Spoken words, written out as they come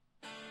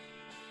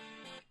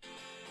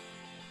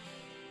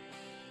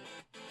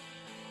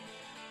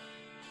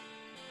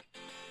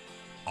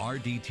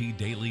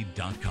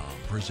RDTDaily.com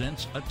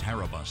presents a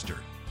Tarabuster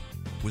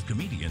with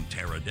comedian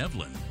Tara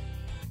Devlin.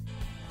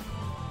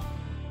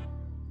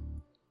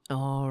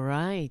 All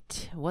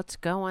right. What's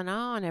going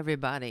on,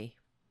 everybody?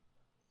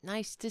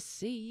 Nice to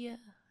see you.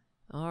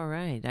 All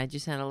right. I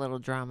just had a little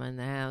drama in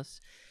the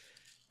house.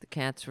 The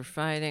cats were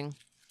fighting.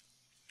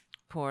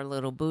 Poor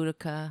little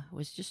Boudica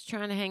was just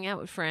trying to hang out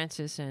with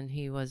Francis, and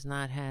he was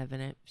not having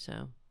it.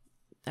 So,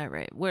 all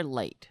right. We're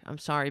late. I'm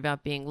sorry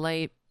about being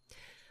late.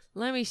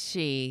 Let me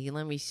see.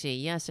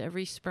 Yes,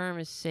 every sperm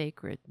is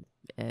sacred,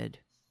 Ed.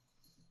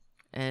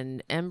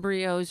 And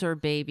embryos are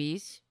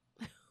babies.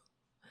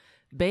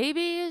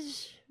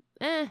 Babies?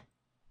 They're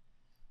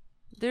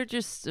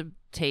just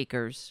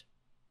takers.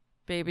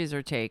 Babies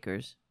are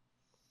takers.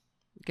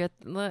 Get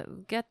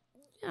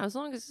as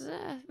long as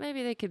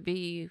maybe they could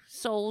be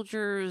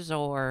soldiers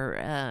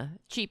or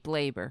cheap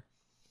labor.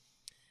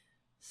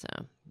 So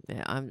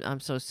yeah, I'm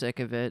so sick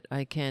of it.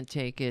 I can't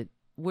take it.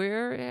 I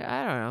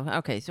don't know.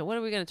 Okay, so what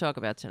are we going to talk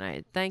about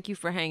tonight? Thank you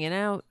for hanging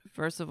out.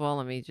 First of all,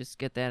 let me just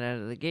get that out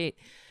of the gate.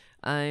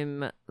 I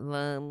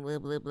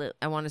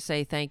want to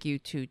say thank you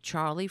to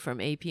Charlie from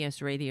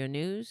APS Radio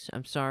News.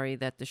 I'm sorry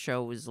that the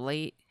show was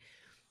late.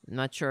 I'm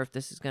not sure if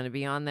this is going to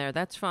be on there.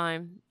 That's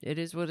fine. It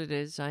is what it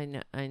is. I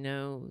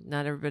know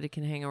not everybody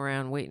can hang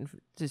around waiting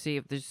to see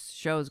if this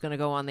show is going to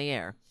go on the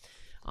air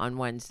on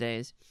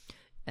Wednesdays.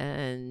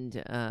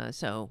 And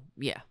so,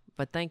 yeah.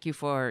 But thank you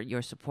for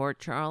your support,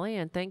 Charlie,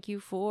 and thank you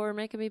for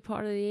making me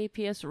part of the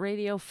APS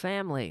Radio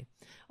family.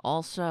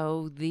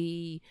 Also,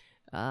 the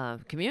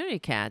community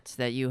cats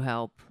that you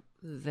help,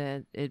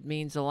 that it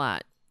means a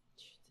lot.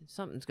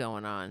 Something's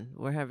going on.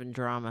 We're having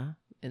drama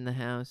in the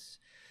house.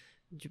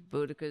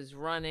 Boudica's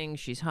running.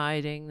 She's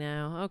hiding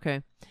now.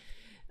 Okay.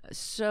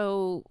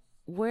 So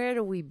where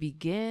do we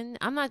begin?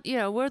 I'm not,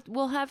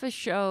 we'll have a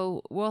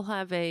show. We'll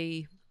have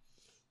I'm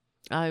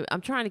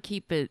trying to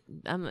keep it,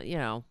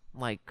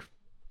 like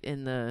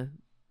in the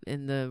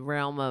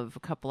realm of a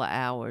couple of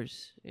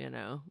hours,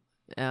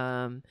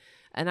 And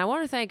I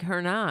want to thank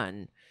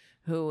Hernan,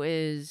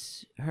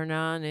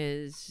 Hernan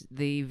is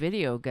the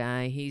video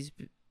guy.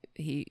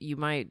 You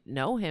might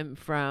know him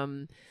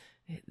from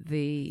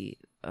the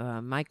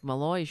Mike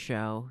Malloy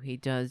show. He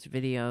does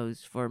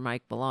videos for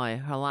Mike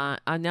Malloy.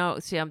 I know.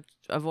 See, I'm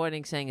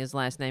avoiding saying his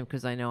last name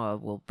because I know I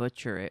will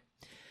butcher it.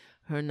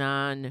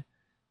 Hernan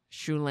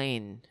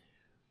Shulain.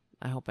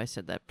 I hope I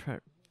said that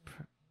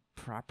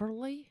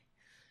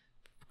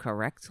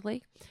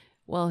correctly.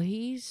 Well,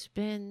 he's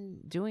been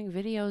doing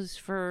videos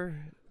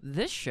for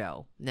this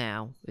show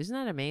now. Isn't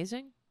that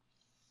amazing?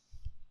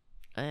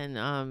 And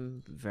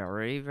I'm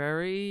very,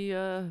 very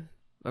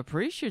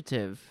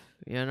appreciative.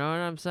 You know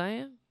what I'm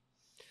saying?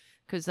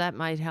 Because that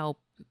might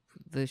help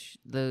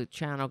the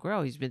channel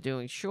grow. He's been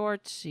doing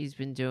shorts. He's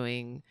been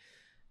doing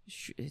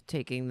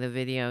taking the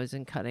videos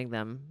and cutting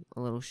them a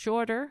little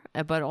shorter,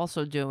 but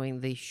also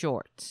doing the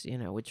shorts,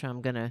 which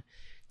I'm going to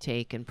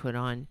take and put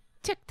on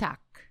TikTok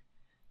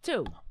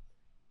too.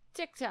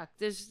 TikTok.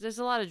 There's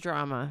a lot of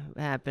drama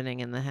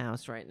happening in the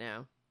house right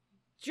now.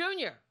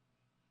 Junior.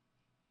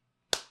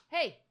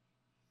 Hey.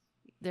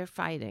 They're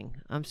fighting.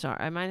 I'm sorry.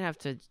 I might have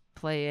to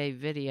play a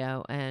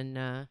video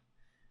and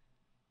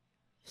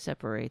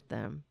separate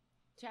them.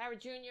 Tara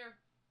Jr.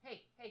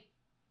 Hey.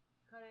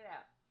 Cut it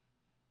out.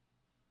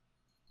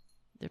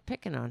 They're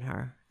picking on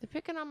her. They're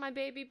picking on my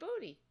baby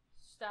booty.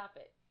 Stop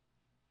it.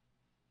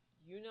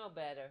 You know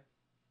better.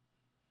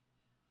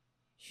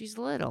 She's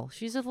little.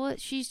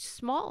 She's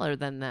smaller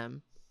than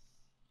them.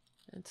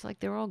 It's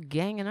like they're all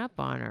ganging up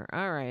on her.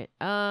 All right.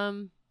 I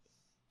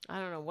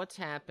don't know what's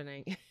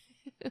happening.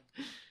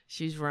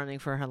 She's running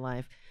for her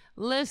life.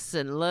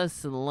 Listen.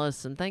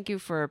 Thank you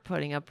for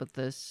putting up with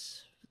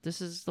this. This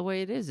is the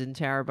way it is in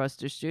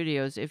Tarabuster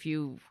Studios. If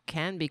you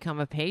can become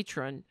a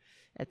patron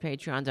at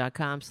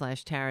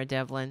patreon.com/Tara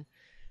Devlin,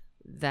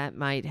 that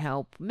might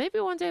help. Maybe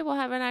one day we'll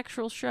have an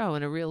actual show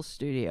in a real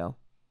studio.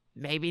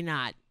 Maybe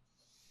not.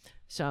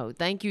 So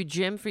thank you,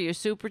 Jim, for your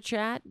super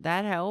chat.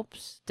 That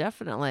helps,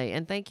 definitely.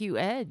 And thank you,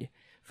 Ed,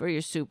 for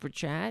your super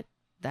chat.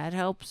 That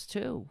helps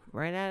too.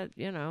 Right out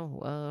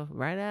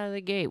of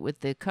the gate with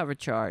the cover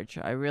charge.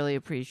 I really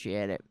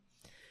appreciate it.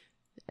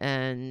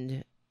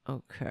 And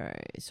okay,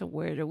 so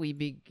where do we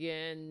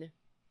begin?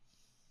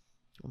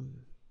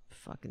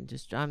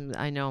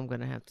 I know I'm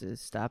gonna have to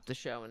stop the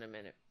show in a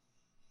minute.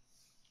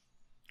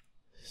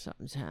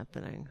 Something's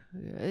happening.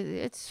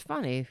 It's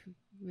funny.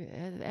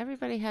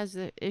 Everybody has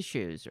the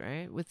issues,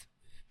 right? With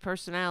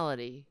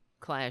personality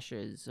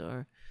clashes,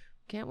 or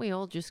can't we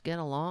all just get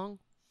along?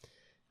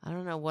 I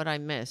don't know what I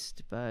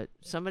missed, but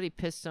somebody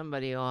pissed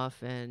somebody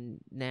off,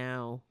 and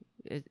now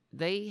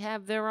they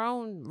have their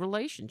own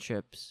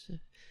relationships.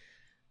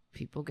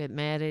 People get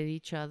mad at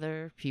each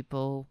other.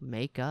 People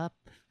make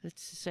up.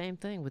 It's the same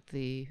thing with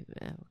the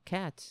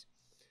cats.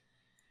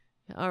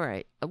 All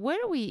right. Where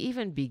do we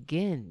even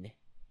begin?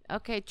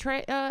 Okay,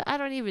 I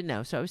don't even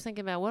know. So I was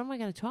thinking about, what am I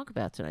going to talk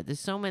about tonight? There's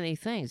so many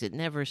things. It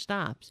never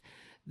stops.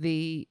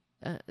 The,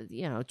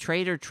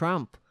 Trader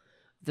Trump,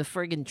 the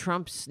friggin'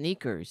 Trump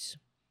sneakers.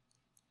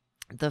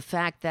 the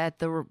fact that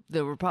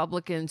the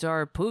Republicans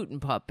are Putin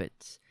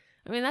puppets.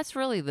 I mean, that's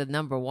really the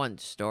number one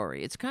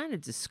story. It's kind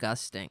of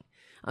disgusting.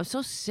 I'm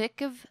so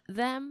sick of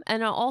them,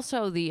 and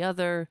also the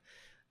right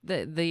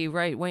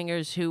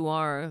wingers who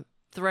are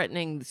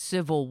threatening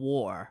civil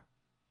war.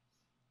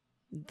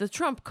 The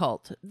Trump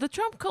cult. The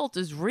Trump cult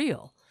is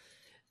real,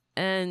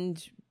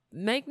 and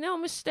make no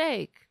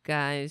mistake,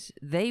 guys.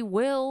 They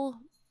will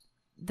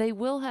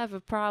have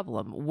a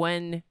problem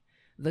when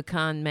the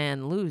con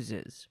man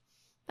loses.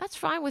 That's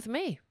fine with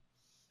me.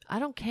 I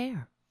don't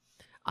care.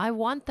 I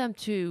want them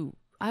to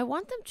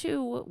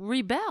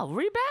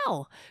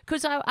rebel.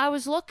 Because I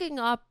was looking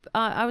up,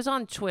 I was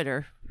on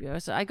Twitter.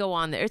 So I go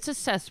on there. It's a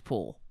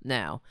cesspool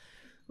now.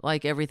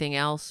 Like everything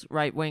else,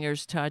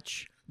 right-wingers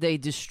touch, they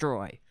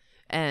destroy.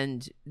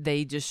 And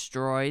they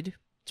destroyed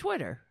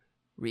Twitter.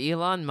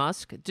 Elon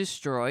Musk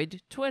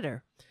destroyed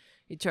Twitter.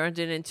 He turned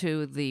it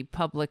into the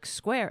public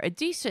square, a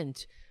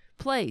decent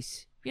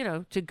place,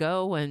 to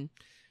go and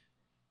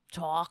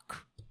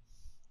talk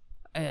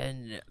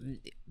and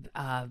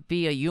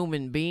be a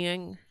human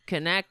being,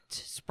 connect,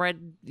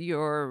 spread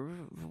your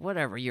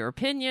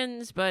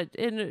opinions, but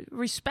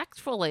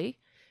respectfully,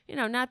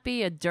 not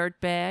be a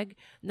dirtbag,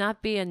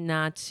 not be a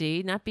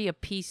Nazi, not be a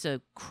piece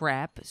of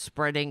crap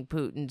spreading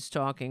Putin's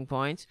talking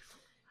points.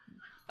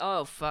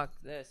 Oh, fuck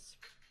this.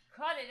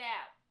 Cut it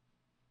out.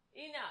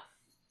 Enough.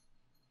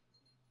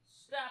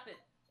 Stop it.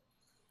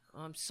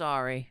 I'm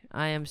sorry.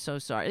 I am so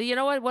sorry. You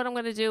know what? What I'm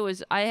going to do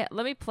is let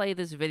me play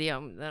this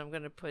video. Then I'm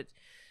going to put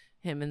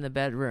him in the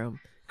bedroom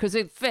because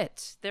it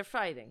fits. They're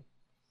fighting.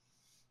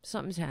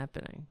 Something's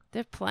happening.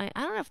 They're playing.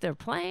 I don't know if they're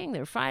playing.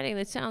 They're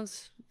fighting.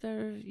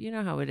 You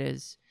know how it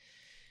is.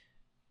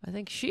 I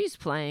think she's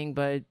playing,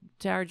 but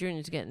Tara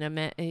Jr.'s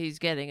he's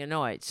getting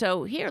annoyed.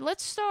 So here,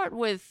 let's start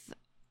with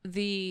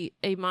a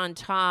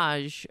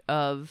montage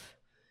of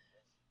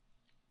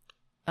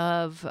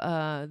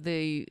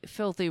the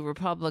filthy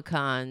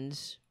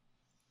Republicans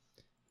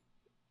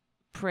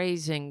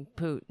praising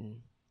Putin.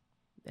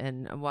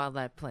 And while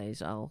that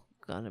plays, I'm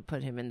going to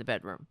put him in the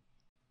bedroom.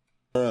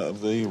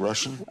 Of the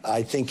Russian?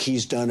 I think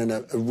he's done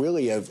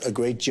really a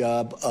great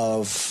job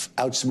of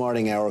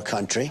outsmarting our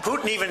country.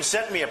 Putin even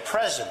sent me a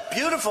present,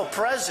 beautiful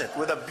present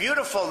with a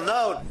beautiful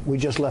note. We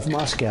just left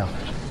Moscow.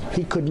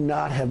 He could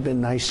not have been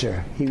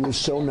nicer. He was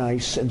so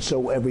nice and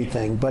so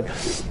everything, but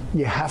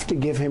you have to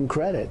give him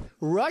credit.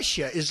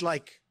 Russia is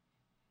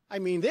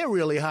they're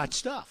really hot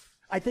stuff.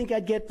 I think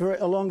I'd get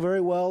along very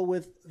well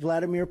with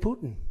Vladimir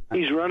Putin.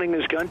 He's running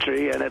his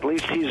country, and at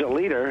least he's a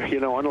leader,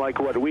 unlike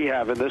what we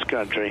have in this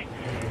country.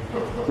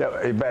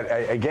 No, but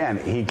again,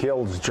 he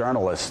kills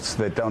journalists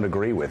that don't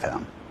agree with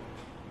him.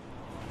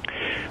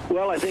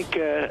 Well, I think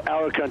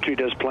our country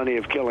does plenty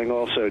of killing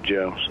also,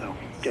 Joe. So,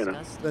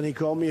 Then he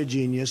called me a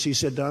genius. He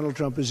said Donald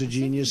Trump is a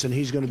genius, and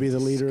he's going to be the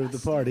leader of the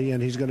party,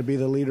 and he's going to be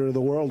the leader of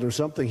the world or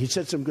something. He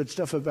said some good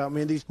stuff about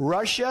me.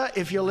 Russia,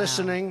 if you're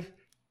listening,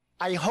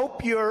 I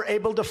hope you're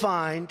able to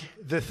find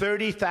the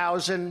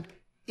 30,000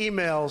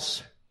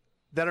 emails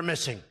that are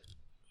missing.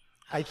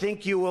 I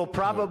think you will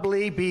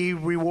probably be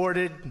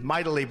rewarded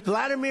mightily.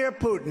 Vladimir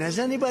Putin. Has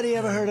anybody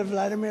ever heard of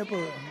Vladimir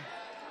Putin?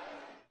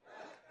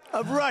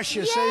 Of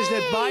Russia. Says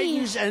that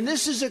Biden's, and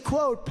this is a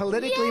quote,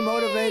 politically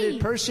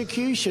motivated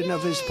persecution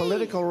of his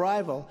political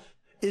rival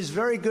is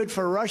very good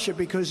for Russia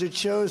because it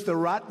shows the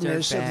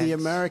rottenness of the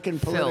American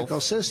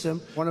political system.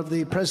 One of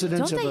the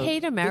presidents of a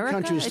big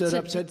country stood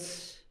up and said,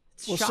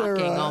 well,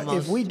 sir,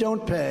 if we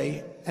don't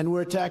pay and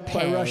we're attacked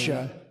by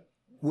Russia,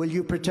 will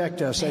you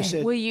protect us? I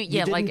said, will you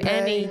didn't like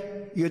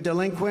pay, you're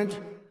delinquent?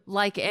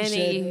 Like any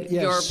said,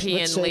 yes,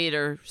 European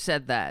leader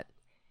said that.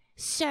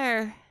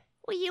 Sir,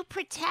 will you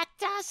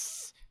protect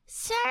us?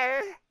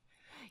 Sir?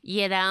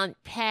 You don't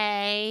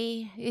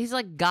pay. He's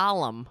like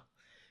Gollum.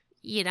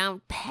 You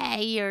don't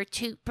pay your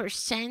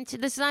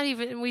 2%. This is not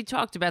even, we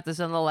talked about this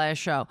on the last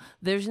show.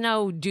 There's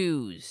no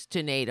dues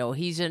to NATO.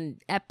 He's an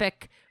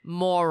epic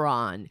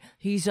moron.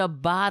 He's a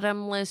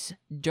bottomless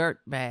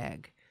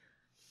dirtbag.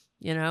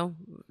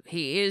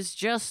 He is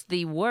just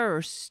the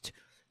worst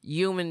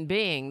human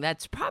being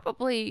that's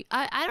probably,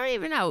 I don't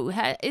even know,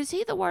 is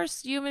he the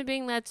worst human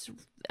being that's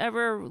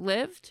ever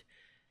lived?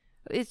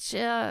 It's,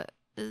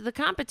 the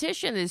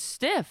competition is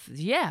stiff,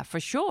 yeah, for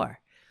sure.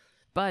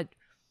 But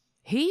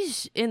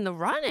he's in the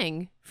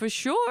running, for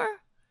sure.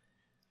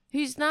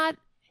 He's not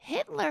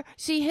Hitler.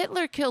 See,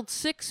 Hitler killed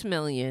 6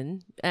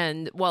 million,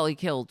 and, he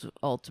killed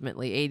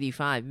ultimately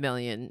 85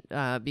 million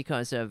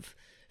because of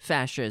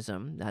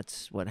fascism.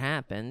 That's what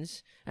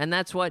happens. And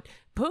that's what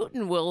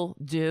Putin will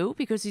do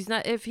because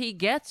if he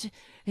gets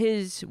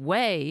his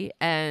way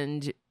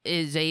and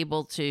is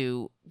able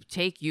to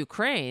take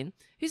Ukraine,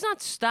 he's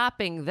not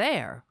stopping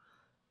there.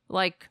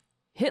 Like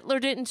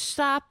Hitler didn't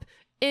stop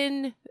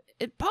in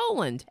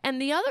Poland.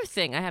 And the other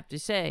thing I have to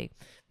say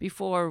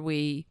before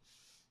we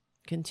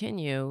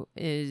continue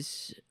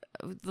is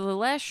the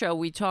last show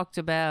we talked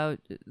about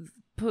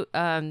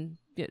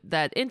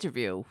that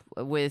interview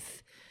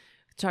with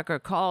Tucker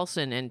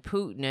Carlson and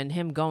Putin and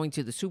him going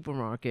to the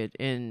supermarket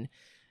in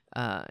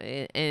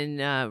in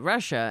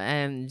Russia,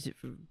 and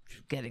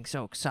getting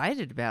so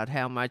excited about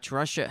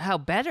how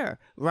better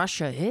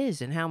Russia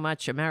is, and how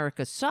much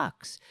America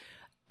sucks.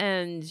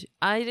 And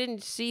I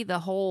didn't see the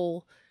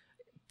whole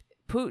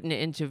Putin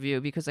interview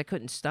because I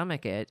couldn't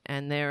stomach it,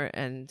 and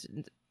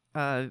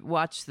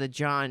watched the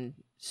Jon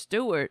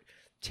Stewart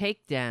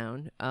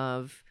takedown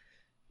of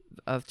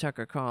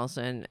Tucker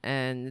Carlson,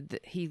 and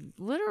he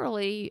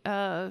literally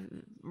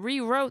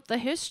rewrote the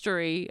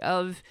history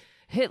of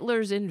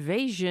Hitler's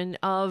invasion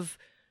of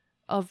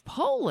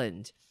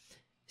Poland,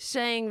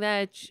 saying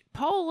that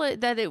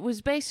it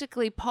was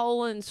basically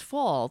Poland's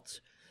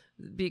fault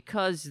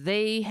because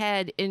they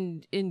had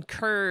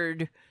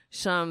incurred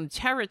some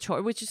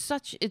territory, which is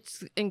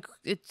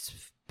it's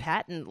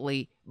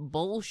patently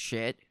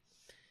bullshit.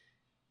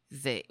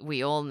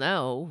 We all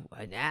know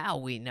now.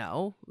 We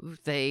know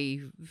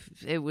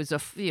it was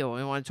we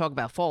want to talk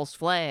about false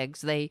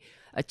flags. They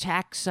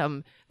attacked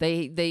some.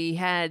 They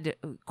had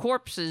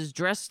corpses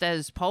dressed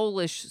as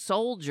Polish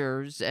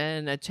soldiers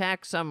and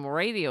attacked some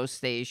radio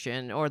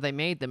station, or they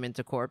made them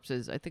into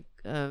corpses. I think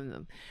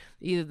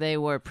either they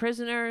were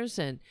prisoners,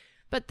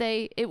 but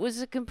it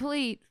was a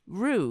complete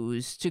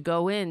ruse to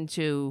go in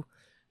to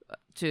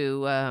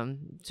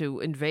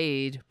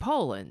invade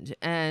Poland.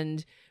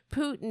 And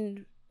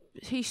Putin,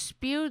 he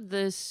spewed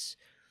this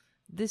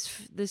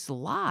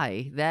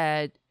lie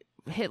that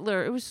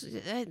Hitler, it was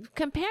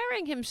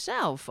comparing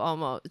himself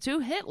almost to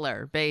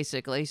Hitler,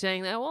 basically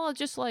saying that, well,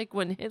 just like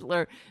when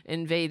Hitler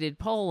invaded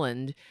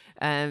Poland,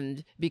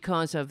 and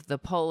because of the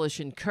Polish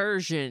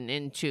incursion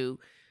into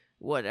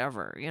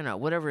whatever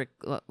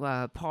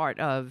part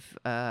of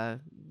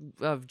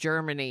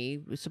Germany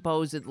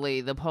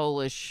supposedly the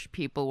Polish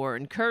people were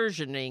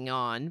incursioning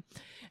on,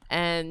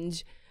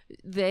 and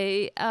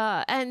they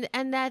and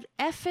that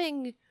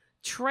effing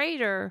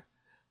traitor,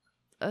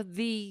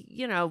 the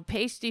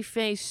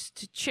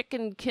pasty-faced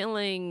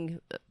chicken-killing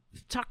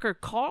Tucker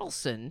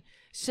Carlson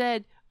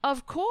said,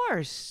 of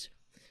course,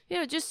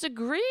 just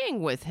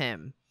agreeing with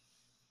him.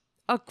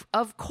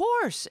 Of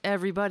course,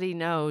 everybody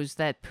knows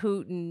that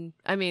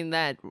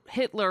that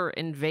Hitler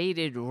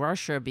invaded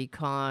Russia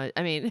because,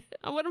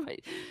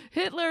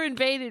 Hitler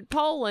invaded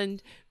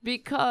Poland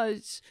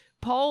because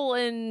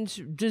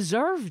Poland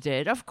deserved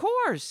it. Of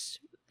course.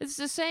 It's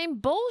the same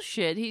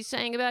bullshit he's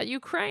saying about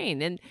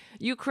Ukraine. And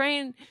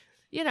Ukraine,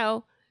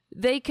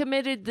 they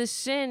committed the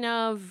sin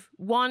of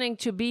wanting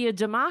to be a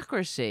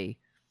democracy.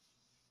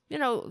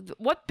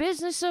 What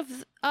business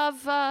of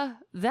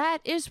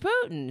that is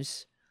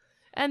Putin's?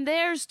 And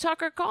there's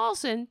Tucker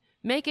Carlson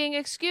making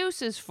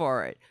excuses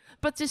for it.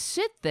 But to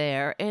sit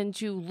there and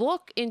to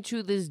look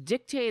into this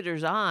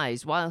dictator's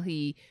eyes while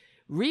he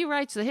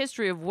rewrites the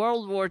history of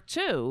World War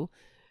II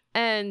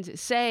and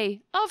say,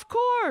 of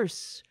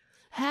course,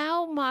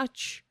 how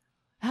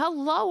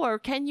lower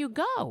can you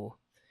go?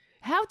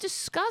 How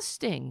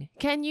disgusting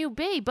can you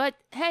be? But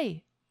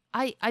hey,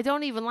 I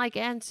don't even like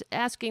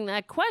asking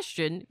that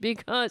question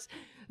because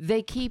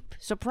they keep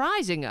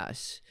surprising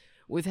us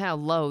with how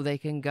low they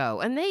can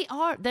go. And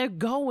they're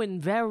going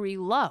very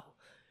low.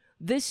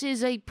 This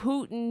is a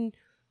Putin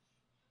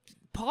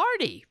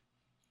party.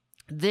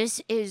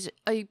 This is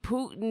a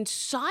Putin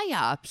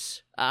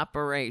psyops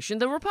operation,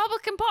 the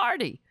Republican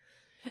Party.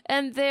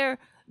 And their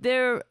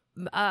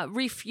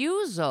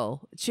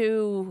refusal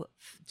to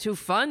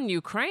fund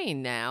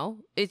Ukraine now,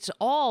 it's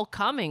all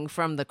coming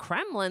from the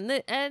Kremlin,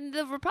 and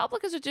the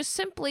Republicans are just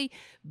simply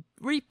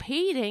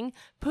repeating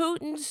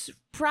Putin's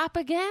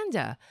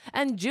propaganda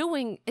and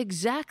doing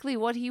exactly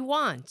what he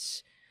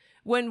wants.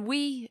 When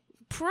we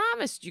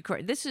promised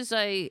Ukraine, this is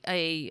a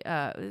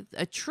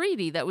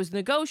treaty that was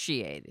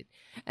negotiated,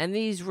 and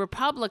these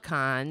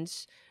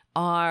Republicans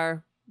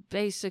are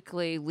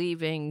basically they're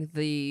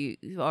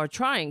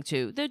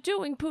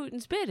doing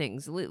Putin's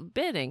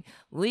bidding,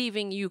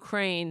 leaving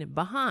Ukraine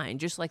behind,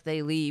 just like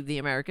they leave the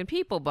American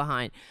people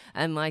behind,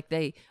 and like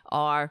they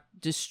are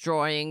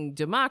destroying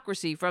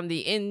democracy from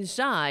the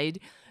inside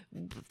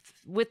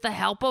with the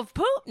help of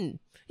Putin.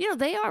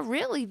 They are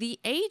really the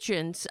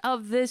agents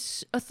of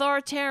this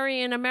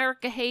authoritarian,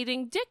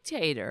 America-hating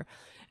dictator.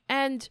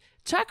 And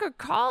Tucker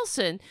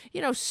Carlson,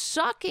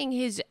 sucking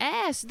his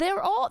ass. They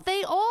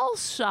all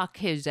suck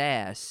his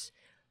ass.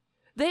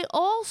 They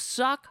all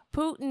suck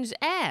Putin's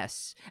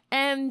ass.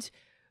 And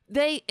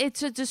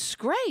it's a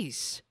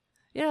disgrace.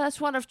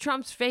 That's one of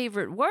Trump's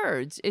favorite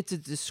words. It's a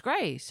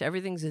disgrace.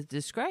 Everything's a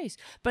disgrace.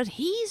 But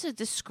he's a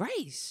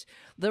disgrace.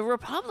 The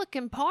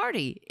Republican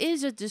Party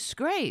is a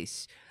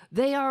disgrace.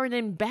 They are an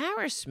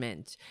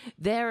embarrassment.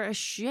 They're a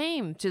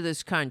shame to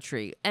this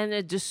country and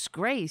a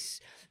disgrace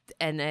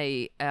and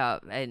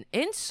an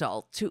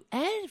insult to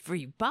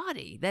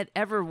everybody that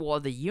ever wore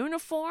the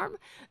uniform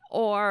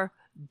or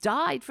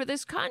died for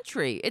this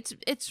country.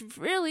 It's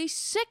really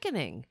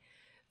sickening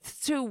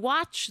to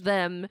watch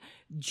them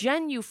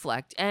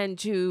genuflect and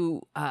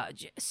to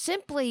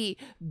simply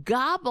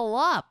gobble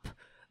up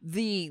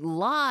the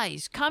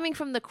lies coming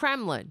from the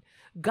Kremlin,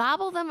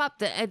 gobble them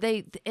up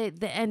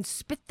and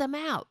spit them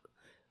out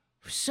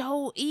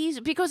so easy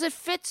because it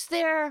fits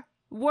their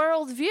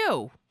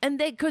worldview. And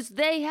because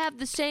they have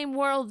the same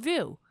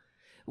worldview,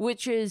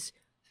 which is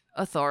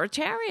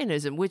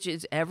authoritarianism, which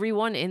is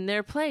everyone in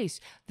their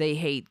place. They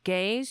hate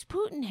gays.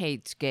 Putin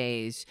hates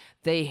gays.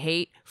 They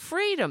hate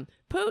freedom.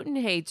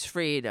 Putin hates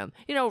freedom.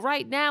 You know,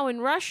 right now in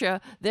Russia,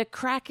 they're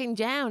cracking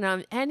down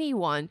on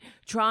anyone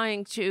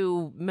trying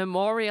to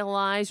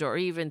memorialize or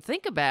even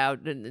think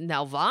about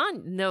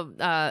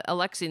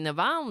Alexei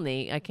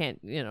Navalny. I can't,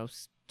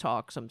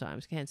 talk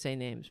sometimes. Can't say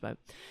names, but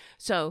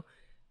so.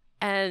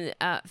 And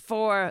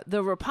for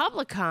the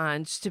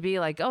Republicans to be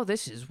like, oh,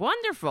 this is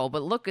wonderful,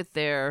 but look at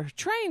their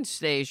train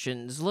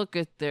stations, look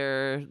at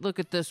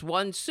this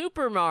one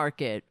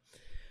supermarket,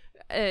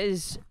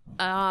 is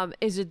a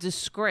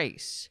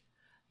disgrace.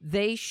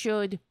 They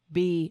should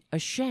be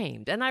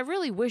ashamed. And I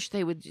really wish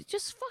they would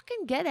just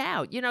fucking get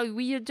out.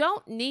 You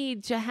don't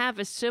need to have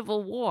a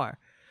civil war.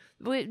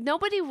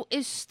 Nobody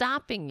is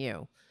stopping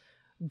you.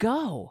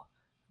 Go.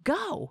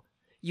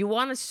 You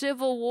want a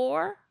civil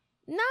war?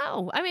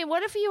 No. I mean,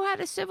 what if you had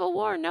a civil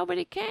war and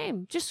nobody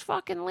came? Just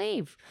fucking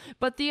leave.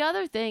 But the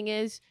other thing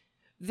is,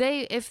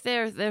 if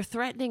they're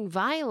threatening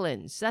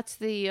violence, that's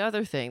the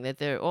other thing,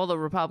 that all the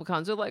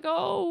Republicans are like,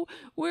 oh,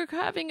 we're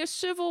having a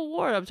civil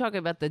war. I'm talking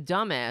about the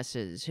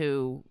dumbasses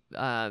who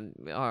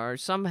are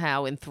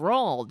somehow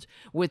enthralled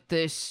with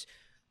this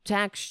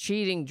tax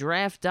cheating,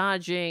 draft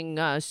dodging,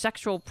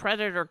 sexual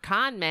predator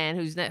con man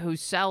who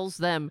sells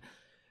them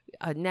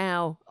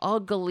now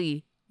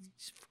ugly,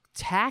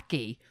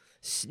 tacky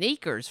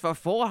sneakers for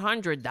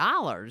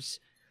 $400.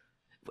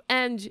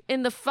 And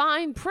in the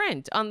fine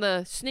print on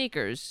the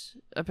sneakers,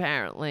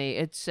 apparently,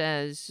 it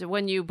says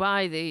when you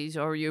buy these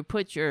or you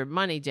put your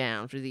money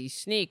down for these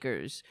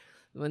sneakers,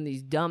 when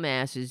these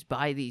dumbasses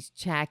buy these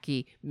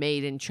tacky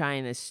made in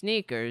China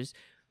sneakers,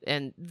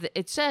 and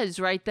it says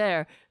right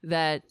there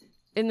that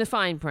in the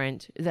fine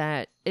print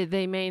that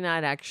they may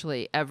not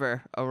actually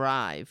ever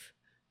arrive.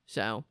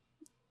 So,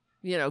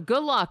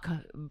 good luck,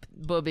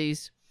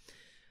 boobies.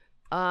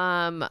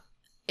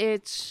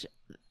 It's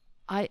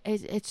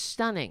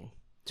stunning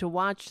to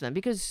watch them,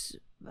 because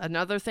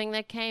another thing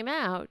that came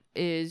out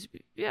is,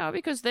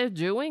 because they're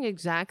doing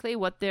exactly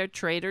what their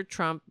traitor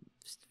Trump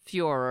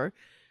Führer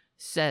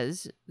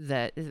says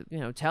that,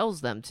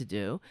 tells them to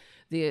do.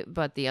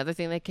 But the other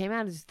thing that came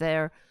out is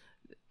their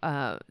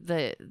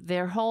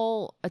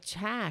whole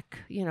attack,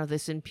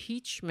 this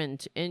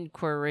impeachment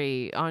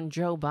inquiry on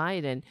Joe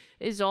Biden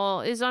is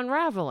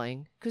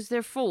unraveling, because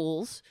they're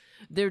fools,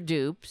 they're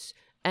dupes,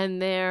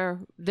 and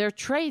they're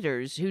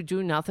traitors who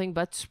do nothing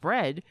but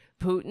spread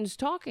Putin's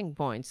talking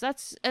points.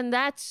 That's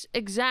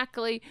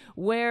exactly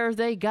where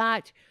they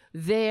got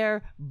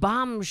their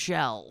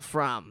bombshell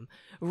from,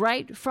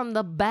 right from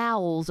the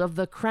bowels of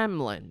the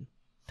Kremlin.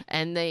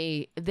 And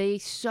they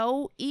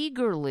so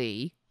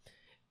eagerly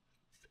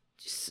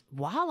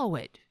swallow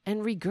it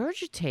and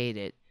regurgitate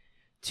it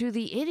to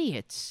the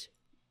idiots.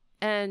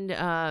 And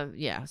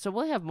so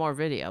we'll have more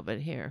video, but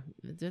here,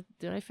 did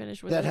I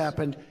finish with that this?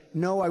 happened?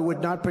 No, I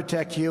would not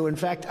protect you. In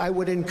fact, I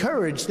would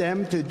encourage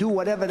them to do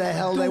whatever the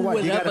hell they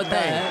want. You got to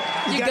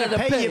pay. You got to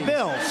pay your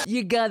bills.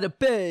 You got to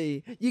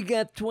pay. You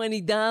got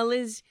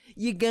 $20.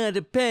 You got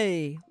to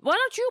pay. Why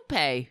don't you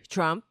pay,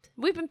 Trump?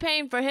 We've been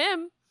paying for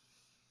him.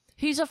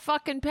 He's a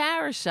fucking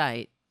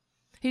parasite.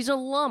 He's a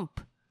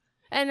lump.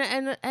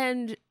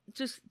 And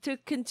just to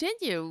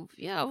continue,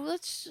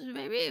 what's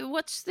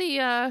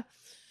the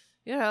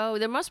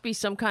there must be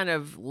some kind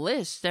of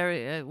list.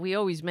 We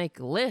always make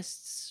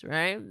lists,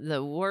 right?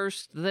 The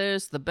worst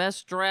this, the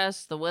best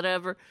dressed, the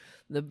whatever.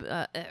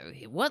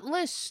 What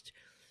list?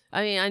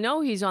 I mean, I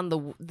know he's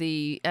on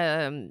the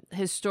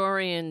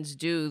historians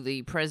do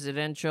the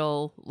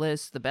presidential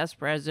list, the best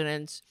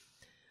presidents.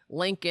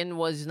 Lincoln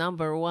was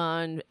number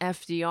 1,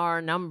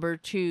 FDR number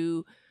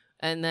 2,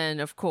 and then,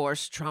 of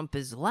course, Trump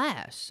is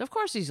last. Of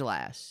course he's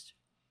last.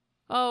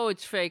 Oh,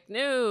 it's fake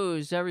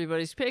news.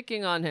 Everybody's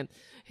picking on him.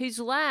 He's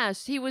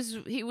last. He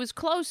was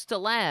close to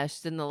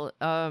last in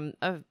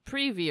the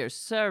previous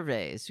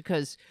surveys,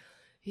 because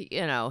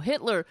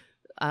Hitler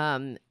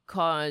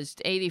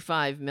caused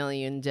 85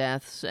 million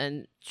deaths,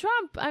 and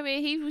Trump, I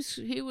mean, he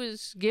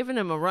was giving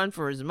him a run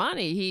for his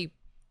money. He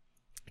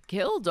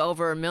killed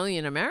over 1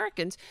 million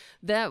Americans.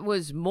 That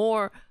was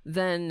more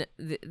than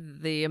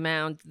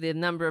the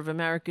number of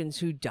Americans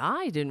who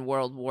died in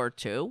World War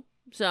II.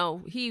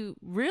 So he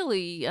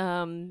really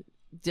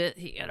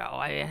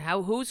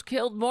who's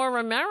killed more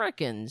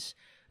Americans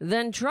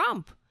than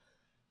Trump?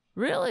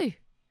 Really?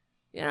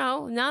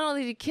 Not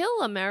only to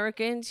kill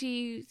Americans,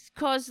 he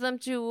caused them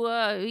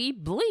to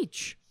eat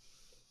bleach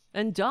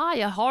and die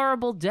a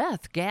horrible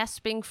death,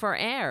 gasping for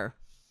air.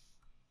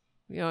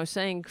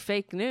 Saying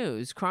fake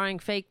news, crying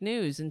fake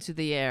news into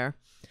the air.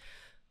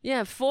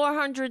 Yeah,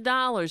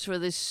 $400 for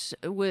this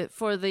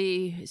for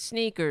the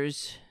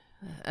sneakers,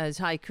 as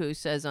Haiku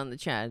says on the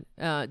chat.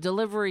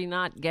 Delivery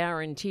not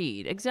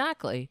guaranteed.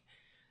 Exactly.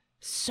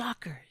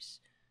 Suckers,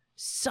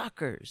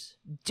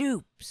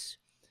 dupes.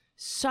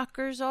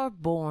 Suckers are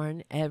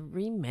born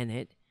every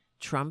minute.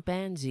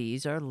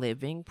 Trumpanzees are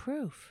living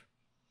proof.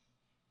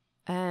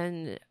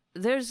 And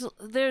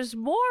there's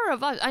more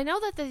of us. I know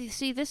that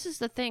this is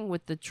the thing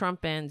with the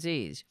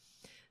Trumpanzees.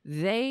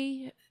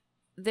 They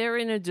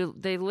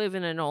live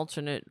in an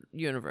alternate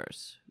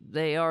universe.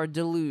 They are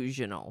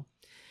delusional.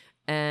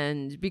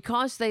 And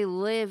because they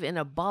live in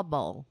a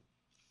bubble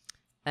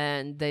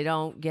and they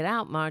don't get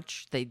out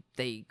much,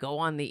 they go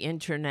on the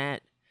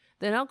internet.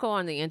 They don't go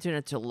on the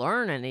internet to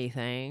learn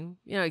anything.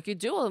 You know, you could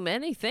do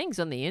many things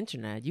on the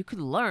internet. You could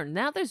learn.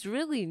 Now there's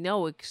really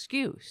no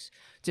excuse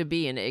to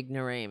be an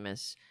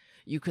ignoramus.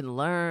 You can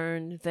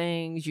learn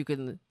things. You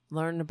can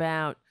learn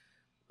about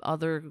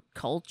other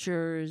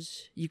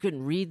cultures. You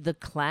can read the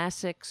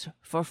classics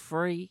for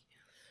free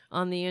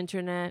on the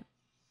internet.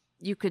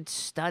 You could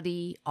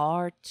study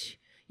art.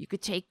 You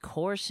could take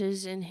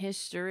courses in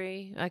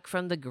history, like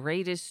from the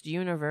greatest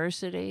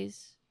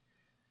universities.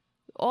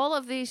 All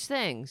of these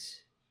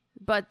things.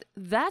 But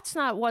that's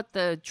not what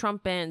the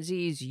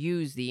Trumpanzees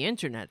use the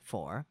internet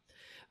for.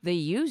 They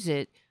use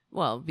it,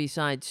 well,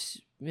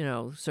 besides,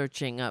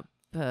 searching up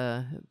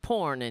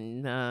porn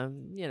and,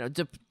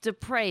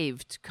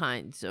 depraved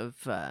kinds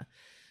of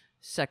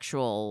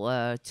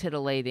sexual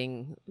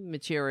titillating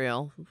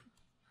material.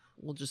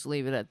 We'll just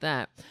leave it at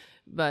that.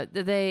 But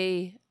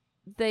they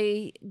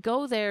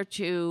go there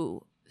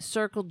to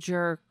circle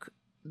jerk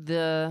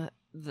the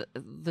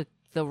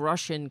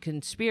Russian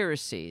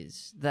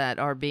conspiracies that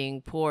are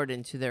being poured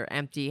into their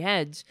empty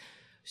heads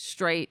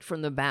straight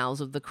from the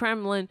bowels of the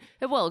Kremlin.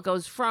 Well, it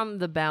goes from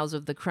the bowels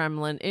of the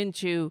Kremlin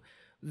into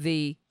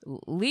the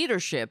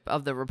leadership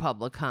of the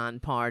Republican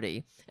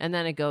Party, and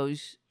then it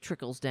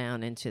trickles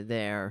down into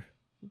their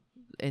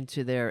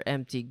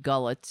empty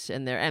gullets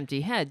and their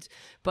empty heads.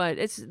 But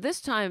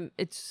this time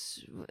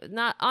it's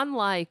not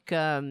unlike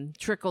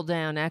trickle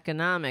down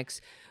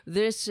economics.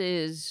 This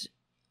is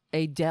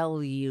a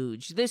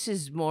deluge. This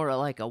is more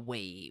like a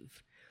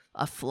wave,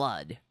 a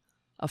flood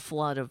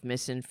of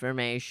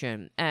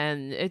misinformation.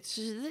 And it's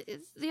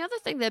the other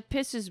thing that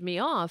pisses me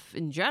off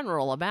in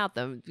general about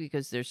them,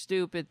 because they're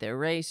stupid, they're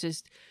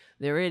racist,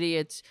 they're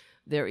idiots,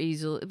 they're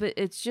easily, but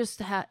it's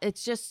just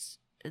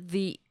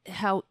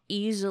how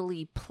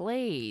easily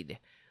played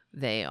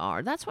they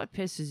are. That's what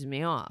pisses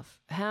me off.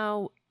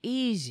 How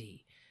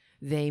easy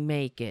they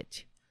make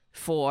it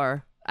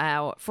for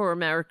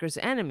America's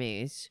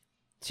enemies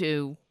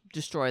to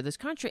destroy this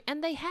country.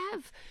 And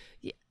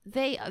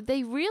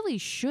they really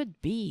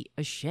should be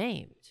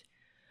ashamed.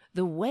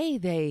 The way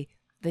they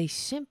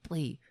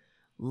simply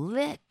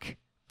lick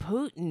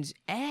Putin's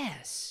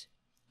ass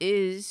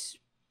is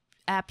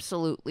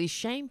absolutely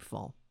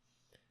shameful.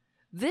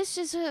 This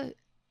is a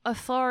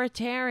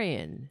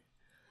authoritarian.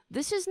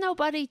 This is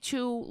nobody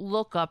to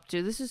look up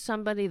to. This is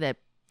somebody that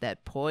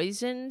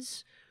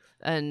poisons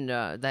and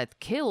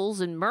that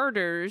kills and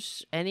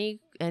murders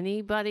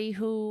anybody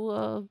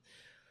who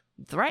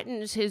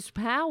threatens his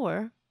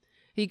power.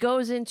 He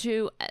goes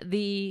into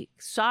the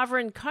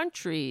sovereign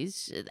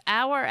countries,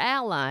 our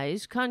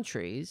allies'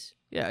 countries.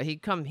 Yeah,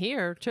 he'd come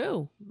here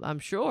too, I'm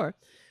sure,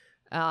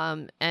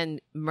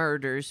 and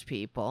murders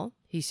people.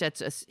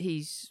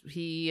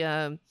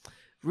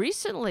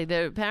 Recently,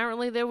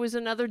 there was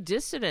another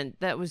dissident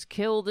that was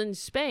killed in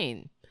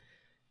Spain.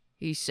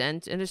 He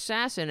sent an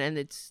assassin, and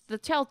it's the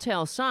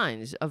telltale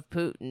signs of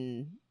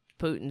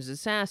Putin's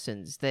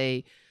assassins.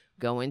 They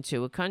go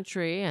into a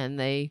country and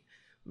they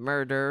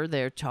murder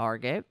their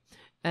target,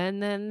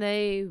 and then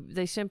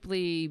they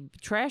simply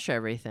trash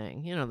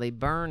everything. They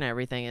burn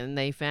everything, and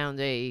they found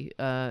a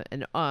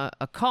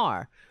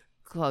car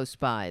close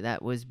by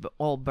that was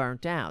all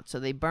burnt out. So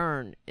they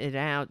burn it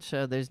out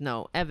so there's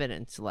no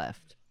evidence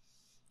left.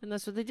 And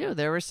that's what they do.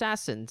 They're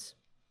assassins.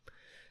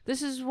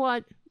 This is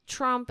what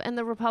Trump and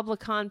the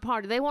Republican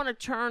Party, they want to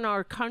turn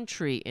our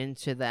country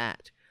into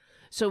that,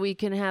 so we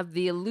can have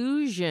the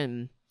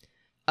illusion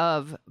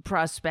of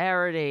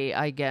prosperity,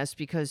 I guess,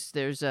 because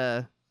there's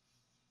the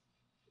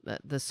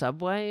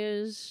subway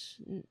is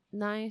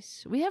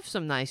nice. We have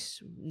some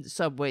nice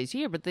subways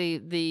here, but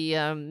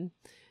because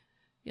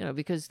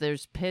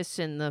there's piss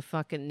in the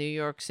fucking New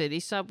York City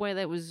subway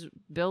that was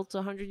built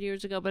 100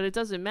 years ago, but it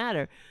doesn't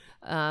matter.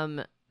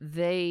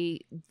 They're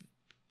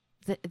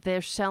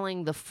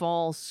selling the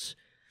false.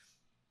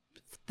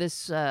 They're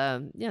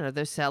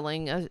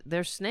selling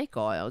their snake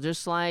oil,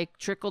 just like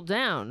Trickle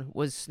Down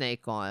was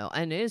snake oil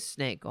and is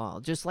snake oil,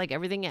 just like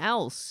everything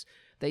else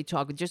they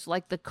talk, just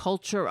like the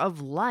culture of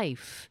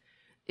life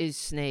is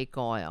snake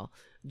oil,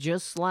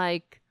 just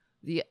like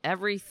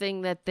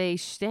everything that they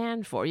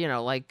stand for,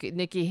 like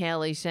Nikki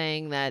Haley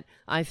saying that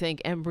I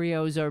think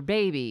embryos are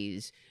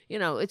babies.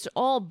 It's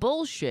all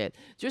bullshit.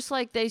 Just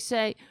like they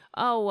say,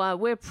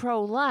 we're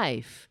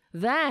pro-life.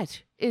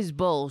 That is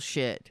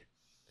bullshit.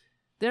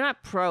 They're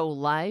not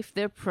pro-life.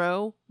 They're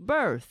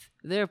pro-birth.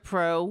 They're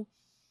pro-control.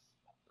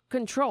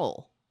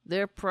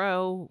 They're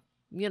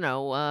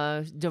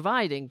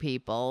dividing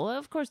people.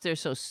 Of course, they're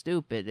so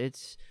stupid.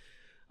 It's,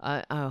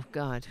 oh,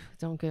 God,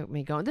 don't get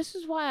me going. This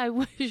is why I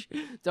wish,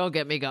 don't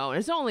get me going.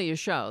 It's only a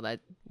show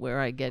where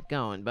I get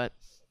going. But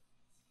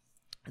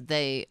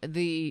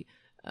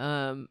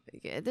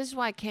This is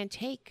why I can't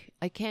take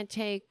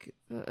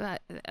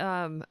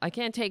them,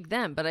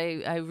 but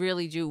I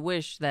really do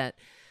wish that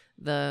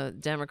the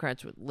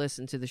Democrats would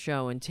listen to the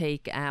show and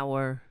take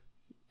our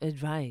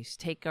advice,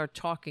 take our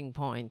talking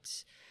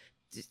points.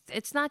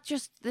 It's not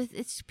just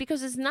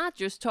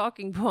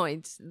talking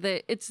points.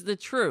 It's the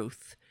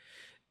truth.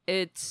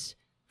 It's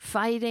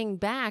fighting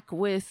back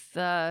with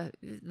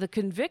the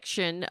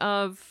conviction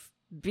of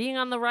being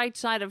on the right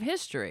side of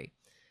history.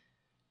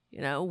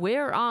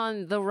 We're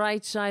on the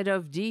right side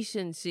of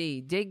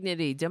decency,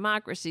 dignity,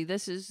 democracy.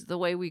 This is the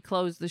way we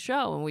close the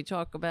show, and we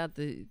talk about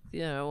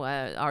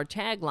our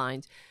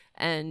taglines.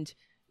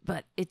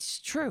 But it's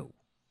true.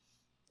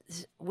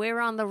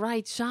 We're on the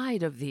right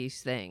side of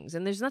these things,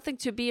 and there's nothing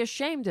to be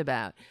ashamed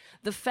about.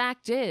 The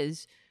fact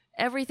is,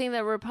 everything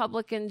that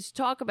Republicans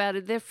talk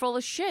about, they're full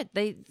of shit.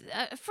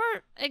 For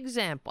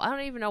example, I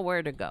don't even know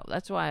where to go.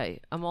 That's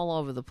why I'm all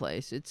over the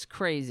place. It's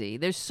crazy.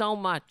 There's so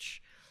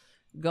much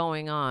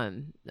going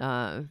on.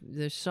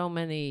 There's so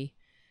many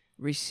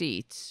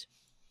receipts.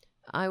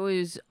 I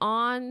was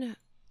on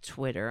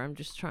Twitter. I'm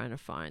just trying to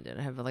find it.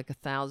 I have like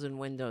 1,000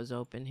 windows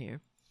open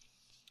here.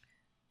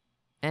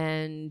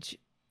 And,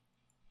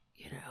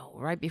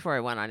 right before I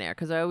went on air,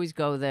 because I always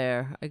go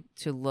there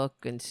to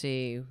look and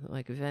see,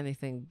 like, if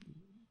anything,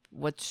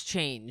 what's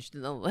changed,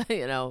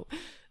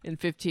 in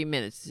 15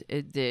 minutes.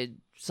 It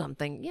did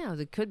something,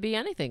 it could be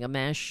anything, a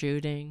mass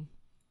shooting.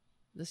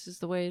 This is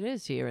the way it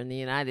is here in the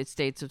United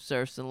States of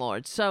serfs and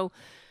lords. So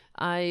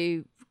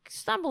I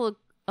stumbled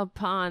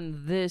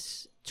upon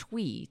this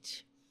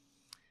tweet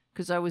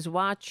because I was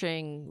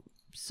watching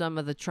some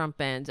of the Trump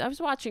bands. I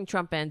was watching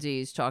Trump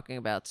bandies talking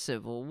about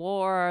civil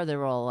war.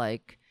 They're all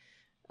like,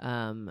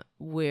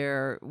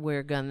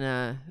 we're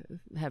gonna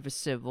have a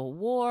civil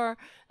war,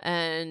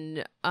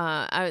 and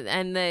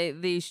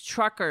these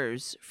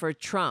truckers for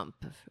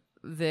Trump,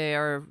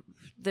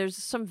 there's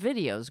some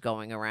videos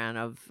going around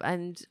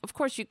and of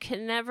course you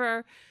can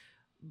never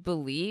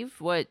believe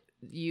what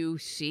you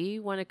see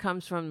when it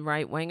comes from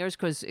right wingers,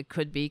 because it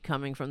could be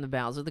coming from the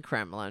bowels of the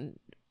Kremlin.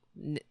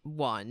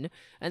 One,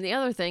 and the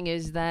other thing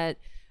is that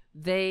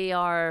they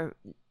are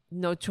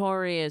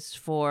notorious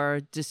for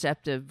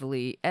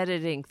deceptively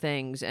editing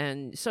things,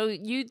 and so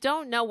you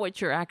don't know what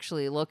you're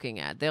actually looking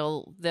at.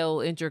 They'll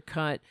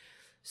intercut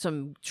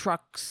some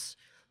trucks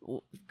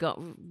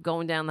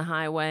going down the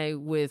highway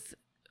with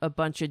a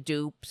bunch of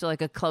dupes,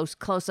 like a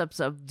close-ups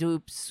of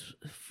dupes,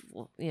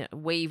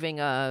 waving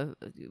a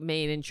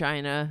made in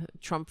China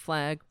Trump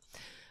flag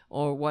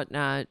or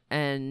whatnot,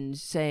 and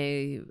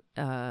say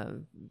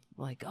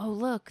like, oh,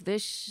 look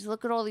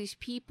at all these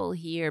people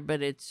here,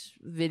 but it's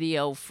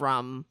video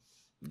from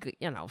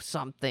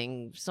some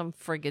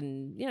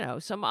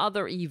friggin' some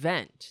other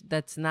event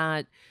that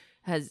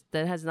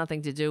has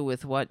nothing to do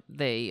with what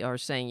they are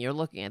saying you're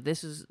looking at.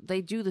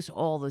 They do this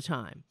all the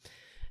time.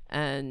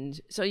 And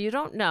so you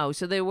don't know.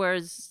 So there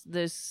was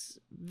this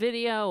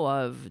video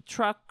of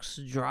trucks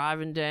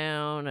driving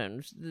down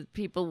and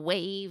people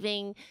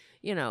waving,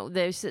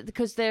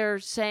 because they're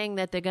saying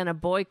that they're going to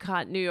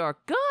boycott New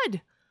York.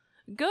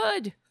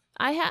 Good.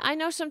 I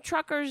know some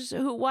truckers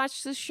who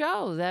watch the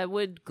show that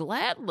would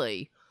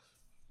gladly,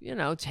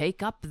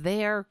 take up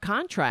their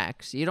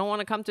contracts. You don't want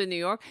to come to New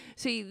York.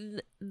 See,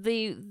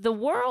 the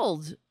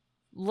world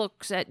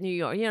looks at New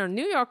York.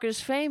 New York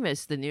is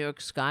famous. The New York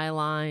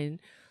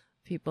skyline.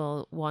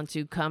 People want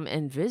to come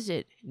and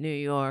visit New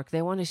York.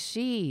 They want to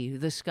see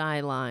the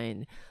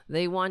skyline.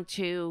 They want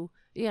to,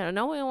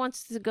 no one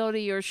wants to go to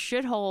your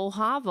shithole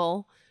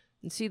hovel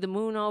and see the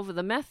moon over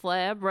the meth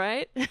lab,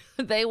 right?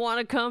 They want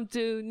to come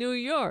to New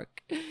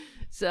York.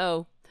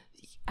 So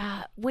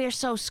we're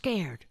so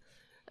scared.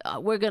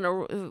 We're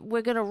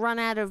gonna run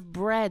out of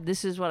bread.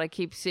 This is what I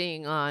keep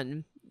seeing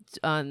on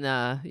Elon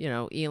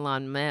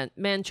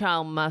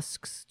Manchild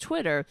Musk's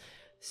Twitter.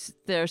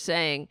 They're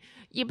saying,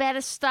 you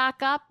better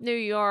stock up, New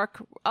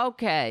York.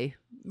 Okay,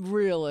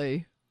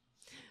 really?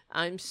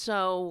 I'm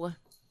so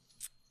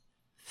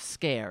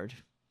scared.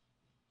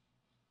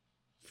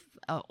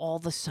 All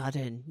of a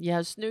sudden,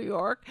 yes, New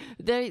York.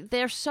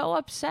 They're so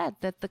upset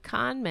that the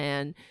con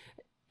man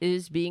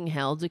is being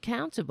held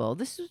accountable.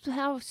 This is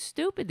how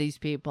stupid these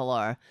people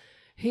are.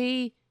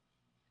 He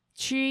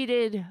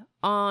cheated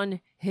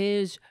on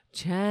his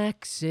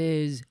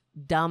taxes,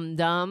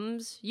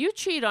 dum-dums. You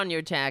cheat on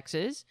your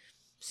taxes.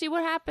 See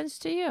what happens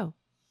to you.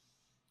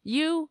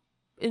 You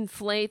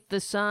inflate the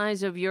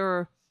size of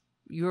your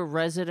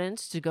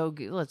residence to go,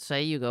 let's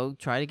say you go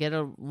try to get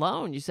a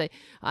loan. You say,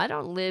 I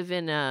don't live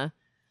in a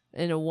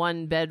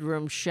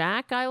 1-bedroom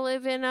shack. I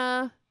live in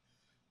a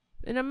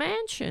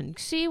mansion.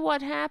 See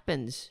what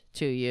happens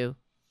to you.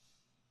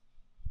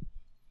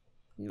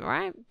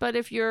 Right? But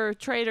if you're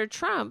Trader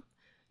Trump,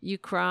 you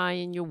cry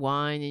and you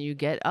whine and you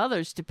get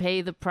others to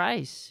pay the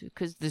price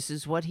because this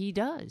is what he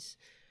does.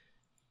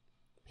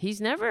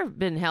 He's never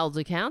been held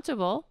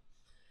accountable.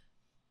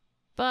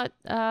 But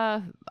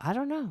I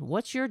don't know.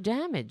 What's your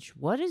damage?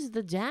 What is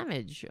the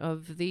damage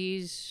of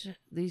these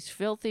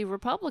filthy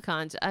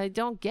Republicans? I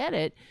don't get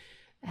it.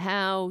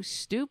 How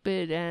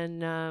stupid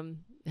and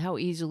how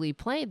easily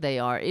played they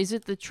are. Is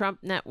it the Trump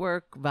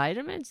Network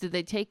vitamins? Did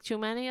they take too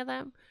many of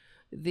them?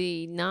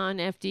 The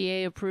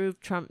non-FDA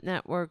approved Trump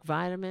Network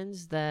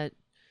vitamins that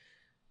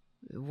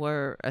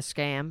were a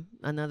scam,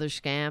 another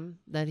scam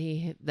that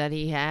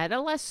he had,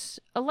 a less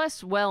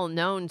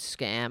well-known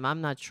scam.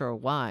 I'm not sure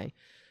why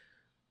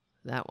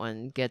that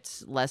one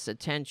gets less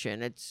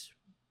attention. It's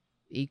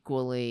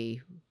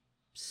equally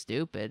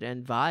stupid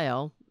and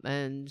vile.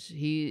 And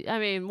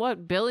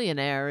what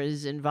billionaire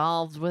is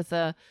involved with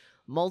a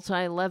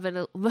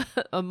multi-level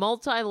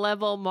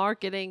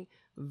marketing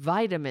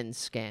vitamin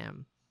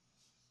scam?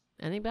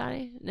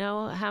 Anybody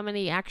know how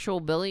many actual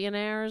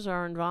billionaires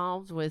are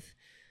involved with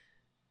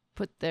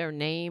put their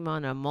name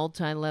on a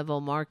multi-level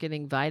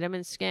marketing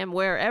vitamin scam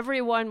where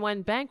everyone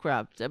went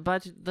bankrupt?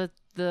 But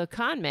the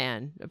con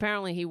man,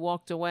 apparently he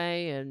walked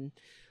away and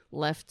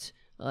left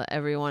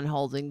everyone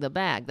holding the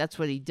bag. That's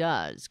what he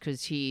does,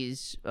 because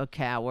he's a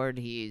coward.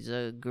 He's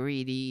a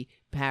greedy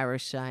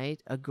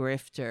parasite, a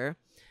grifter,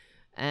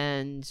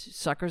 and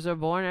suckers are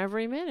born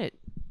every minute.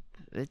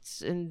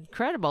 It's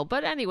incredible.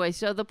 But anyway,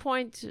 so the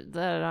point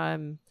that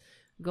I'm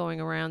going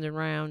around and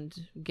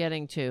round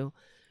getting to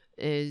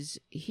is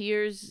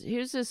here's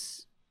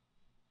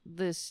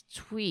this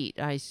tweet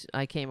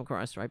I came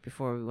across right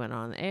before we went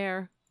on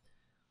air.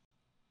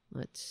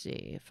 Let's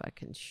see if I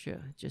can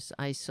just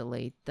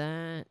isolate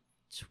that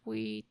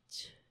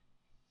tweet.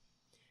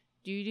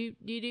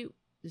 There's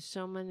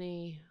so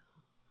many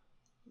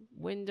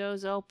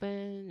windows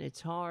open.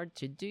 It's hard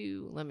to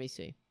do. Let me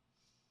see.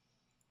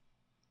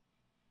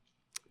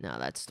 No,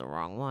 that's the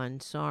wrong one.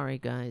 Sorry,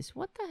 guys.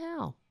 What the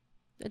hell?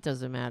 It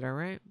doesn't matter,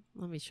 right?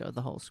 Let me show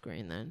the whole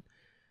screen then.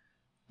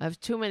 I have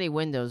too many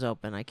windows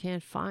open. I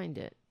can't find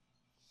it.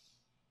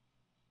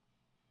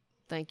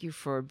 Thank you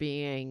for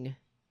being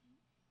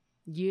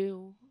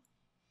you.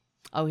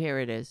 Oh, here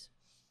it is.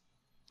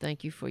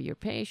 Thank you for your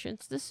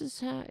patience. This is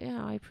how,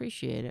 I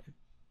appreciate it.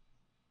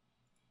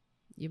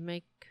 You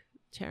make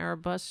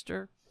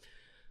Tarabuster.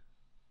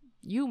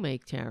 You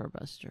make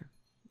Tarabuster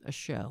a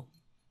show.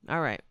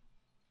 All right.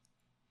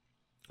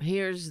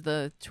 Here's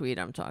the tweet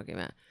I'm talking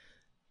about.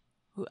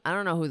 I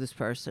don't know who this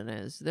person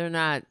is. They're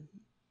not.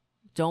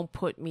 Don't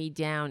put me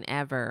down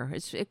ever.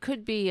 It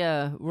could be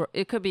a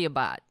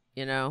bot.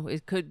 You know,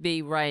 it could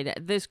be right.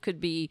 This could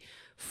be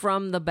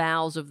from the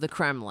bowels of the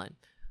Kremlin.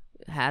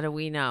 How do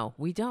we know?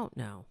 We don't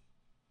know.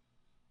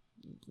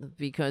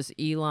 Because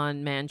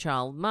Elon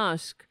Manchild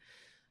Musk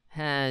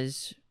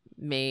has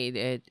made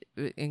it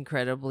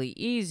incredibly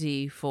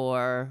easy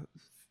for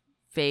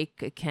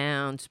fake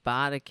accounts,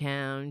 bot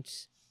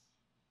accounts.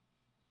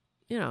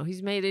 You know,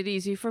 he's made it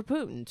easy for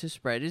Putin to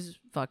spread his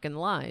fucking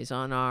lies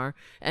on our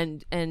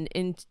and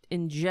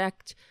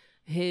inject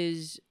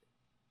his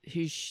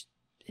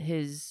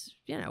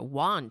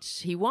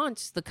wants. He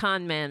wants the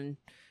con man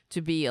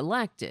to be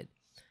elected.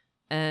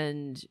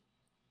 And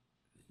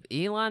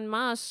Elon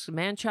Musk,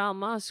 Manchild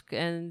Musk,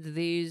 and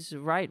these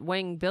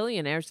right-wing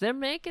billionaires, they're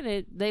making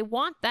it, they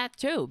want that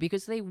too,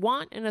 because they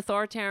want an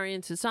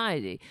authoritarian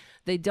society.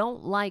 They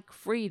don't like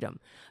freedom.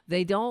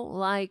 They don't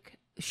like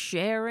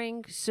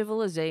sharing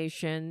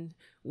civilization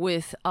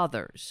with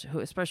others,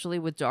 especially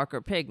with darker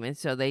pigment.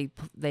 So they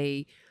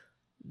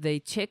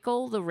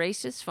tickle the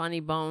racist funny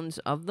bones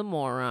of the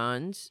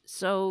morons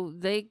so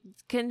they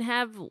can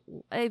have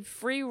a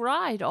free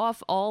ride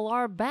off all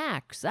our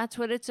backs. That's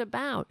what it's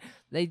about.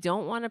 They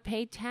don't want to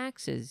pay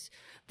taxes.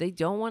 They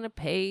don't want to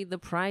pay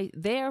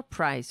their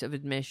price of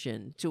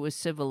admission to a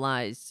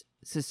civilized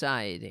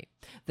society.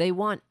 They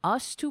want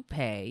us to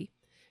pay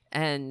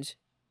and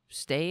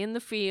stay in the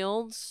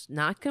fields,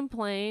 not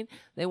complain.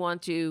 They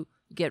want to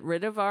get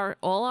rid of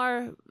all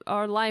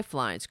our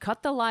lifelines,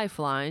 cut the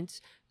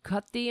lifelines,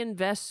 cut the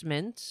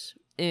investments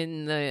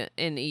in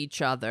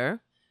each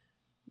other,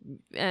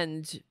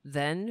 and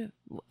then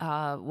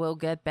we'll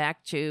get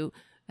back to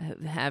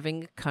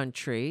having a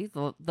country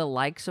the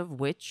likes of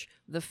which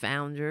the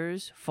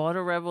founders fought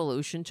a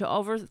revolution to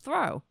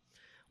overthrow,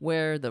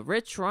 where the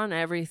rich run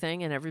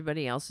everything and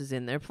everybody else is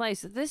in their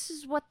place. This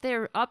is what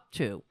they're up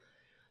to.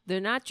 They're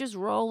not just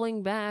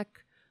rolling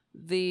back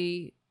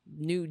the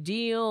New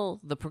Deal,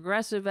 the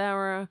progressive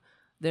era.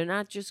 They're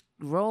not just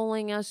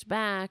rolling us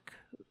back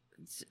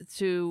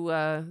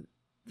to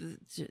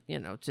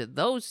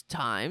those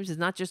times. It's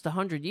not just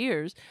 100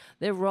 years.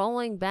 They're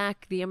rolling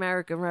back the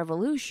American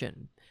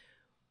Revolution.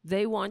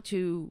 They're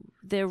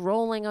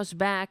rolling us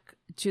back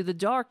to the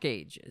Dark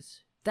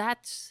Ages.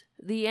 That's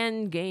the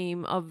end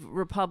game of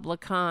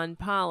Republican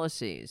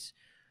policies.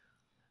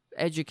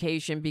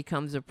 Education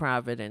becomes a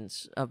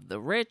providence of the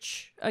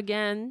rich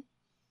again.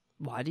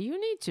 Why do you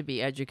need to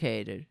be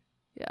educated?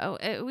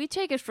 We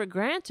take it for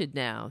granted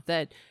now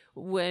that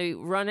we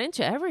run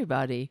into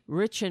everybody,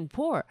 rich and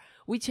poor.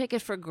 We take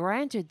it for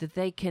granted that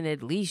they can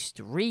at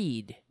least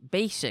read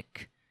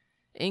basic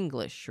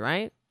English,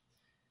 right?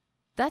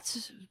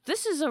 This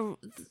is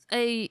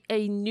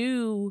a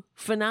new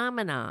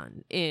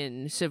phenomenon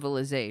in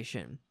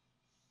civilization,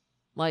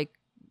 like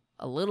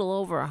a little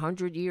over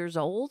 100 years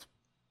old.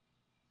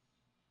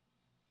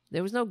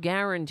 There was no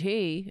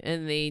guarantee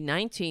in the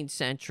 19th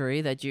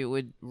century that you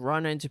would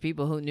run into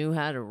people who knew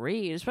how to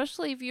read,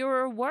 especially if you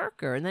were a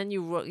worker. And then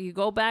you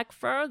go back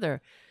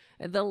further,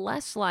 the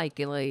less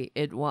likely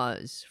it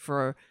was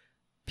for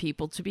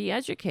people to be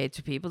educated,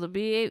 to people to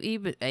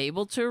be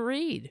able to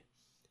read.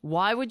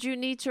 Why would you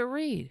need to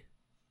read?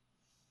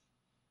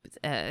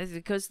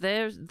 Because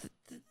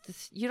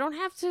you don't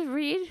have to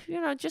read,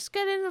 just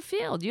get in the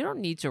field. You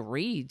don't need to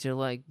read to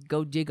like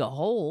go dig a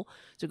hole,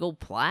 to go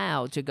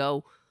plow, to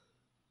go,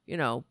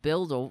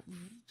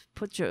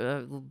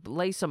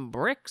 lay some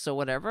bricks or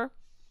whatever.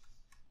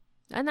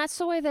 And that's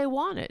the way they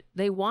want it.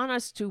 They want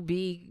us to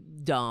be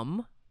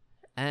dumb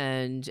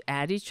and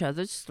at each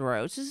other's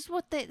throats.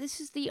 This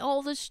is the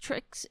oldest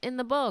tricks in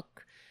the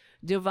book.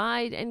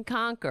 Divide and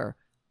conquer.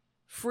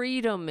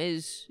 Freedom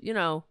is,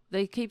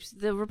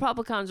 the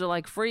Republicans are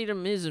like,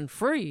 freedom isn't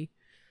free,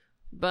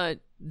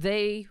 but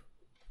they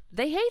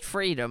hate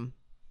freedom.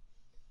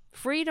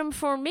 Freedom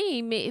for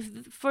me,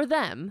 for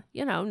them,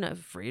 no,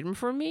 freedom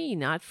for me,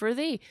 not for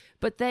thee.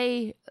 But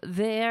in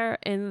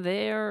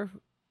their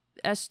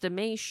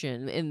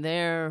estimation, in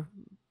their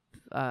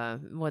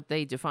what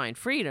they define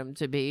freedom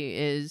to be,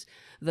 is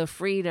the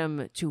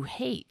freedom to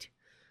hate,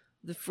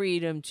 the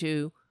freedom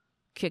to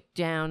kick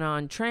down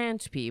on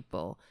trans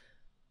people,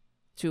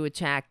 to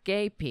attack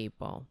gay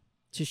people,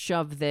 to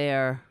shove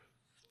their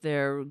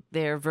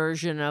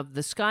version of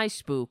the sky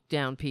spook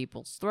down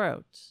people's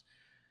throats.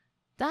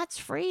 That's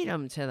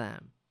freedom to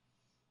them.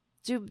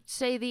 To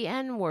say the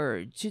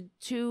N-word,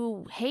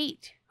 to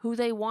hate who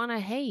they want to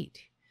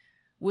hate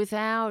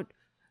without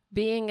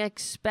being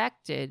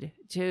expected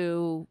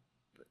to,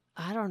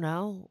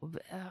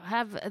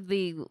 have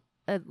the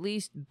at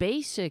least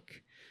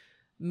basic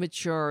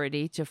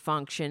maturity to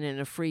function in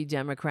a free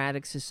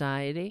democratic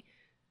society.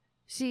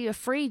 See, a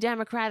free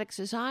democratic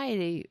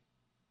society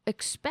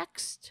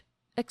expects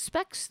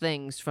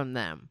things from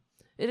them.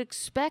 It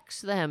expects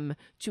them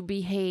to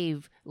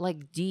behave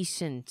like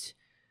decent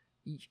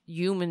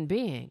human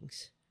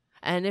beings.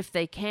 And if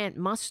they can't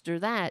muster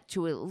that,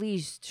 to at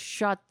least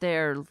shut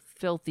their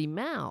filthy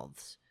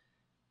mouths.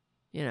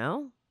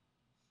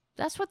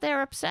 That's what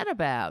they're upset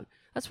about.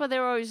 That's why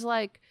they're always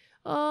like,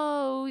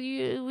 oh,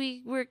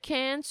 we're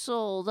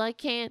canceled. I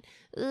can't,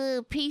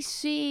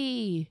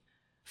 PC,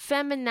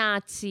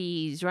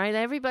 feminazis, right?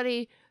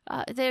 Everybody,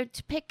 they're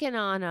picking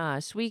on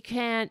us. We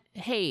can't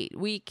hate.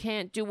 We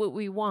can't do what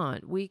we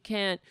want. We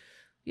can't,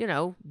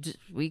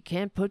 we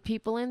can't put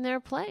people in their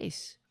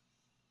place.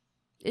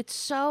 It's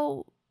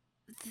so,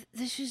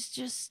 this is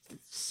just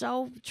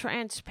so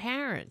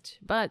transparent.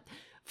 But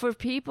for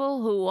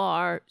people who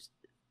are,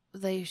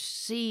 they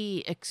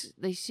see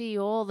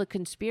all the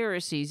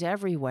conspiracies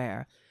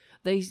everywhere.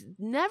 They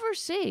never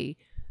see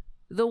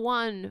the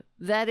one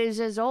that is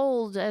as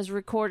old as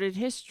recorded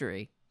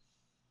history,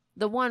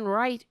 the one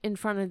right in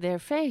front of their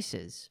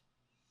faces.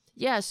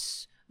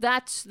 Yes,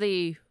 that's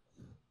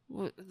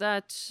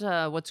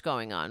what's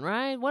going on,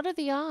 right? What are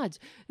the odds?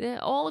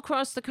 All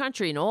across the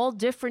country, in all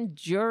different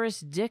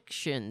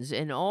jurisdictions,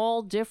 in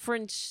all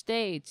different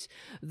states,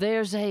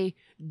 there's a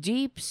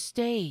deep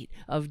state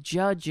of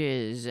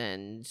judges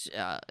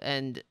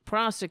and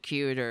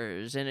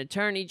prosecutors and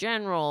attorney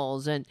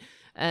generals and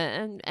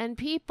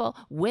people,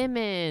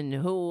 women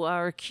who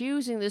are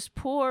accusing this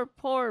poor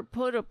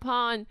put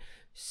upon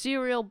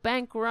serial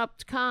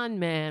bankrupt con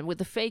man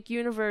with a fake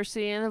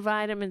university and a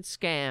vitamin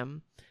scam.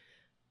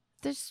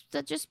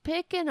 They're just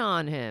picking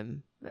on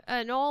him,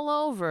 and all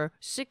over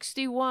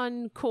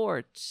 61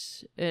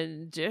 courts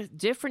and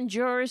different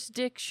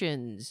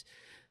jurisdictions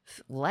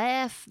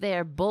laugh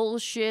their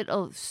bullshit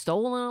of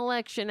stolen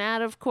election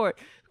out of court,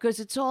 because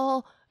it's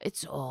all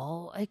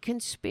a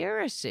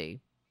conspiracy.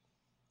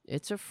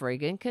 It's a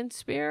friggin'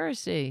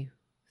 conspiracy,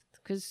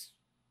 because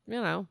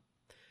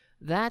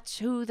that's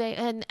who they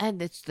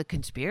and it's the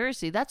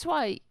conspiracy. That's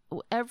why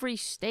every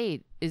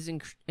state is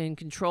in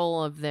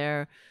control of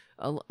their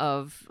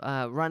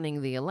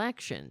running the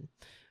election.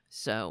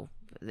 So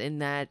in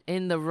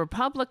the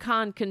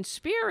Republican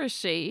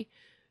conspiracy,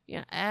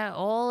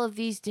 all of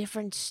these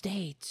different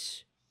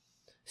states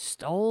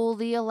stole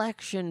the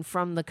election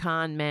from the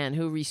con man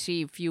who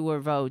received fewer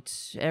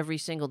votes every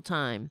single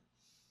time.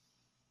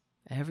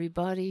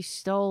 Everybody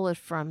stole it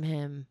from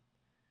him.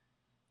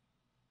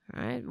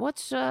 All right?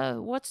 What's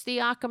the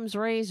Occam's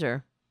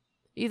razor?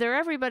 Either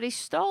everybody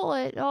stole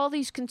it, all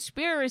these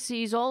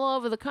conspiracies all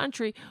over the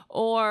country,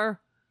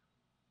 or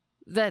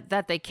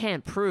that they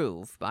can't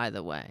prove, by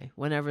the way.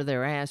 Whenever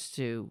they're asked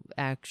to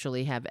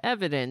actually have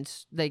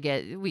evidence, we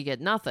get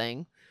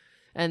nothing.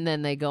 And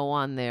then they go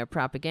on their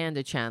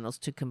propaganda channels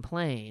to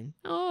complain.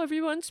 Oh,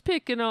 everyone's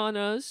picking on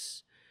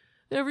us.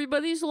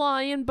 Everybody's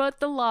lying but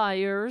the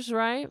liars,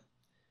 right?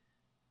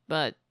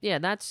 But yeah,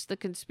 that's the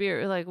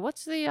conspiracy. Like,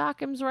 what's the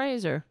Occam's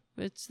razor?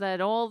 It's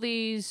that all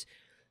these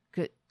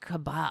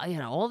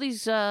all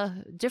these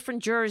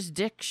different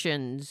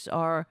jurisdictions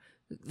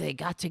they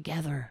got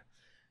together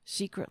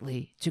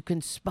secretly to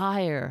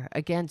conspire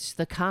against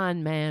the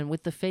con man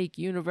with the fake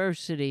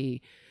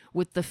university,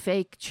 with the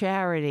fake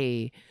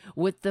charity,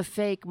 with the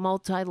fake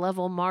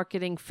multi-level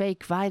marketing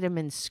fake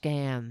vitamin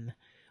scam,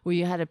 where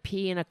you had to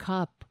pee in a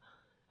cup,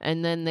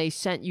 and then they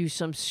sent you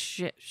some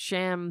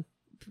sham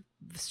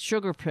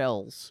sugar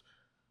pills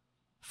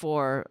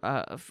for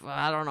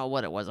I don't know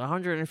what it was,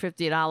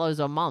 $150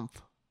 a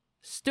month.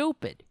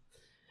 Stupid.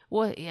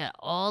 Well, yeah,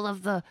 all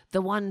of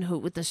the one who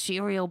with the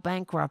serial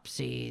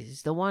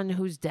bankruptcies, the one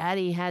whose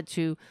daddy had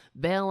to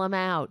bail him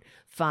out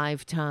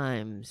 5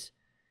 times,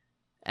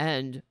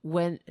 and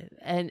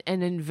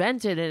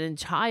invented an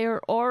entire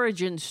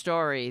origin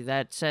story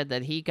that said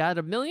that he got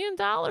 $1 million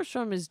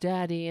from his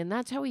daddy, and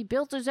that's how he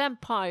built his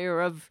empire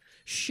of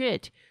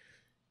shit.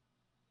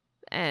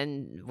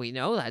 And we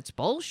know that's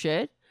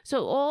bullshit.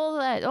 So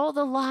all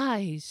the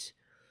lies.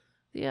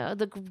 Yeah,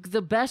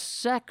 the best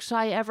sex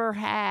I ever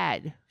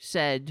had,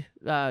 said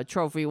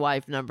trophy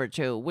wife number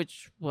 2,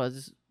 which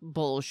was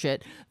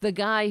bullshit. The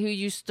guy who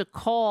used to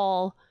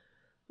call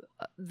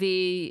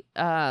the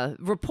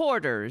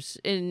reporters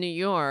in New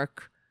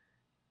York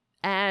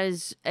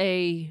as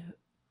a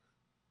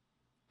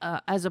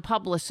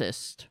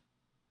publicist,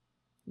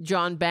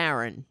 John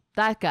Barron,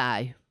 that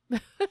guy,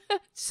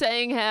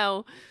 saying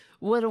how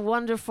what a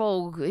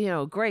wonderful,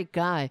 great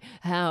guy,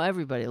 how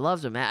everybody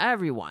loves him.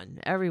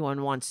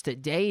 Everyone wants to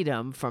date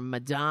him, from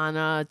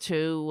Madonna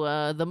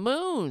to the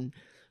moon,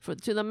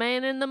 to the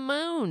man in the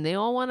moon. They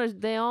all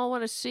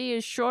want to see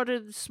his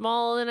shorter,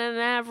 smaller than an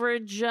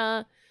average,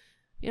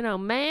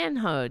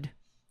 manhood.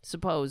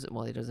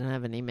 Well, he doesn't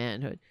have any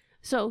manhood.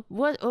 So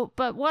what's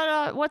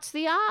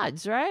the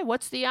odds, right?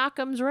 What's the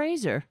Occam's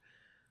razor?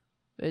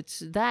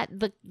 It's that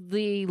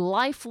the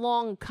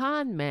lifelong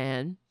con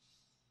man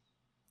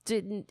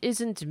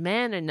isn't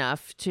man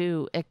enough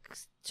to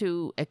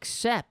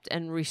accept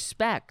and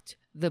respect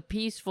the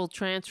peaceful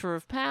transfer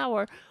of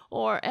power,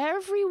 or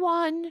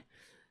everyone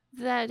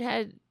that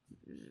had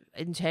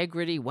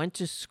integrity, went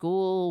to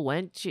school,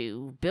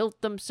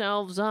 built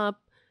themselves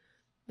up,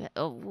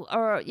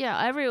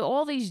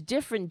 all these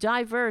different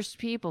diverse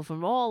people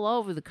from all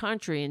over the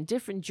country in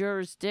different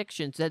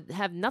jurisdictions that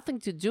have nothing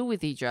to do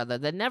with each other,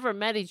 that never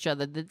met each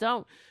other, that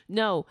don't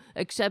know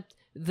except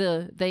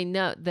they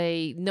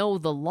know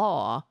the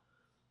law.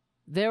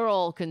 They're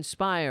all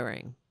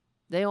conspiring.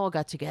 They all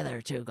got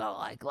together to go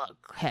like,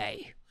 look,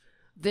 hey,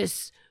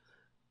 this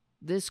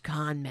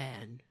con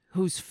man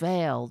who's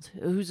failed,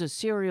 who's a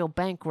serial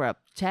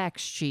bankrupt,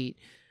 tax cheat,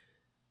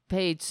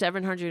 paid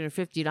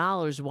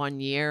 $750 one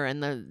year,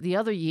 and the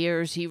other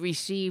years he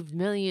received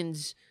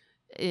millions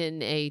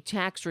in a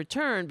tax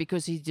return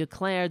because he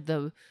declared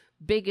the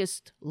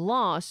biggest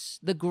loss,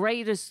 the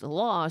greatest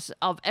loss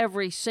of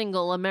every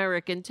single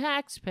American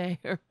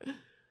taxpayer.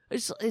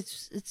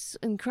 It's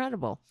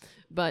incredible.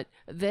 But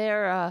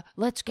they're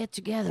let's get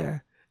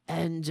together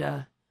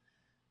and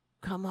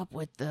come up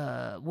with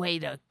the way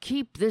to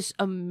keep this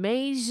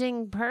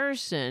amazing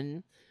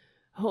person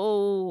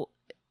who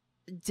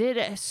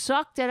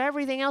sucked at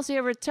everything else he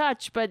ever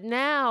touched, but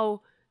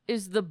now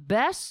is the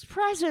best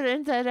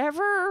president that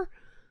ever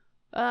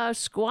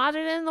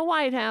squatted in the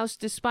White House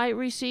despite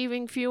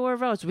receiving fewer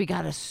votes. We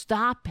got to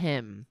stop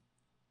him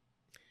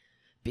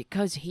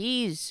because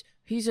he's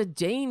a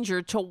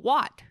danger to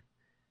what?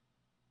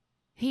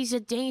 He's a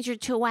danger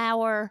to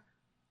our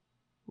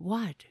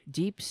what?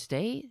 Deep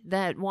state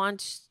that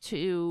wants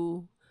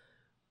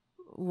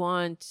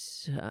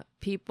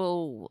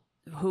people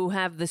who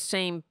have the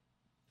same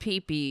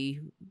peepee.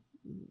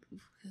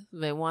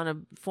 They want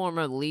to form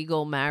a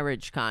legal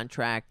marriage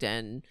contract,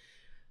 and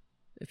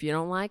if you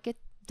don't like it,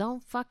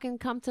 don't fucking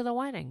come to the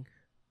wedding.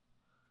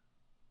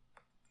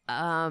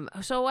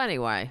 So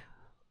anyway,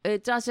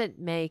 it doesn't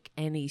make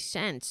any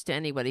sense to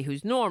anybody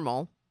who's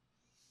normal,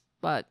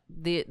 but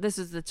this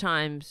is the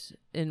times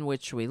in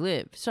which we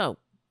live. So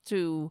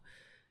to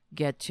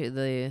get to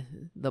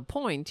the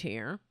point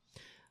here,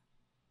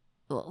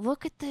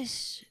 look at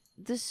this.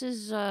 This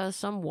is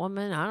some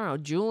woman, I don't know,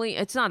 Julie.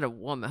 It's not a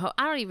woman.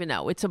 I don't even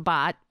know. It's a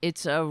bot.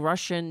 It's a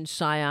Russian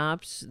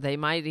psyops. They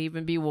might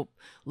even be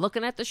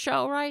looking at the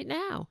show right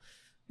now.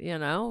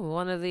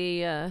 One of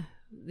the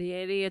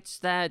idiots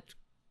that,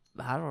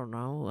 I don't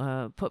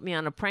know, put me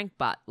on a prank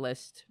bot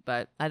list,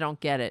 but I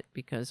don't get it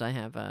because I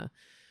have a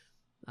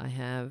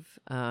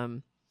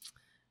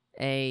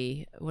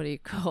what do you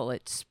call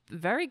it?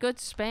 Very good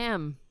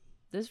spam.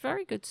 There's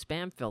very good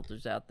spam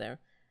filters out there.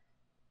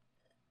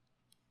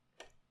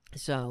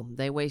 So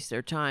they waste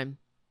their time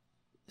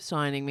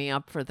signing me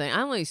up for things.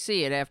 I only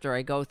see it after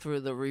I go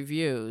through the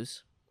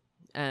reviews,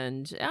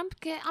 and I'm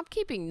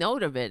keeping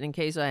note of it in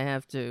case I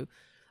have to.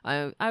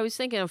 I was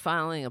thinking of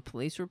filing a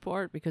police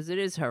report because it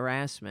is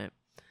harassment,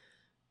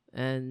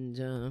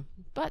 and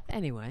but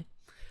anyway,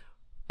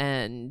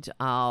 and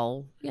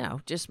I'll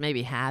just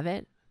maybe have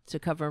it to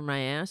cover my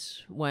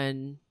ass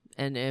when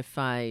and if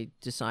I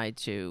decide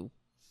to,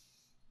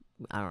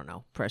 I don't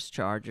know, press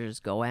charges,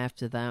 go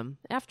after them.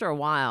 After a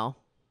while,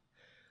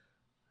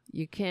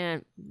 you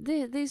can't.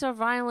 These are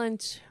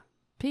violent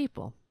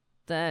people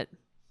that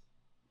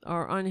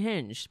are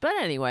unhinged. But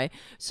anyway,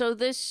 so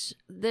this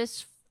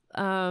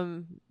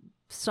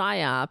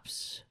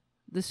psyops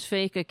this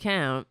fake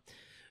account,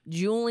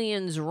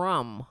 Julian's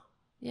Rum.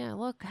 Yeah,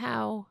 look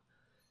how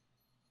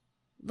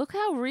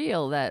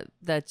real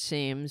that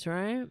seems,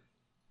 right?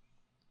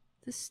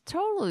 This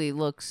totally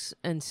looks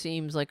and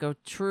seems like a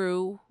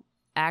true,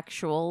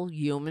 actual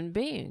human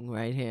being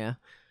right here.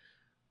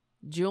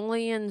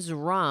 Julian's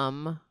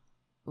Rum.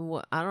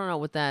 I don't know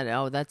what that.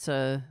 Oh, that's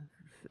an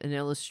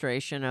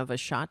illustration of a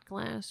shot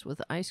glass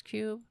with ice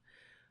cube.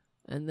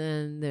 And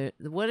then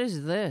what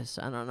is this?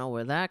 I don't know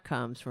where that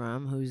comes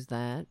from. Who's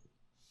that?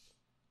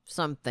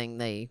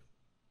 Something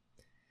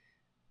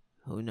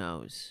who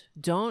knows?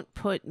 Don't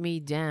put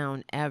me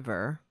down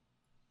ever.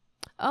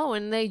 Oh,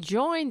 and they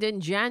joined in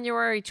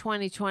January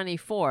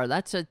 2024.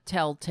 That's a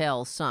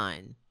telltale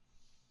sign.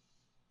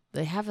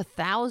 They have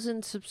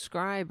 1,000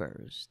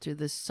 subscribers to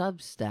the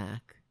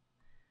Substack.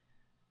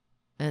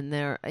 And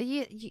they're,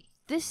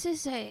 this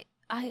is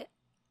I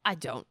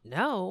don't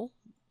know.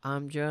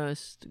 I'm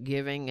just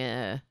giving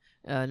an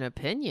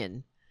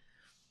opinion.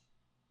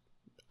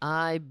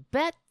 I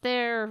bet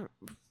if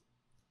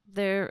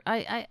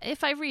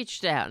I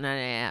reached out and I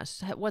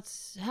asked,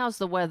 how's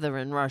the weather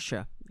in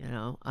Russia? You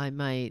know, I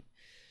might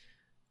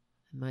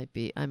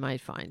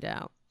find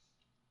out.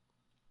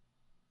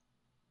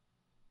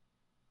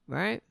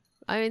 Right?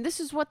 I mean, this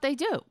is what they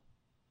do.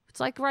 It's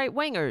like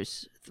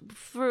right-wingers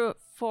for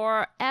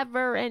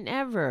forever and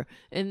ever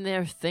in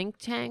their think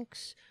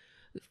tanks.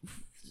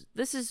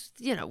 This is,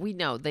 you know, we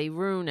know they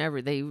ruin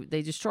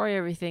they destroy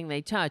everything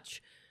they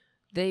touch.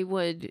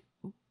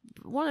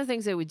 One of the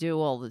things they would do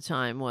all the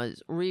time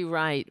was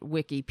rewrite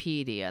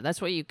Wikipedia.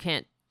 That's why you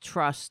can't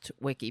trust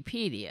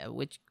Wikipedia,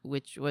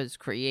 which was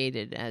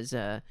created as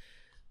a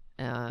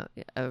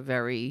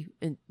very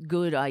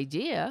good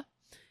idea,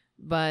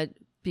 but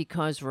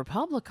because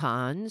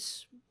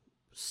Republicans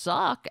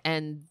suck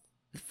and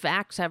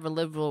facts have a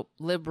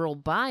liberal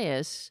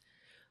bias,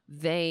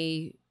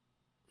 they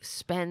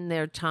spend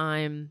their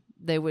time,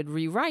 they would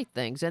rewrite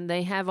things, and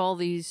they have all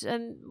these,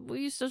 and we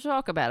used to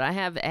talk about it. I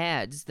have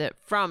ads that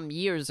from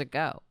years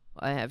ago.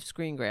 I have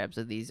screen grabs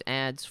of these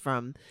ads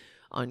from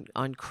on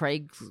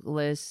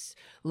Craigslist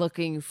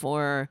looking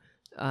for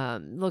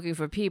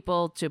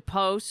people to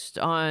post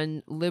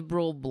on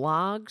liberal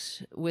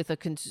blogs with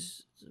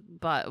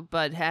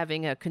but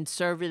having a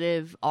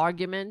conservative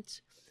argument.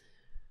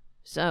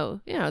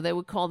 So, you know, they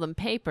would call them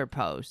paper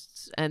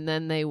posts. And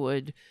then they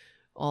would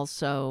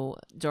also,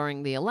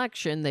 during the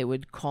election, they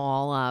would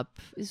call up,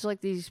 it's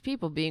like these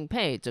people being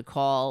paid to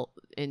call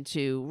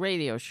into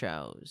radio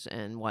shows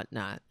and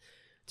whatnot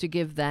to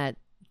give the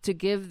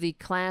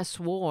class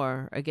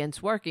war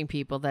against working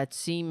people that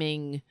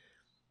seeming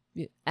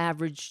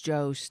average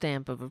Joe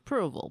stamp of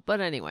approval. But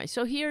anyway,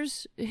 so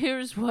here's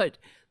what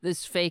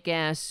this fake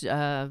ass,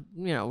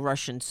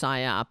 Russian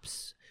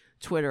psyops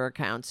Twitter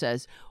account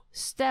says.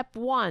 Step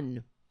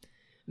 1,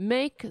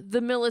 make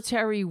the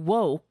military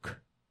woke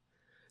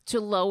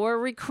to lower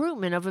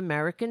recruitment of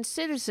American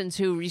citizens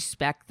who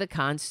respect the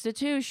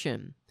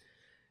Constitution.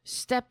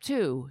 Step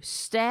 2,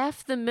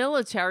 staff the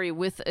military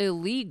with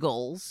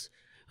illegals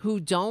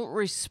who don't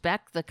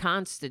respect the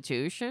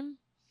Constitution.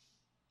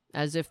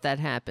 As if that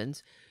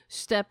happens.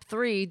 Step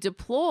 3,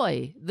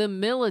 deploy the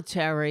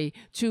military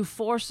to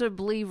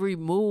forcibly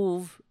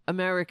remove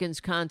Americans'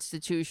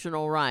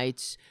 constitutional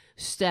rights.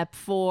 Step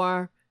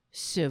 4,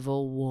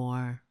 civil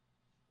war.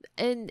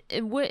 And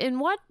in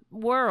what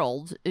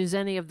world is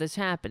any of this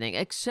happening?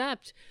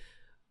 Except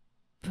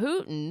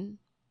Putin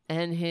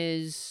and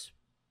his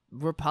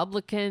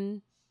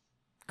Republican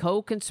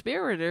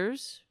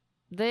co-conspirators,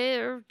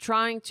 they're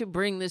trying to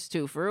bring this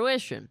to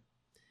fruition.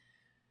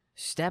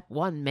 Step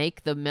 1,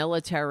 make the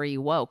military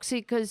woke. See,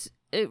 because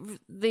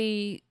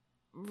the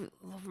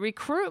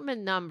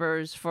recruitment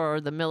numbers for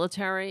the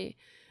military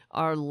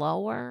are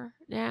lower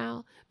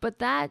now,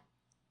 but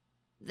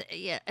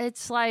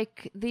it's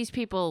like these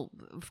people,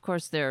 of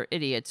course, they're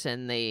idiots,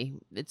 and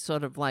it's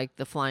sort of like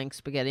the flying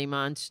spaghetti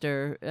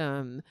monster.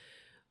 The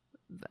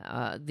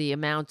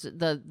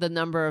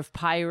number of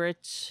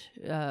pirates,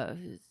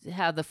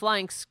 how do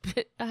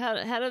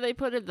they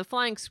put it? The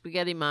flying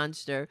spaghetti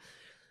monster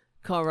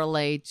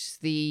correlates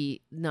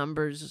the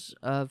numbers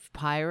of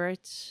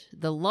pirates.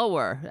 The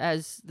lower,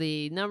 as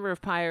the number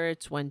of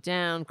pirates went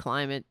down,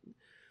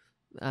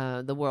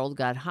 the world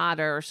got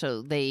hotter,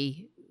 so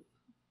they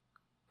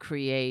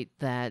create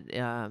that.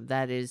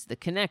 That is the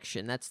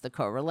connection. That's the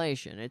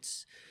correlation.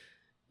 It's,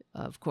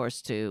 of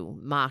course, to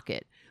mock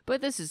it,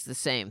 but this is the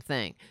same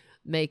thing.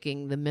 Make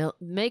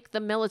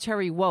the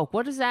military woke.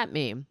 What does that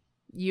mean?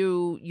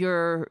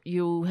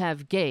 You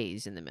have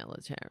gays in the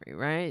military,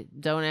 right?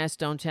 Don't ask,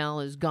 don't tell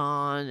is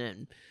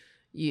gone,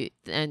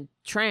 and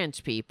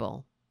trans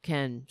people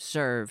can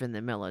serve in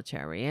the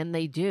military, and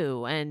they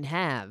do and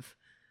have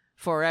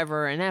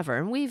forever and ever.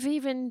 And we've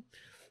even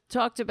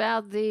talked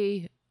about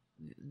the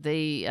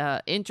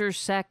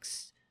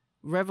intersex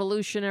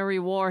Revolutionary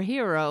War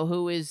hero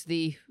who is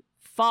the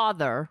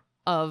father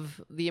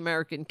of the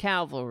American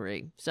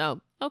cavalry.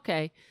 So,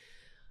 okay.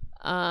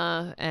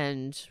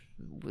 And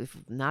if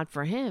not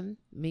for him,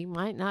 we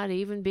might not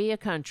even be a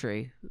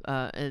country,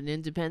 an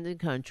independent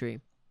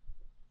country.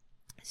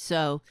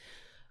 So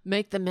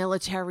make the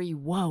military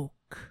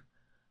woke.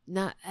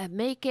 Not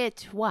make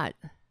it what?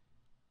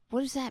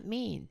 What does that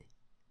mean?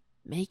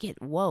 Make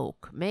it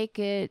woke. Make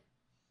it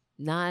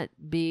not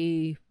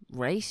be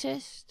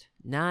racist,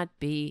 not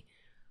be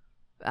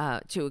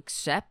to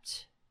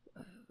accept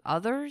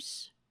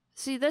others.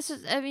 See, this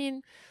is, I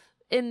mean,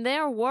 in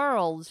their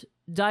world,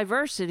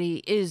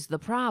 diversity is the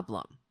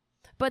problem.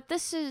 But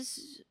this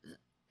is,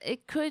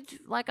 it could,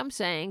 like I'm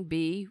saying,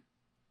 be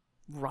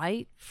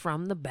right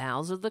from the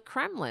bowels of the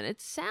Kremlin.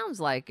 It sounds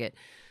like it.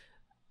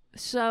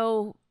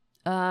 So,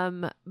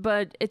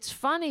 but it's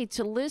funny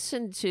to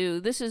listen to.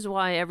 This is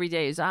why every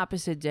day is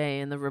opposite day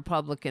in the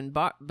Republican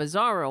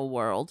bizarro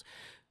world.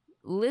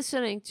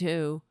 Listening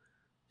to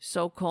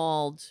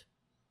so-called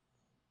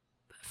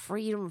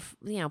freedom,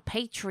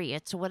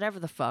 patriots or whatever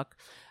the fuck,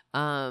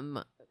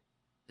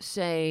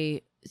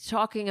 say,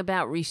 talking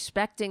about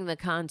respecting the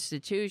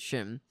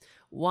Constitution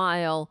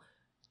while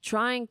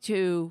trying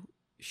to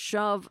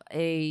shove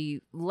a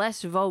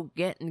less vote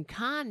getting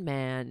con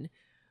man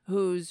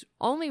who's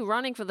only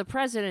running for the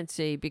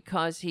presidency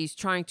because he's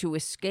trying to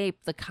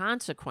escape the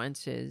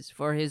consequences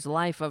for his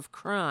life of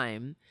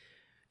crime,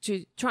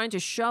 to trying to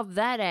shove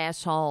that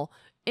asshole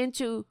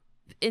into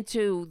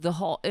the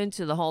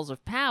halls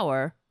of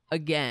power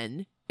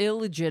again,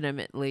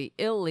 illegitimately,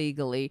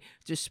 illegally,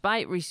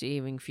 despite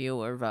receiving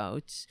fewer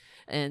votes.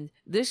 And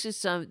they're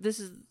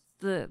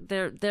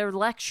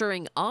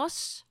lecturing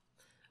us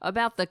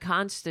about the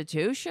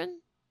Constitution,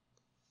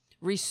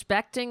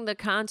 respecting the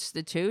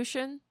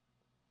Constitution.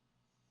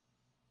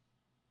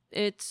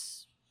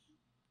 It's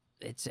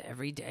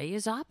every day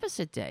is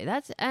opposite day.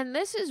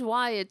 This is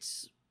why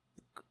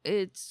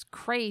it's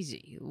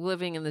crazy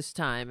living in this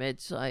time.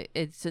 It's like,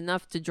 it's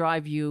enough to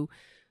drive you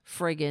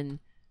friggin'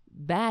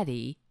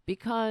 batty,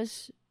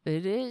 because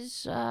it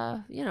is,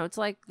 it's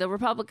like the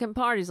Republican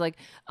Party's like,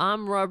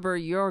 I'm rubber,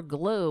 you're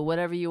glue,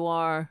 whatever you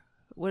are,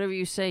 whatever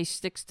you say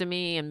sticks to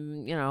me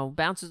and,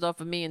 bounces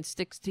off of me and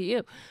sticks to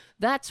you.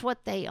 That's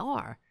what they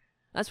are.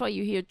 That's why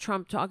you hear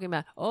Trump talking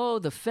about,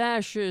 the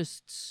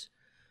fascists.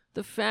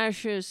 The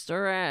fascists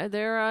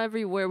they're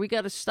everywhere. We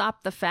got to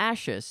stop the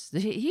fascists.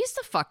 He's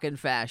the fucking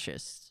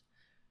fascist.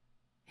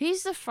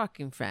 He's the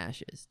fucking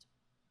fascist.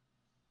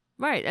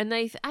 Right. And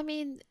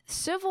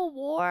Civil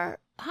War,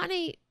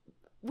 honey,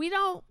 we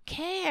don't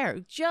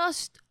care.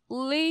 Just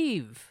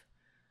leave.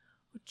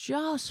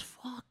 Just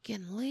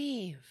fucking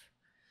leave.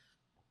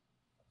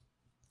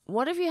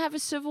 What if you have a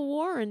civil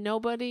war and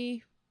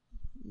nobody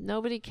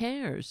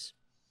cares?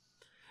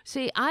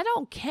 See, I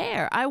don't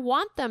care. I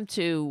want them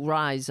to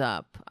rise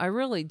up. I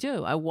really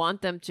do. I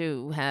want them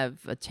to have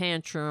a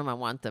tantrum. I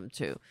want them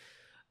to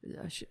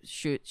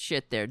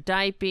shit their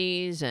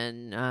diapers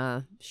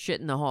and shit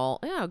in the hall.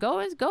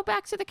 Go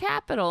back to the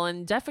Capitol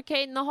and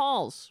defecate in the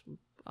halls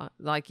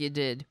like you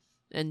did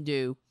and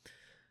do.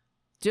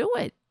 Do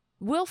it.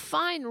 We'll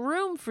find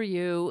room for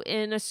you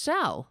in a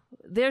cell.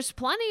 There's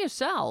plenty of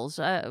cells.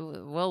 Thanks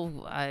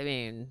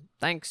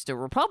to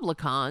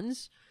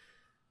Republicans,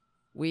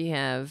 we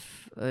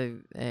have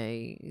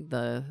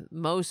the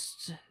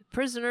most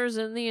prisoners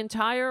in the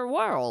entire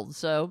world.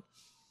 So,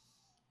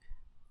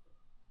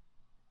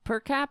 per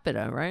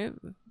capita, right?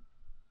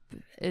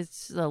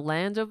 It's the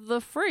land of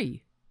the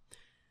free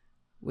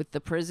with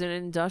the prison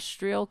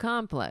industrial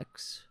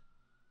complex.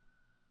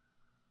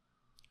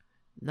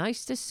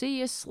 Nice to see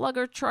you,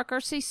 Slugger Trucker.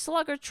 See,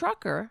 Slugger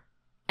Trucker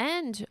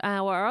and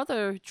our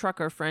other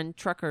trucker friend,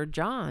 Trucker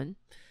John,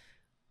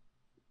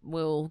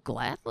 will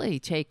gladly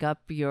take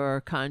up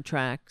your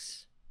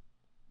contracts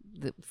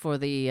for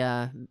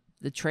the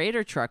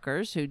trader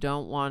truckers who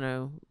don't want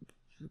to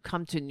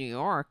come to New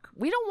York.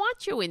 We don't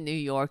want you in New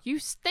York. You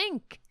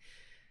stink.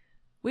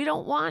 We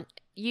don't want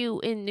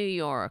you in New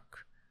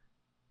York.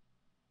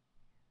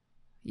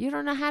 You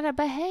don't know how to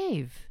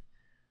behave.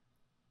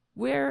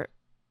 We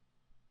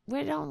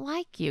don't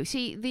like you.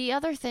 See, the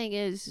other thing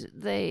is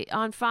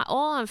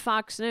all on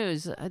Fox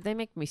News, they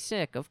make me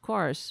sick, of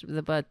course,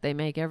 but they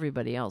make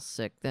everybody else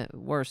sick.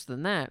 Worse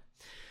than that,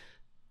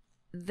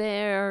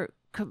 they're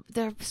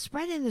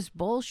spreading this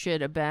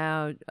bullshit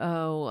about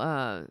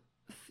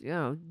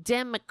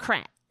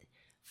Democrat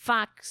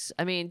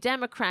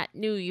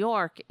New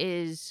York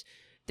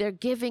they're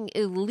giving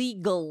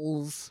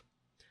illegals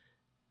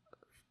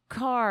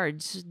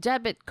cards,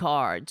 debit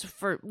cards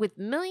with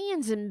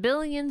millions and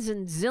billions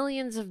and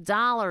zillions of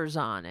dollars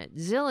on it,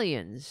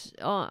 zillions,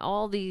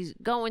 all these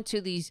going to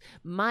these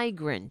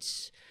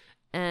migrants.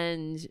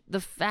 And the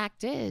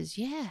fact is,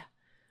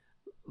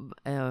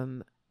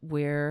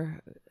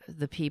 we're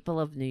the people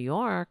of New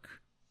York,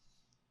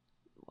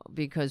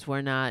 because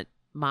we're not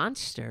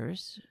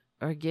monsters,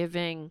 are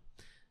giving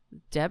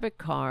debit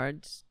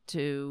cards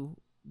to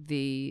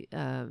the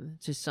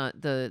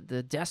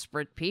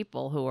desperate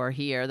people who are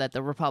here, that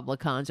the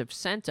Republicans have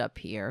sent up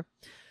here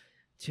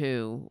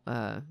to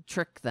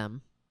trick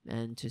them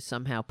and to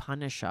somehow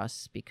punish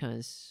us,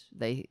 because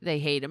they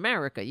hate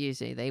America. You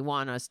see, they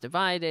want us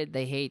divided.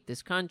 They hate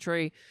this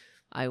country.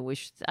 I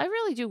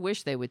really do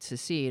wish they would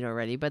secede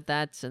already, but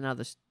that's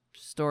another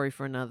story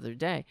for another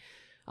day.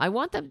 I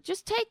want them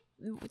just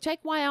take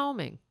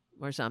Wyoming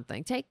or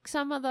something. Take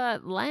some of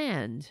the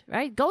land,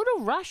 right? Go to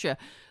Russia,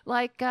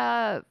 like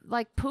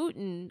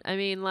Putin. I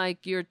mean,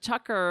 like your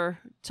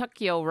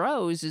Tuckio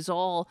Rose is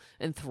all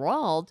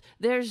enthralled.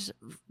 There's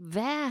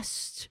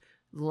vast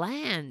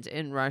land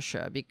in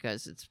Russia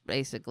because it's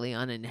basically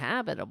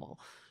uninhabitable.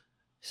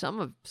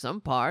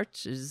 Some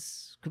parts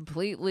is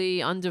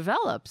completely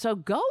undeveloped. So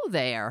go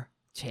there.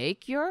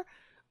 Take your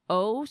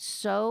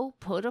so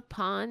put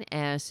upon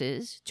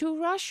asses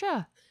to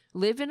Russia.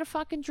 Live in a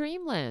fucking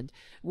dreamland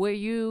where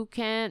you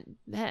can't,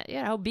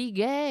 be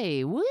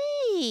gay.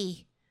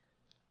 Whee!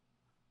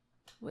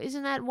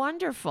 Isn't that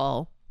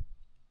wonderful?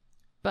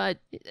 But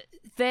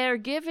they're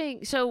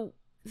giving, so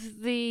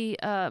the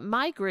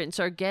migrants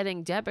are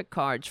getting debit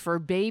cards for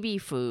baby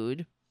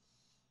food,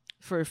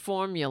 for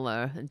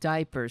formula,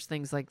 diapers,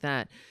 things like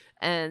that.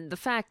 And the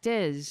fact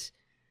is,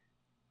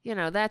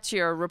 that's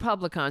your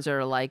Republicans that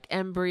are like,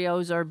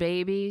 embryos are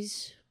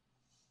babies.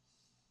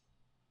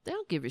 They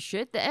don't give a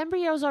shit. The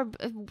embryos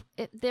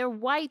they're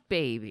white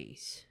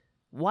babies.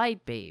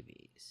 White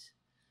babies.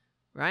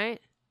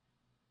 Right?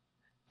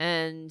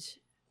 And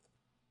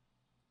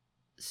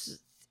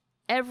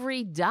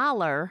every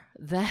dollar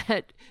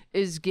that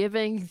is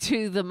giving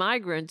to the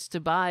migrants to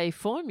buy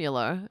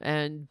formula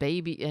and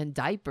baby and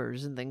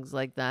diapers and things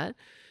like that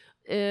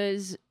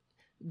is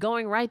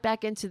going right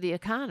back into the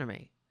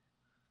economy.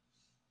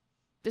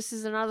 This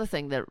is another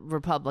thing that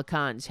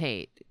Republicans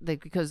hate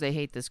because they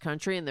hate this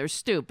country and they're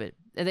stupid.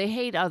 They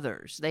hate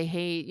others. They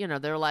hate,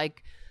 they're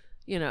like,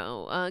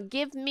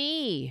 give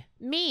me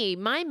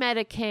my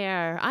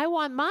Medicare. I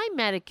want my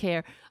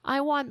Medicare. I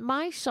want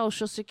my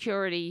Social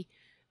Security.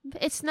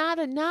 It's not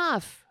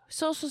enough.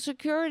 Social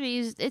Security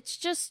it's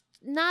just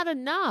not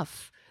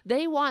enough.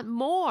 They want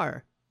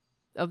more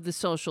of the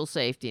social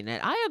safety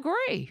net. I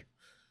agree.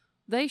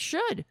 They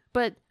should,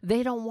 but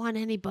they don't want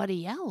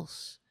anybody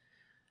else.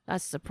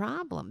 That's the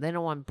problem. They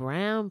don't want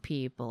brown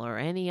people or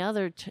any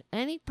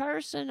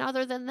person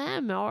other than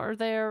them or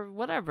their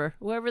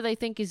whoever they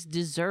think is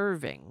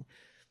deserving.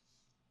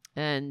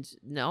 And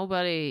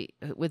nobody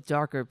with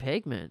darker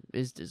pigment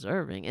is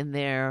deserving in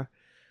their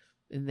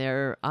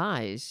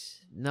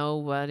eyes.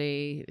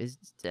 Nobody is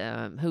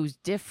who's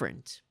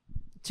different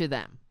to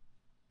them.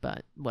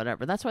 But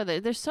whatever. That's why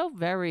they're so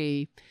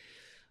very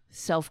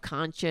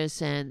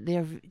self-conscious and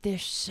they're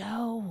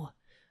so,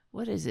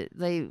 what is it?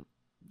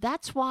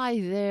 That's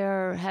why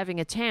they're having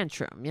a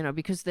tantrum,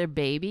 because they're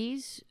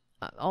babies.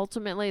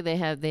 Ultimately, they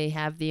have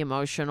the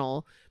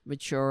emotional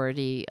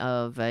maturity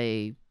of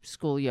a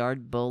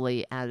schoolyard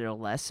bully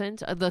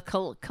adolescent,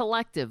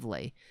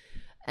 collectively,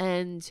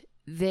 and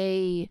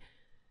they're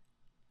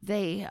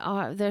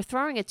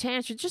throwing a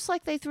tantrum just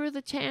like they threw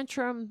the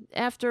tantrum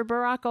after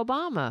Barack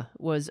Obama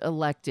was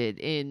elected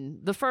in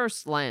the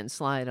first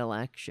landslide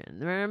election.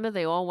 Remember,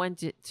 they all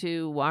went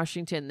to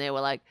Washington. They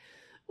were like,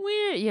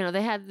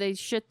 they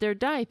shit their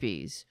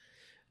diapers.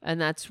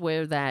 And that's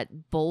where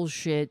that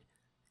bullshit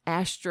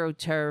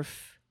AstroTurf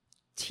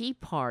Tea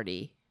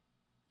Party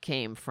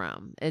came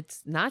from.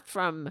 It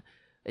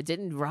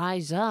didn't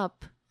rise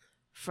up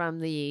from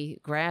the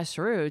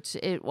grassroots.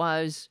 It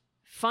was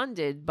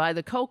funded by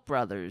the Koch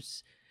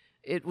brothers.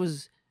 It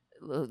was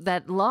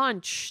that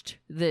launched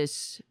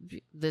this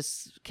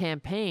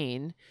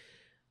campaign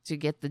to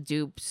get the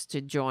dupes to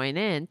join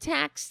in.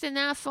 Taxed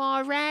enough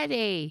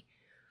already.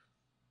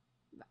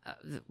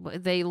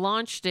 They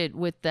launched it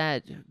with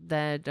that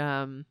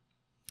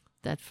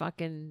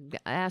fucking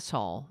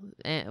asshole.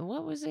 And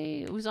what was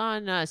he? It was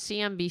on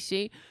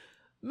CNBC.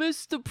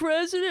 Mr.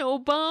 President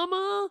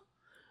Obama,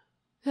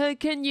 hey,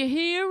 can you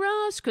hear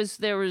us? Because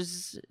there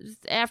was,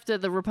 after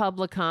the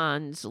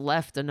Republicans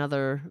left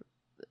another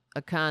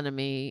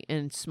economy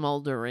in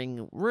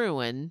smoldering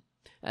ruin,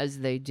 as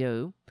they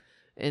do,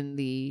 in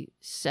the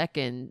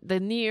second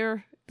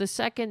near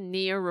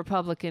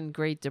Republican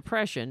Great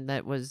Depression,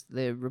 that was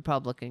the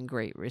Republican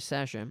Great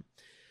Recession,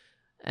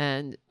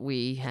 and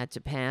we had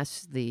to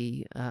pass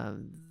the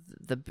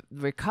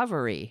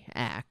Recovery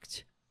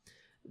Act.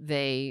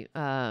 That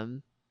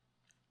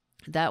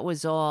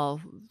was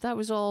all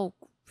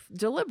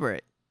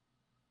deliberate.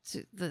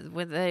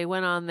 When they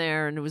went on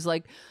there and it was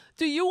like,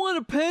 do you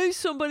want to pay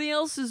somebody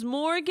else's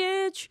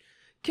mortgage?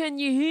 Can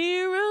you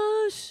hear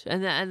us?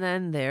 And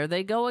then there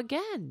they go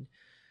again,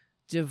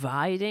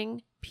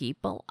 dividing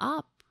people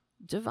up,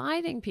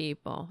 dividing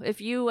people.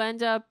 If you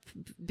end up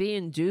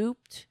being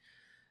duped,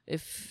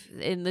 if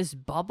in this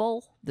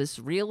bubble, this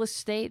real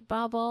estate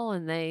bubble,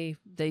 and they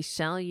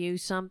sell you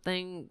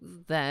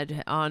something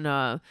that on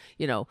a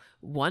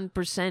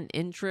 1%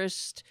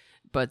 interest,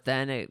 but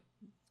then it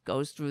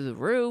goes through the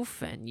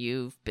roof and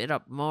you've bid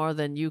up more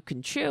than you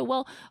can chew,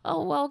 well,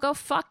 go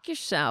fuck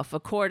yourself.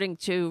 According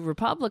to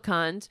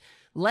Republicans,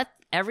 let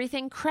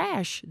everything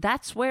crash.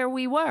 That's where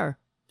we were.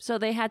 So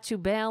they had to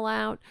bail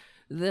out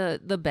the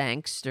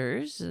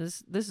banksters.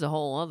 This is a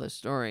whole other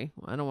story.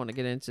 I don't want to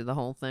get into the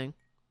whole thing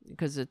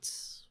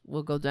because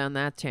we'll go down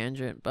that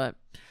tangent, but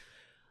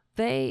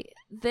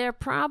their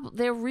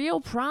real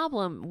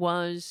problem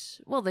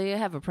was, well, they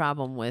have a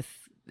problem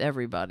with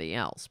everybody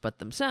else but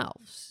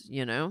themselves,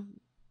 you know?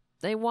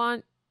 They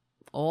want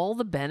all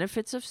the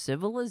benefits of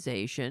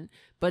civilization,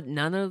 but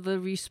none of the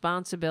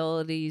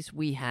responsibilities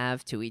we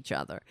have to each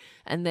other.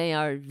 And they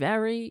are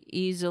very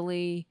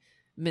easily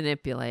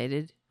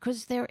manipulated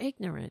because they're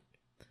ignorant.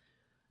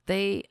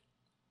 They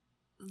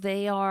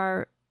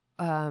are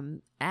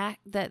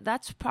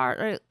that's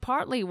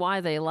partly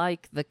why they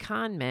like the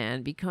con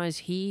man, because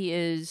he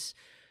is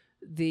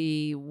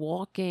the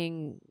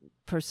walking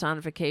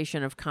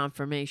personification of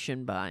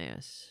confirmation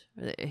bias.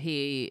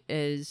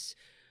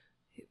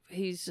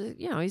 He's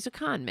a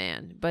con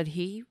man, but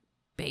he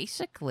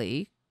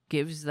basically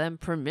gives them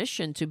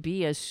permission to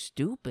be as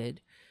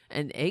stupid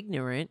and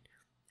ignorant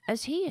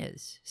as he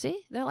is.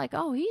 See, they're like,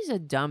 oh, he's a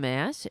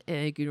dumbass,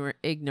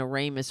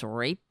 ignoramus,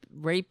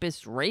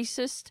 rapist,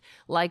 racist,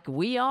 like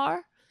we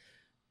are.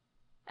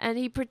 And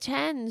he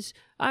pretends.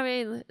 I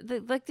mean,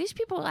 like these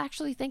people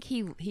actually think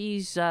he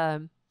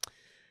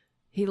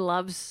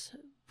loves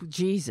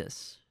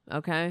Jesus.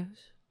 Okay,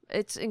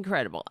 it's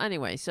incredible.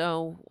 Anyway,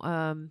 so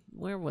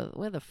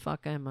where the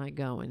fuck am I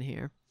going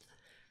here?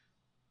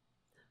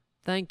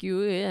 Thank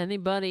you.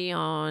 Anybody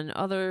on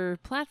other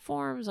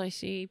platforms? I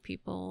see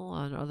people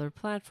on other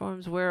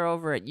platforms. We're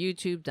over at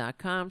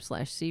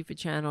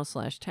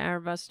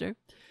youtube.com/cfachannel/Tarabuster.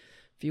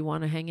 If you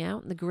want to hang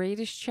out in the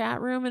greatest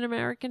chat room in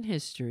American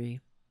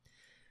history,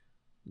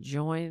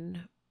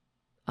 join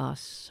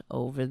us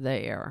over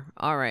there.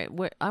 All right.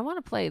 I want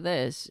to play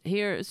this.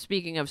 Here,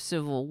 speaking of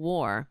Civil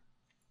War,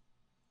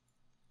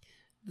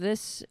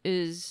 this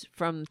is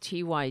from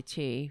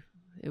TYT.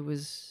 It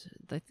was,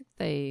 I think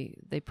they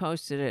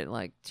posted it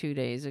like 2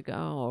 days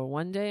ago or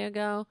 1 day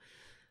ago.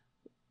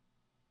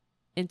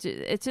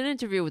 It's an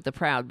interview with the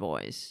Proud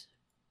Boys.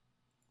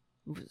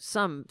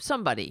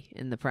 Somebody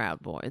in the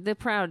Proud Boys. The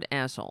Proud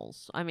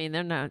assholes. I mean,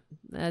 they're not,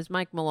 as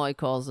Mike Malloy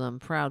calls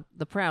them,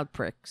 the Proud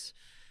pricks.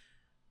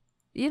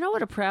 You know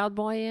what a Proud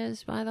Boy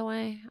is, by the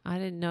way? I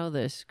didn't know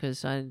this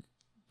because I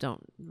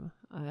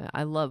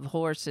love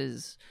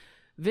horses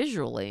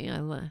visually.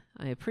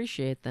 I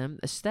appreciate them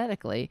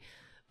aesthetically.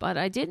 But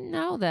I didn't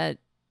know that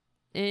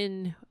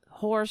in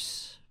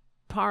horse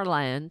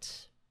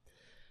parlance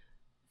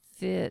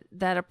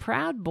that a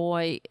Proud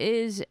Boy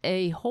is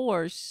a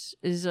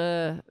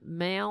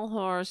male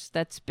horse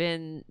that's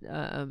been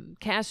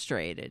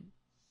castrated.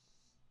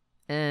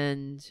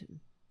 And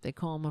they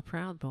call him a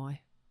Proud Boy.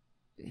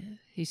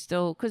 He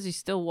still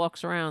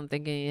walks around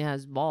thinking he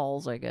has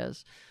balls, I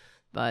guess.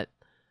 But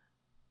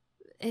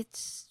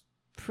it's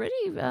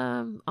pretty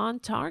on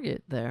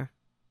target there.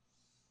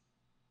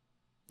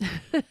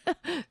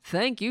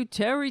 Thank you,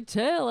 Terry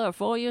Taylor,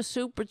 for your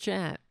super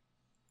chat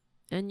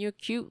and your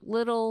cute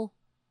little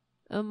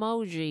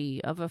emoji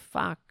of a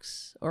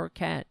fox or a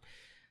cat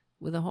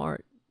with a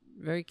heart.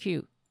 Very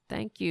cute.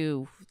 Thank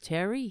you,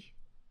 Terry.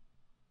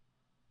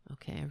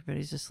 Okay,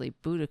 everybody's asleep.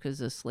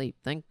 Boudica's asleep.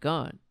 Thank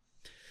God.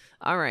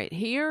 All right,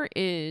 here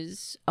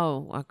is...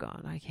 Oh,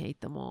 God, I hate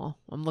them all.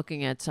 I'm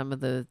looking at some of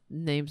the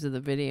names of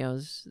the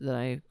videos that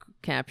I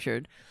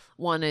captured.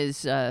 One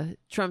is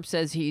Trump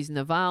says he's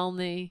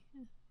Navalny.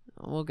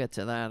 We'll get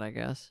to that, I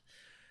guess.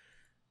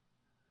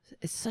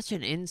 It's such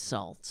an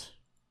insult.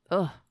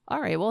 Ugh.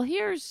 All right, well,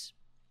 here's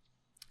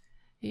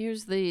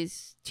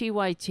these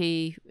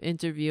TYT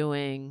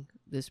interviewing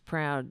this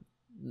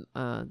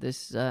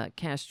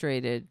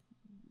castrated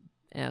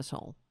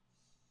asshole.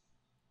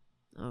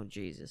 Oh,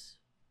 Jesus.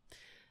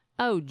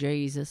 Oh,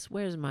 Jesus.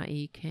 Where's my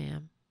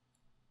eCam?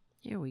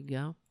 Here we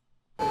go.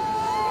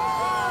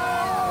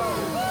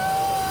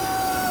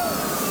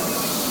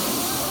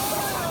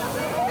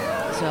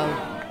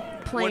 So...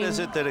 What is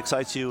it that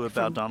excites you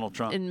about Donald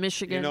Trump? In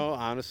Michigan? You know,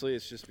 honestly,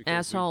 it's just because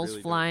assholes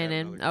really flying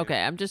in. Okay,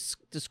 I'm just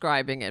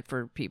describing it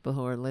for people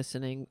who are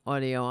listening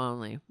audio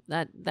only.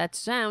 That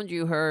sound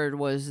you heard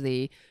was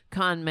the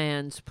con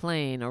man's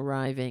plane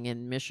arriving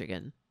in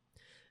Michigan.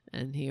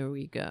 And here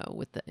we go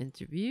with the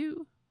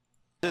interview.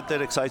 What is it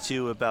that excites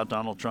you about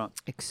Donald Trump?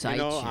 You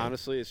know,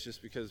 honestly, it's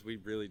just because we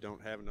really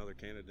don't have another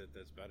candidate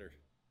that's better.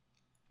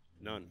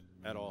 None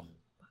at all.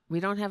 We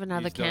don't have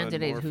another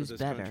candidate who's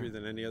better.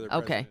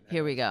 Okay,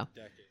 here we go.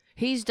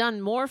 He's done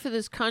more for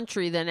this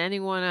country than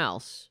anyone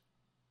else.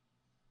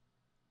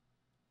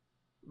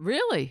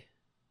 Really?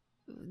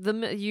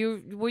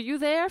 Were you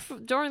there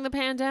during the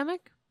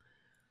pandemic?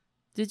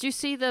 Did you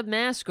see the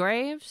mass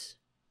graves?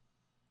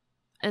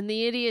 And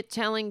the idiot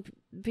telling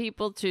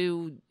people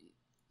to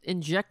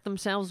inject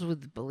themselves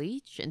with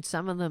bleach, and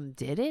some of them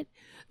did it?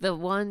 The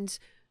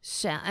ones,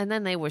 and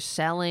then they were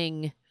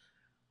selling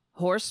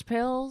horse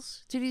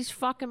pills to these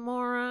fucking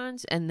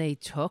morons, and they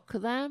took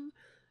them,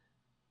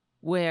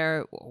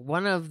 where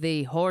one of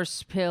the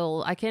horse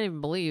pill, I can't even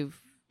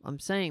believe I'm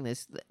saying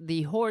this,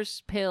 the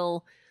horse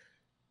pill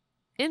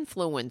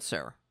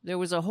influencer, there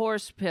was a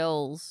horse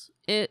pills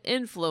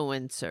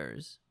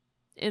influencer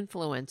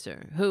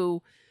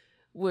who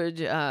would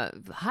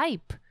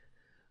hype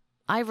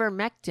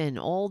ivermectin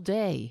all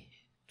day,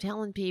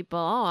 telling people,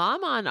 oh,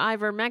 I'm on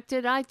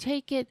ivermectin, I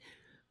take it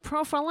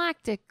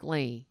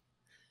prophylactically.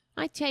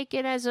 I take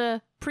it as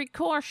a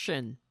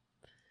precaution.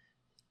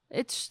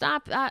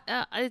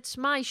 It's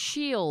my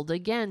shield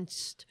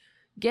against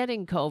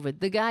getting COVID.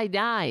 The guy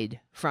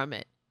died from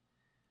it.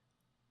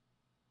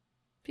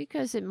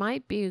 Because it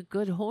might be a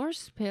good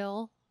horse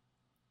pill,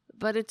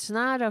 but it's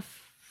not a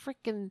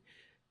freaking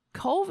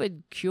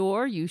COVID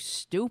cure, you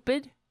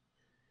stupid.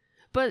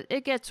 But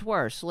it gets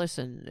worse.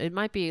 Listen, it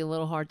might be a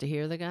little hard to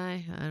hear the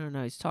guy. I don't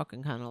know. He's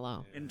talking kind of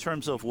low. In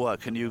terms of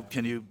what? Can you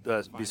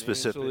be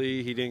specific?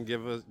 He didn't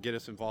get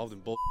us involved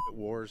in bullshit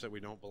wars that we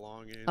don't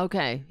belong in.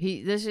 Okay.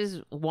 This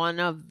is one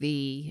of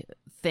the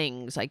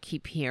things I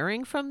keep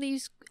hearing from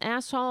these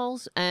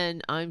assholes,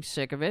 and I'm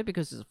sick of it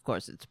because, of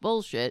course, it's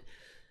bullshit.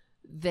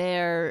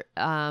 That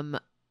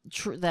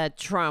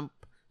Trump,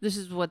 this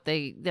is what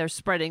they're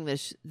spreading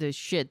this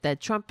shit,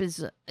 that Trump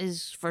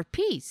is for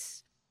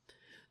peace.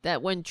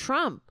 That when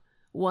Trump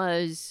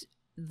was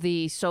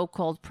the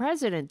so-called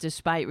president,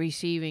 despite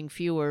receiving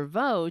fewer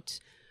votes,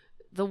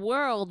 the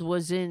world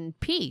was in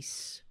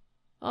peace.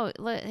 Oh,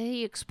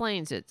 he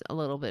explains it a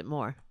little bit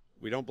more.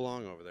 We don't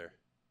belong over there.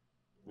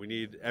 We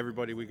need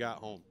everybody we got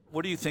home.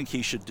 What do you think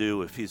he should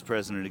do if he's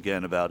president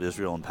again about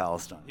Israel and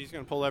Palestine? He's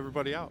going to pull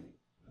everybody out.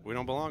 We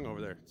don't belong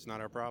over there. It's not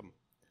our problem.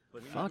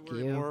 But fuck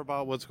you. More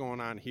about what's going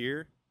on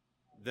here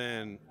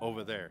than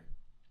over there.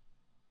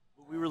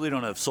 We really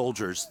don't have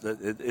soldiers.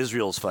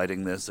 Israel's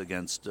fighting this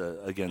against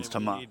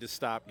Hamas. We need to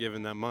stop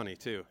giving them money,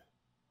 too.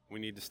 We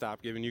need to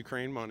stop giving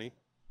Ukraine money.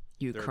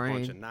 They're a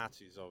bunch of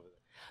Nazis over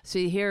there.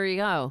 See, here you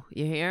go.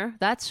 You hear?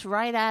 That's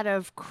right out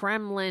of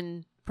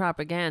Kremlin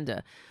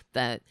propaganda.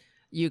 That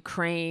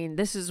Ukraine,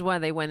 this is why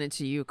they went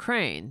into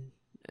Ukraine.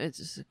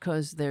 It's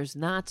because there's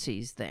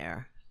Nazis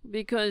there.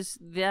 Because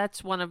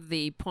that's one of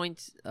the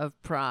points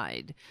of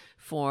pride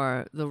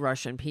for the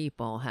Russian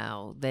people,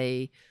 how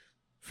they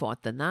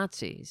fought the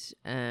Nazis.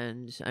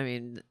 And I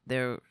mean,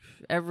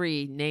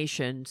 every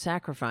nation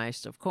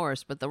sacrificed, of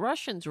course, but the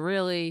Russians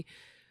really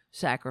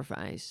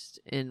sacrificed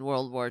in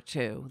World War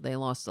II. They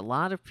lost a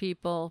lot of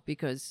people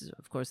because,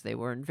 of course, they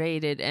were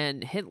invaded,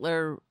 and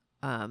Hitler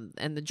and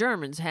the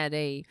Germans had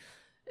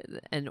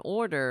an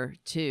order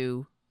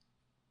to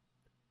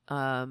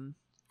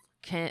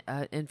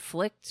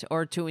inflict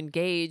or to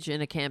engage in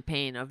a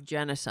campaign of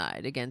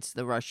genocide against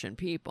the Russian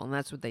people, and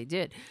that's what they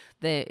did.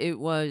 It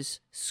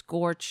was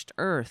scorched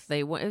earth.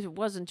 It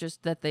wasn't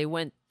just that they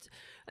went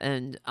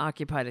and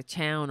occupied a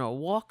town or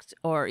walked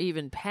or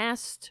even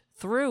passed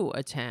through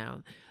a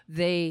town.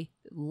 They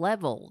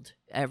leveled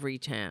every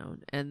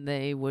town, and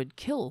they would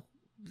kill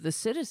the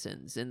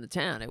citizens in the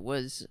town. It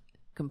was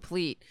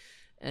complete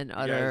and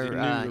utter,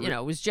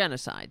 it was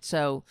genocide.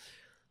 So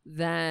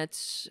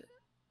that's...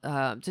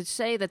 to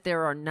say that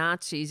there are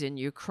Nazis in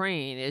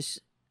Ukraine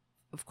is,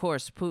 of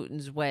course,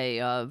 Putin's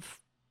way of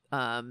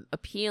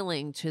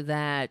appealing to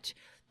that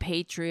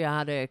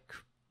patriotic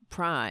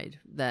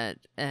pride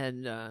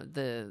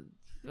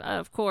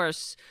of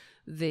course,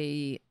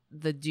 the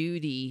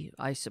duty,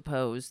 I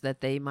suppose,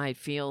 that they might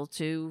feel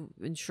to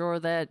ensure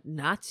that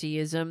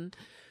Nazism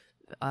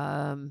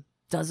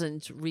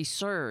doesn't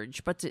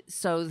resurge.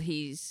 So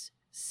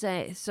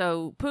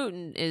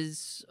Putin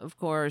is, of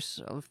course,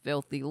 a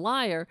filthy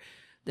liar.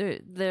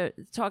 They're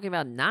talking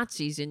about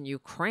Nazis in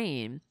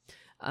Ukraine,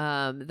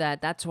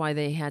 that's why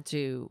they had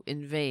to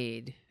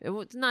invade. It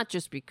was not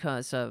just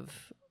because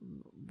of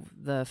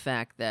the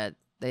fact that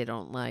they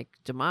don't like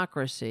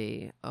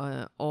democracy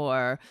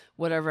or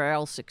whatever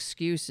else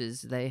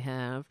excuses they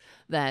have,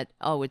 that,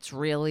 it's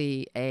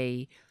really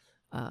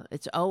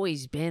it's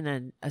always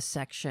been a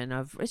section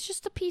of, it's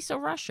just a piece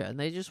of Russia, and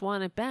they just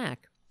want it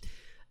back.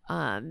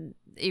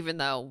 Even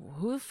though,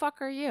 who the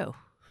fuck are you?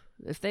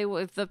 If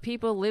the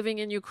people living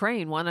in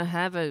Ukraine want to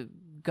have a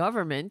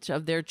government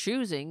of their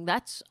choosing,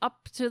 that's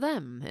up to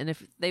them. And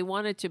if they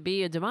want it to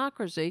be a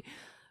democracy,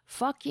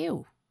 fuck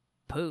you,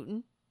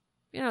 Putin.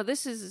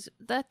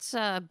 That's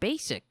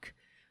basic.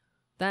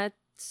 That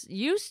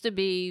used to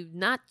be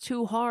not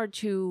too hard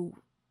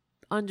to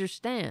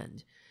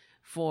understand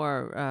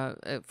for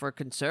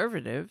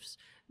conservatives,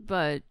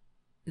 but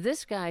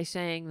this guy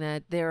saying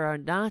that there are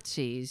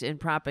Nazis in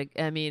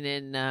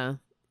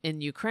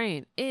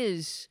Ukraine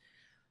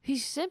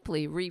he's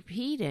simply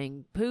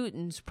repeating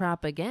Putin's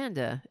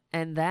propaganda.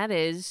 And that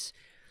is,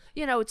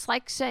 it's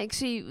like saying,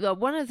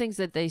 one of the things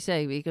that they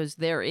say, because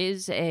there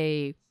is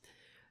there's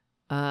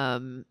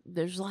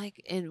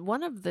like in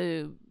one of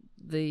the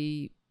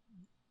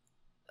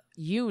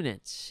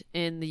units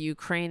in the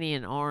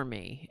Ukrainian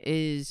army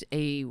is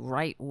a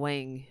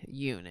right-wing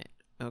unit,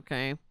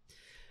 okay?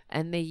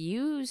 And they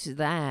use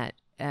that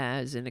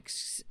as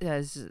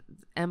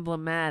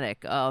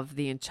emblematic of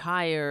the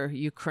entire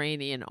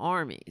Ukrainian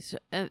armies.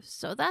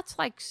 So that's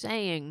like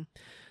saying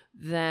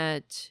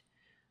that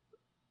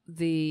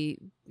the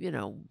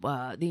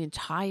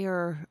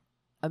entire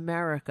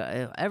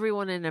America,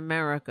 everyone in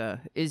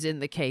America is in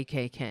the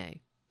KKK,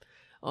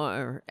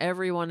 or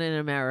everyone in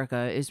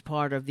America is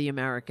part of the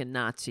American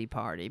Nazi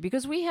Party,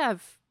 because we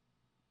have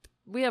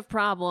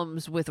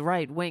problems with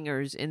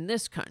right-wingers in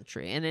this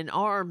country and in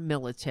our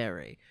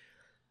military.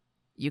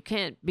 You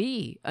can't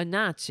be a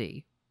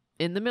Nazi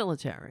in the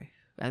military.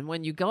 And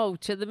when you go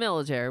to the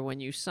military, when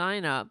you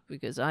sign up,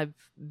 because I've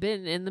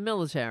been in the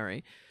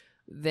military,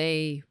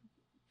 they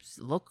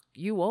look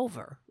you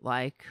over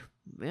like,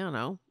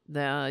 when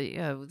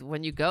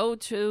you go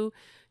to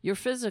your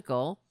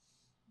physical,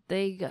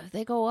 they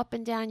go up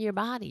and down your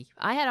body.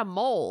 I had a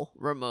mole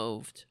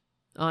removed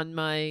on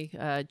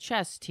my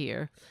chest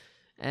here,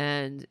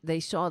 and they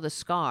saw the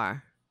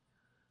scar,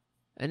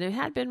 and it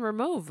had been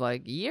removed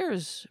like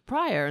years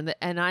prior,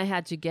 and I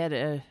had to get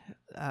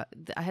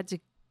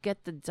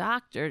the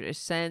doctor to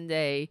send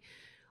a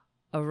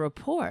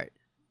report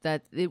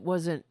that it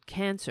wasn't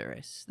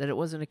cancerous, that it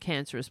wasn't a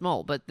cancerous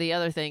mole. But the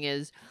other thing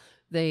is,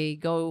 they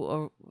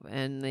go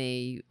and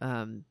they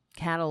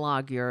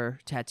catalog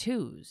your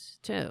tattoos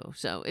too.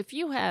 So if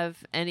you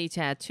have any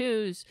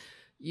tattoos,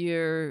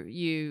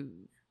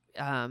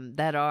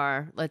 that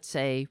are, let's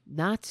say,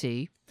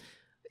 Nazi,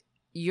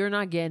 you're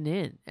not getting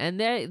in, and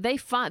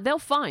they'll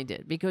find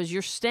it because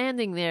you're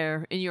standing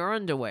there in your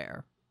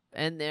underwear,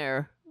 and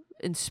they're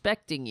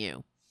inspecting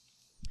you.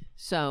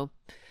 So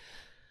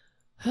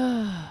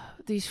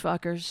these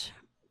fuckers.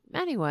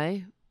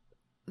 Anyway,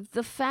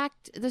 the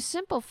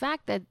simple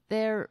fact that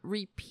they're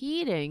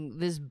repeating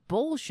this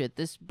bullshit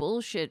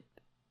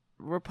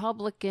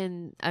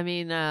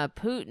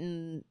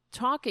Putin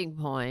talking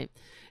point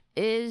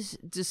is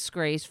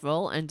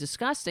disgraceful and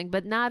disgusting,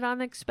 but not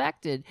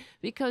unexpected,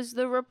 because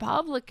the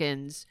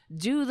Republicans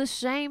do the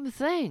same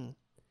thing.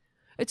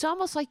 It's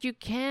almost like you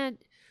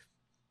can't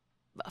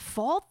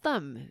fault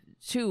them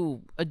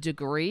to a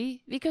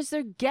degree, because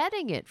they're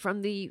getting it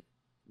from their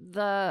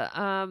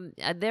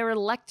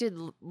elected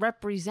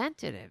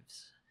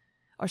representatives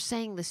are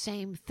saying the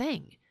same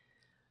thing.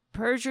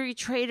 Perjury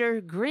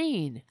Trader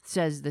Green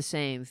says the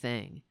same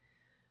thing.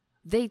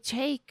 They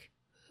take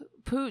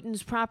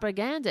Putin's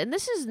propaganda, and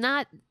this is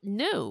not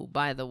new,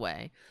 by the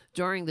way.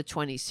 During the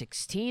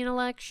 2016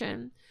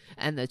 election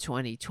and the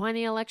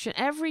 2020 election,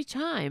 every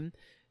time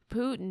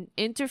Putin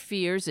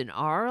interferes in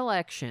our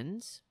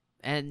elections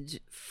and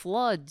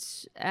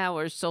floods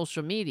our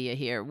social media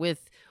here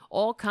with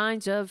all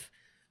kinds of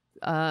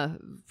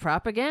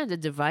propaganda,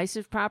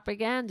 divisive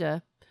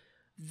propaganda,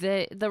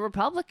 the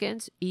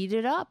Republicans eat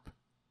it up.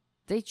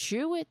 They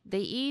chew it, they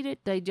eat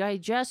it, they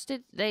digest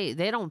it. They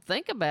don't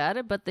think about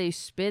it, but they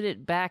spit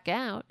it back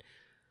out.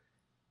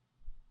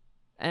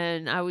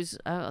 And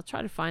I'll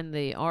try to find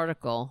the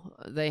article.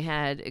 They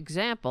had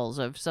examples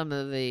of some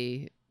of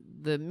the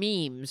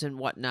memes and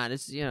whatnot.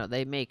 It's,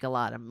 they make a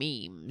lot of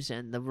memes,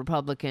 and the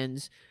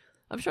Republicans,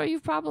 I'm sure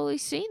you've probably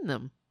seen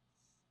them.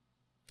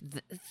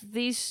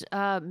 These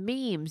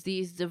memes,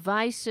 these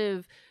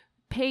divisive,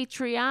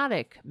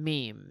 patriotic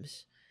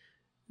memes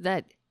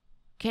that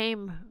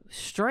came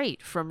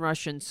straight from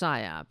Russian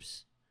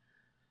psyops.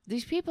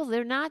 These people,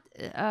 they're not,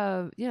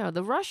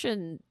 the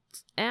Russian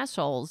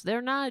assholes,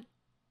 they're not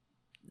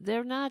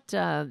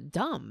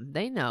dumb.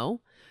 They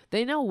know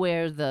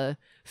where the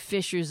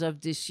fissures of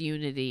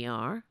disunity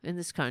are in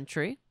this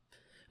country,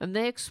 and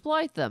they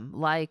exploit them,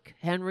 like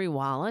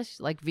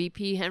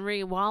VP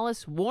Henry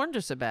Wallace warned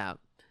us about.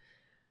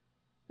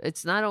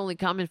 It's not only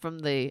coming from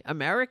the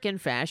American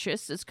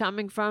fascists, it's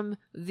coming from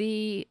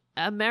the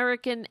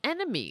American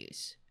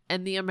enemies.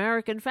 And the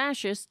American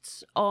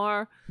fascists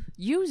are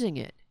using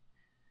it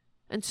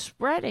and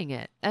spreading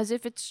it as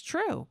if it's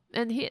true.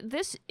 And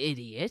this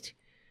idiot,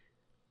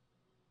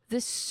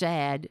 this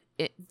sad,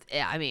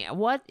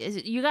 what is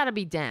it? You got to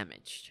be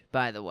damaged,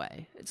 by the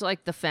way. It's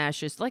like the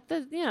fascists, like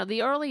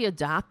the early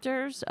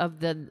adopters of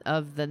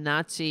the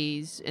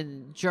Nazis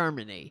in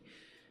Germany.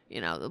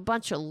 A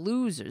bunch of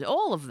losers,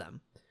 all of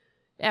them.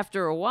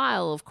 After a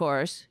while, of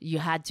course, you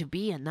had to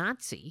be a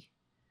Nazi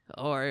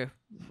or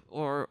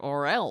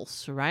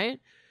else, right?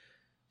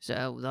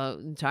 So the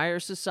entire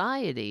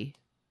society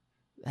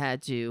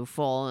had to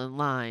fall in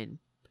line.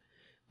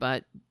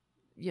 But,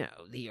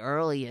 the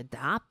early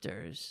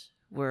adopters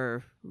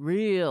were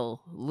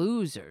real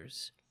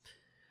losers.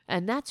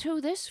 And that's who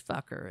this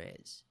fucker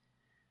is.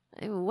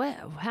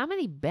 How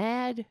many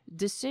bad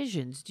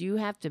decisions do you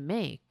have to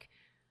make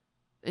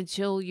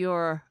until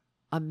you're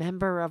a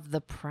member of the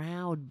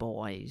Proud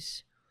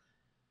Boys,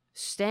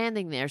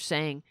 standing there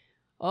saying,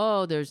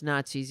 oh, there's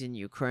Nazis in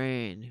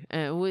Ukraine,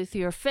 with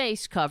your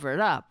face covered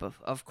up,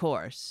 of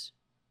course.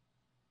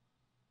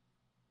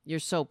 You're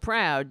so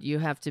proud, you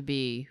have to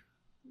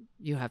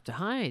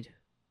hide.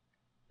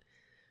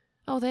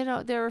 Oh,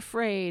 they're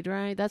afraid,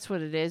 right? That's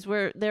what it is.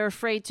 They're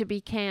afraid to be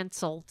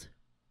canceled.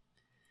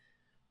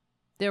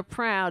 They're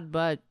proud,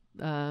 but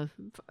I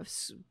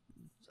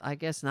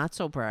guess not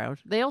so proud.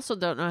 They also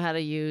don't know how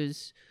to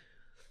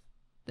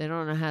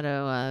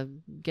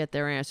get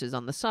their asses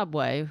on the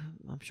subway.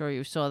 I'm sure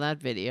you saw that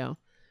video.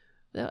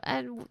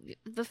 And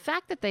the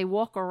fact that they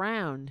walk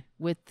around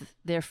with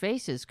their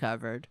faces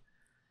covered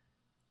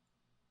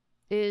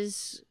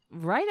is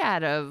right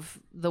out of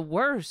the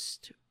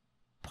worst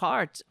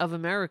parts of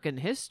American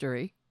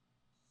history.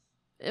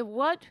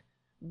 What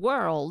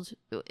world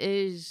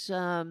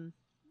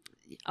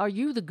are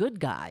you the good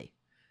guy?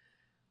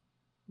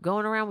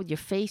 Going around with your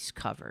face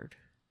covered,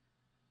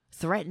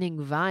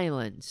 threatening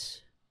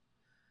violence,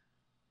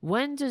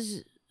 When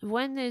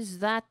is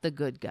that the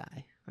good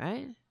guy,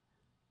 right?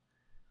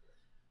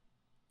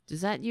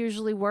 Does that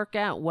usually work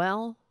out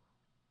well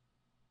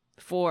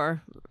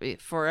for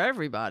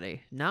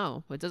everybody?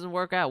 No, it doesn't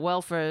work out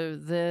well for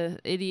the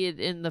idiot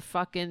in the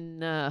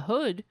fucking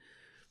hood.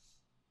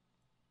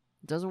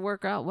 It doesn't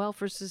work out well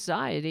for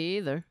society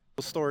either.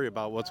 Story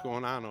about what's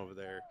going on over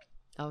there.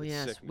 Oh,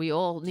 yes. We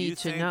all need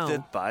to know. Do you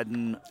think that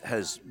Biden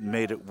has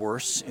made it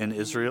worse in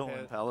Israel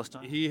and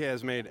Palestine? He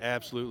has made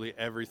absolutely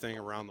everything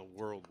around the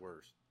world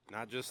worse.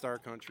 Not just our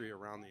country,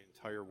 around the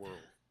entire world.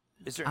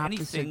 Is there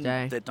anything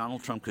that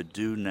Donald Trump could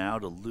do now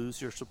to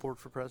lose your support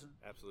for president?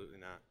 Absolutely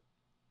not.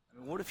 I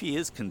mean, what if he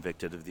is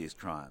convicted of these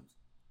crimes?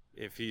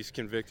 If he's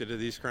convicted of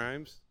these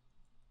crimes,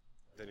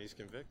 then he's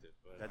convicted.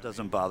 But that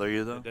doesn't bother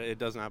you, though? It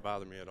does not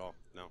bother me at all,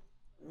 no.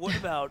 What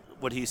about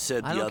what he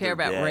said the other day? I don't care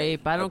about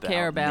rape. I don't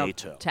care about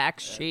NATO.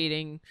 Tax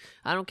cheating.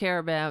 I don't care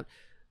about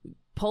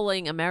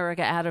pulling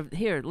America out of...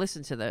 Here,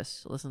 listen to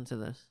this. Listen to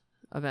this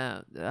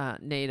about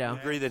NATO. I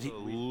agree that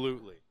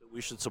Absolutely.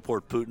 We should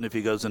support Putin if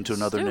he goes into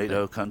another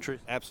NATO country?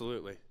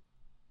 Absolutely.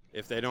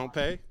 If they don't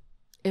pay...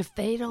 If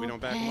they don't, we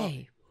don't back them up.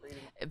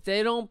 If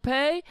they don't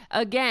pay,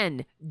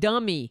 again,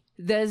 dummy.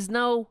 There's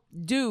no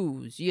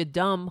dues, you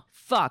dumb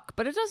fuck.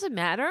 But it doesn't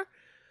matter.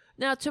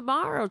 Now,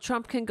 tomorrow,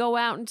 Trump can go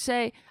out and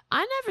say,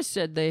 I never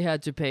said they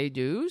had to pay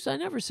dues. I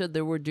never said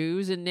there were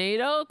dues in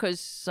NATO, because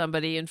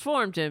somebody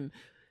informed him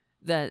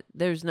that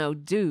there's no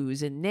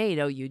dues in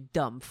NATO, you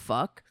dumb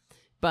fuck.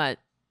 But,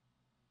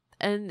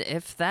 and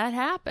if that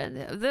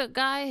happened, the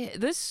guy,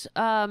 this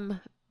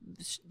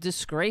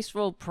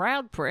disgraceful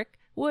proud prick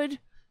would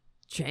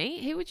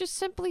change. He would just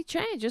simply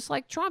change, just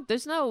like Trump. They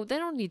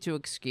don't need to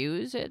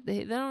excuse it.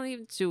 They don't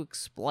need to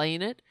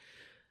explain it.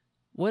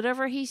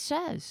 Whatever he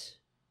says.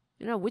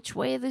 You know, which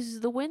way this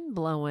is the wind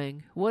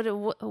blowing?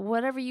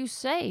 Whatever you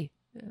say,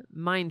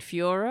 mein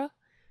Führer,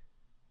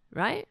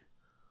 right?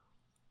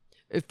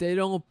 If they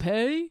don't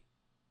pay,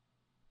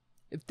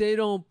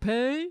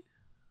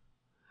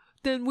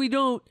 then we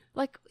don't,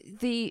 like,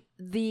 the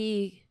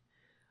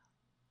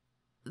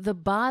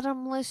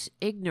bottomless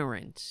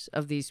ignorance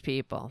of these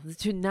people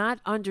to not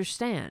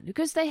understand,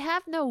 because they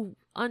have no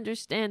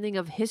understanding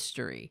of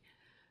history.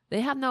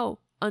 They have no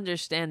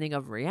understanding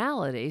of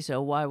reality, so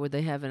why would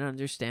they have an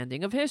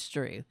understanding of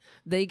history?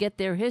 They get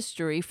their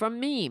history from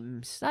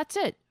memes. That's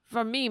it.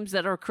 From memes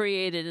that are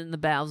created in the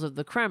bowels of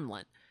the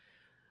Kremlin.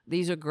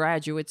 These are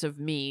graduates of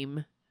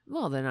meme.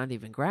 Well, they're not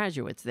even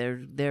graduates.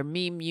 They're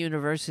meme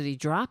university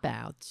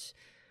dropouts.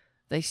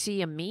 They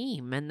see a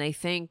meme and they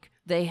think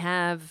they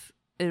have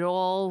it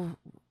all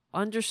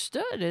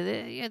understood.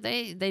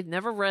 They've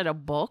never read a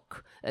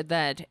book,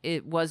 that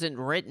it wasn't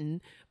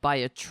written by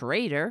a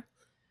traitor.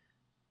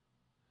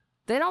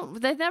 They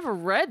never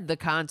read the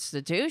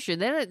Constitution.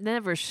 They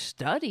never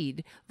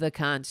studied the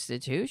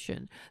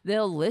Constitution.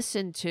 They'll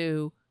listen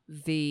to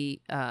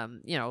the,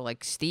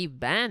 like Steve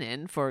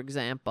Bannon, for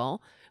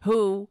example,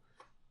 who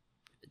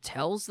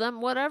tells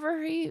them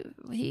whatever he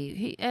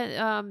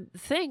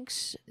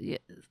thinks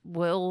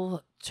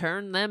will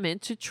turn them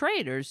into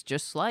traitors,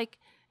 just like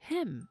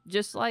him,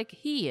 just like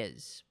he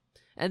is,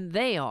 and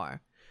they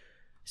are.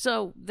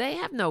 So they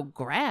have no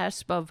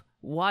grasp of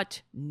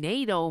what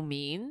NATO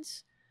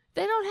means.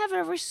 They don't have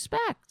a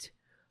respect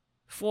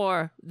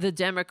for the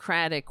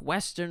democratic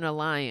Western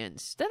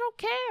Alliance. They don't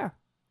care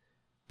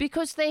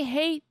because they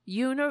hate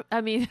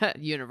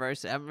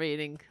university. I'm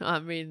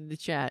reading the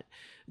chat.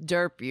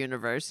 Derp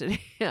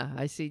University. Yeah,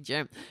 I see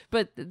Jim.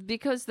 But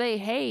because they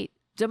hate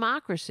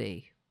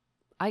democracy.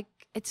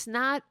 It's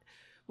not,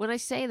 when I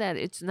say that,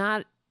 it's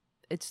not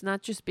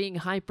just being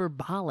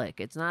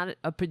hyperbolic. It's not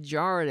a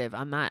pejorative.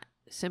 I'm not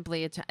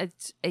simply,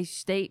 it's a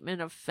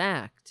statement of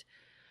fact.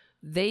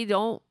 They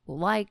don't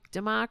like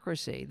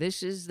democracy.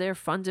 This is their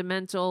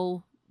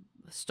fundamental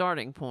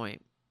starting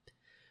point.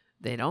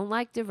 They don't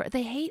like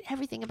they hate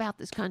everything about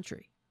this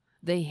country.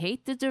 They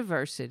hate the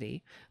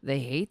diversity. They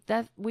hate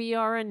that we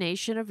are a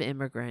nation of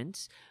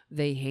immigrants.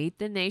 They hate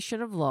the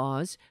nation of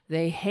laws.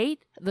 They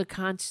hate the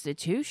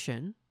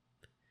Constitution.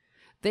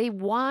 They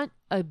want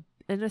an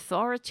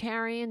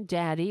authoritarian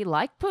daddy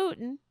like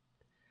Putin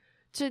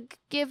to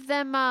give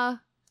them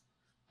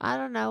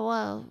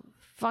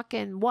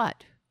fucking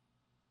what?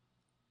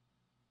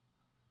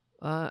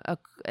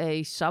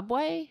 A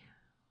subway,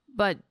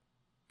 but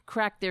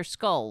crack their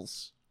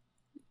skulls.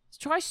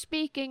 Try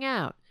speaking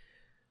out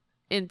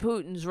in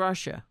Putin's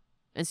Russia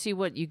and see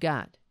what you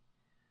got.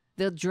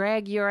 They'll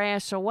drag your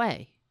ass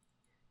away.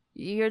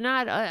 You're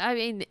not,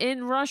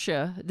 in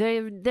Russia,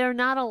 they're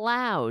not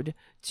allowed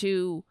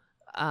to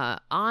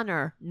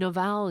honor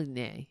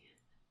Navalny.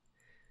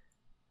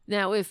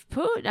 Now, if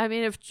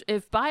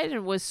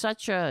Biden was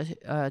such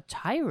a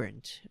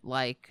tyrant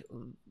like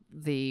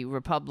the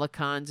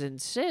Republicans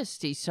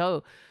insist,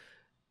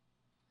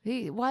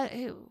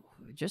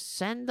 just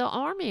send the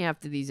army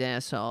after these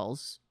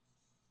assholes.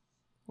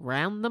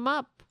 Round them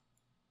up.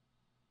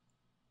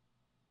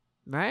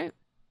 Right?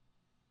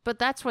 But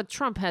that's what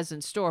Trump has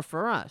in store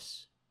for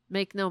us.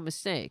 Make no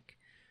mistake.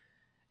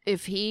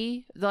 If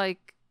he,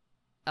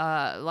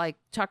 like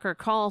Tucker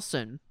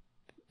Carlson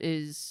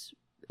is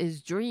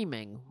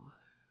dreaming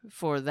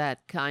for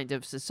that kind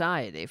of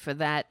society, for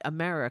that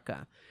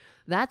America.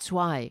 That's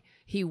why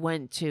he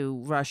went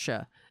to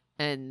Russia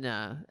and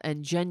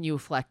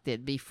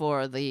genuflected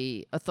before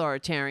the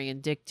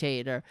authoritarian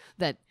dictator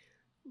that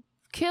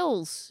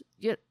kills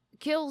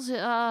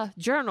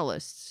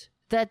journalists,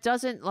 that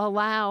doesn't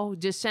allow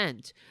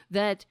dissent,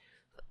 that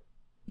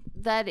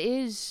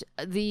is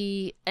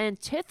the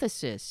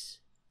antithesis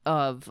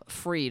of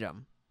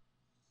freedom.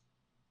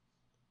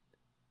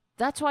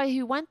 That's why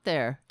he went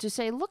there, to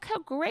say, look how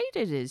great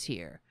it is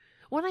here.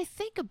 When I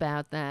think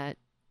about that,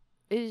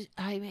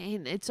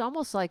 it's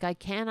almost like I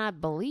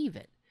cannot believe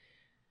it.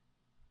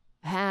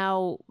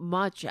 How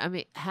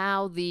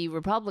the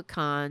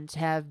Republicans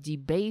have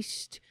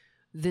debased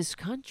this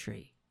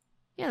country.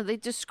 Yeah, they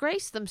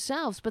disgrace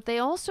themselves, but they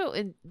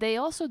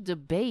also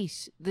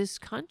debase this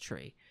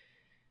country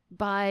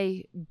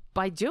by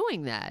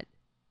doing that.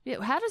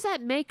 How does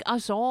that make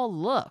us all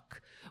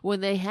look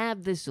when they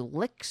have this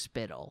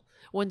lickspittle?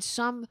 When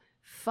some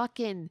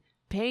fucking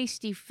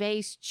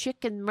pasty-faced,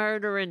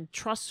 chicken-murdering,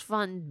 trust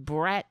fund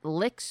brat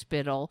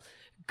lickspittle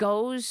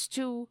goes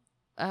to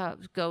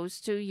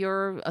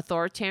your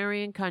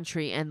authoritarian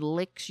country and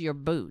licks your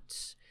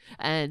boots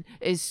and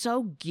is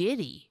so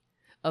giddy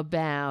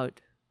about,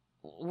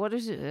 what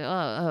is it,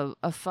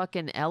 a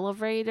fucking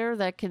elevator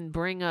that can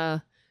bring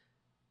a,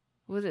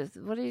 what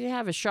do you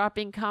have, a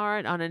shopping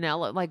cart on an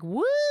elevator? Like,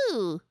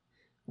 woo!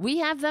 We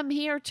have them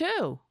here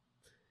too.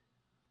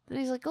 And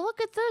he's like, look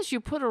at this.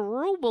 You put a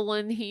ruble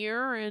in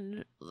here,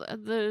 and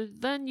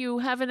then you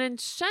have an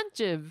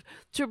incentive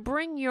to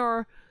bring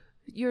your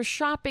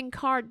shopping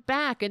cart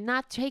back and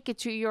not take it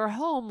to your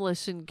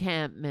homeless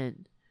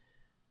encampment.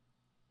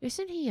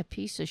 Isn't he a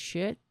piece of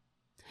shit?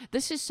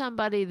 This is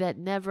somebody that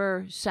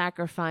never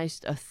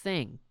sacrificed a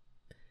thing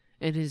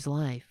in his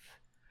life.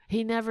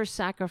 He never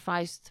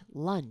sacrificed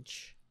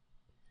lunch.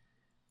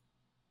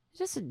 He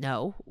doesn't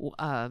know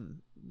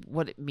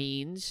what it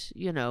means,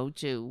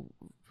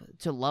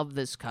 to love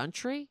this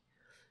country.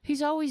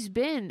 He's always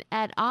been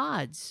at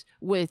odds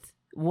with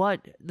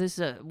what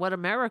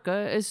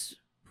America is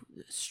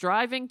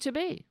striving to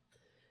be.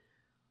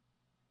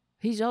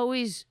 He's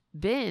always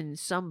been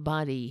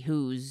somebody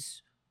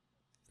who's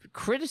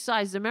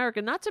criticized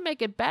America, not to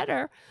make it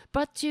better,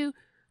 but to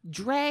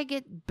drag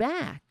it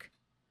back,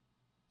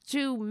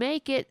 to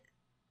make it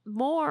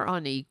more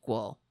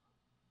unequal.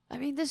 I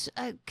mean,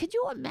 could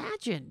you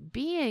imagine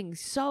being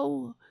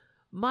so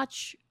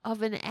much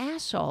of an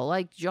asshole?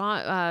 Like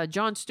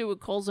Jon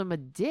Stewart calls him a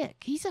dick.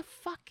 He's a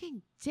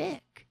fucking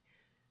dick.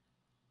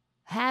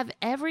 Have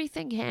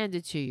everything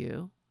handed to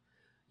you.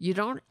 You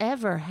don't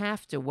ever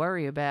have to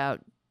worry about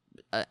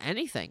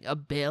anything. A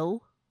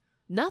bill.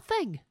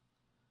 Nothing.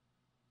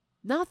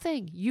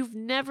 You've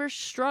never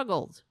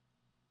struggled.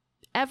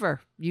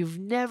 Ever. You've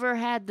never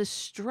had the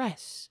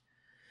stress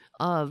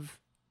of,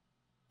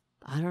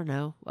 I don't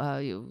know,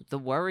 the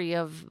worry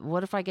of,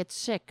 what if I get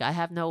sick? I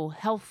have no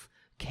health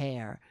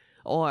care,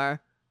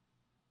 or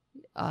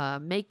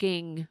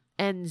making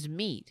ends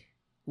meet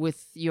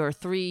with your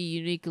 3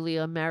 uniquely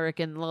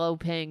American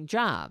low-paying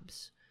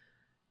jobs,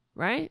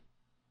 right?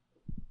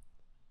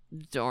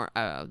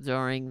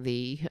 During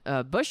the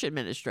Bush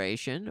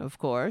administration, of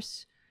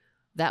course,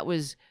 that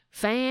was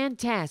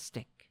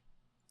fantastic.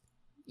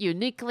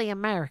 Uniquely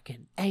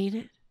American, ain't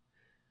it?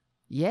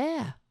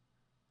 Yeah.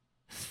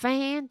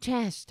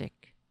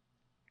 Fantastic.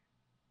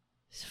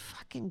 It's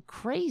fucking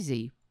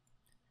crazy.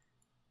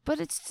 But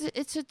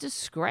it's a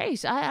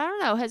disgrace. I don't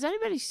know. Has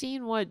anybody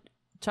seen what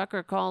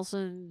Tucker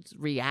Carlson's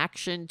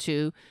reaction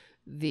to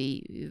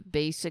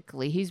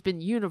basically, he's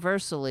been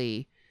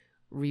universally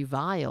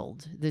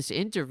reviled, this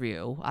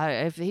interview.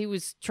 If he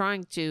was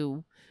trying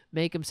to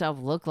make himself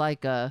look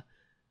like an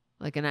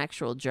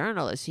actual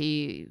journalist,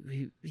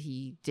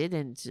 he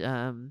didn't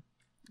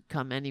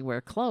come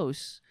anywhere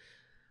close.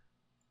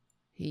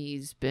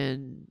 He's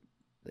been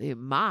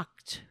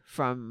mocked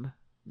from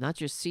not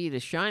just sea to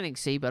shining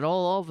sea, but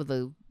all over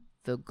the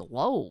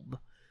globe.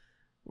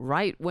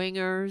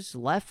 Right-wingers,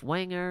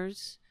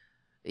 left-wingers,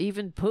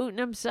 even Putin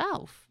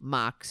himself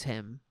mocks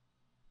him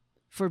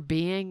for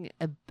being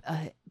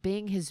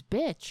his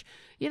bitch.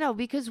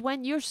 Because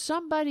when you're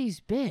somebody's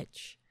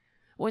bitch,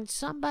 when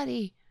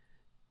somebody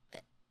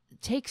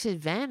takes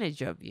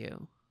advantage of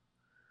you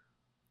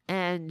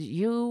and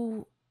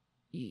you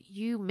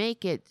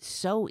make it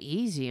so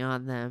easy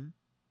on them,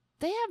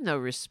 they have no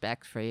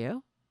respect for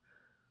you.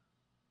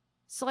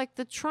 It's like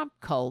the Trump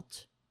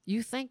cult.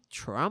 You think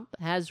Trump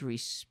has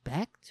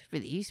respect for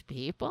these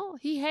people?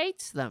 He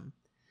hates them.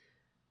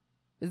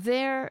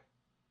 They're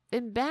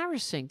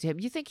embarrassing to him.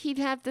 You think he'd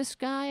have this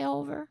guy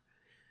over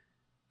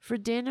for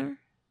dinner?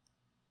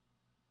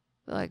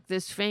 Like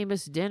this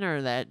famous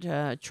dinner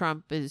that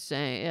Trump is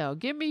saying,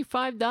 give me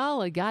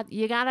 $5.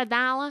 You got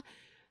 $1?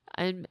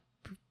 And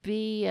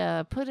be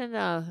put in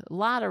a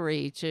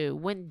lottery to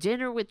win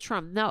dinner with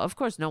Trump. No, of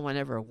course, no one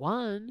ever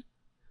won.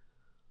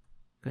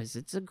 Because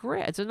it's a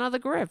grift. It's another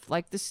grift,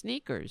 like the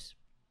sneakers.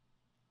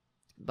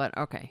 But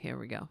okay, here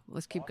we go.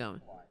 Let's keep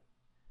going.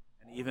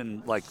 And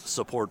even like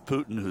support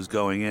Putin, who's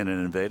going in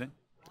and invading.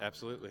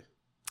 Absolutely.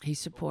 He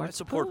supports. I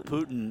support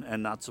Putin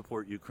and not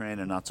support Ukraine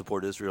and not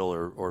support Israel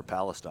or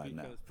Palestine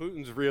now. Because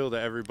Putin's real to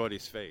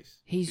everybody's face.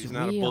 He's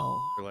not real. a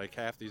bull like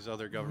half these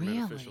other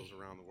government officials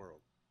around the world.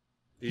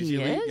 These He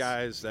elite is?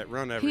 guys that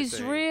run everything.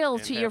 He's real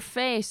to your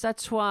face.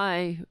 That's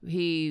why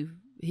he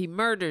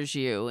murders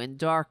you in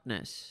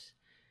darkness.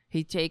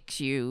 He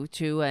takes you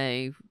to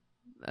a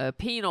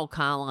penal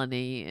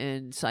colony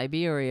in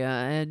Siberia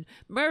and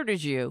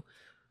murders you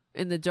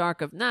in the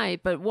dark of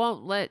night, but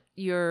won't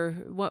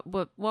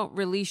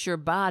release your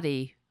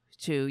body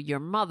to your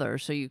mother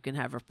so you can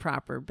have a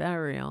proper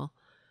burial.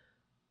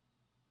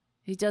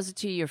 He does it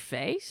to your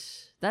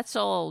face. That's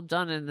all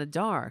done in the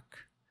dark.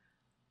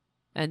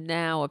 And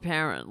now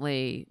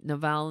apparently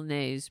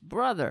Navalny's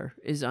brother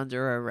is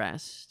under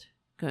arrest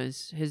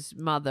because his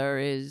mother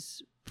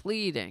is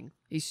pleading.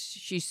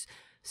 She's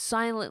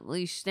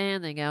silently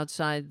standing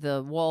outside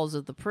the walls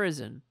of the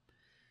prison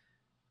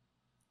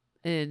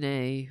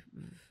and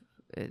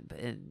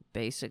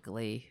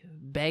basically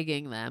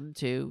begging them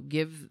to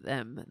give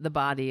them the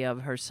body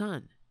of her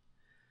son.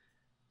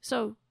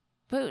 So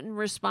Putin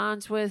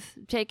responds with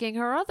taking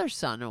her other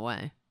son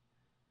away.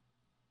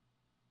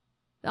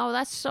 Oh,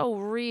 that's so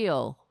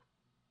real,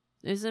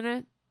 isn't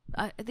it?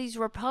 These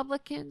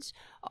Republicans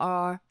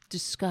are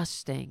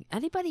disgusting.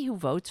 Anybody who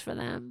votes for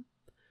them,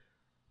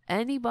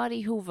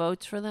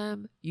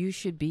 you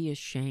should be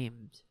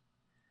ashamed.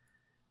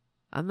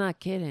 I'm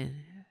not kidding.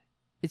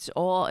 It's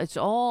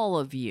all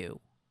of you.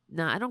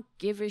 Now, I don't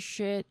give a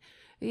shit.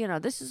 You know,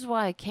 this is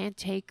why I can't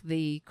take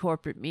the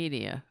corporate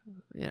media.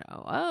 You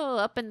know, oh,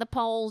 up in the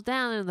polls,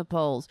 down in the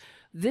polls.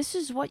 This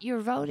is what you're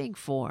voting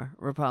for,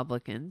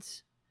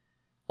 Republicans.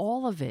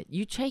 All of it.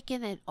 You're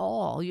taking it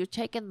all. You're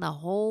taking the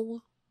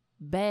whole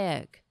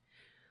bag.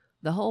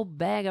 The whole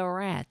bag of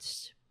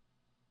rats.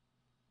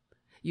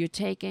 You're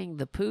taking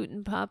the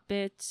Putin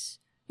puppets.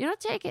 You're not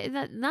taking...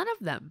 None of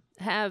them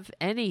have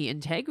any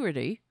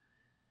integrity.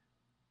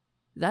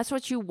 That's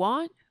what you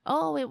want?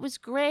 Oh, it was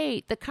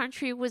great. The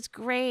country was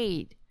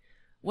great.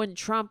 When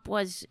Trump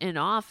was in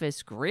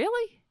office,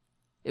 really?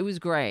 It was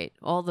great.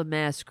 All the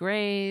mass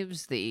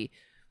graves, the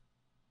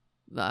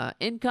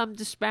income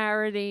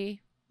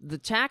disparity, the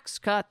tax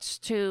cuts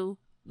to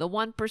the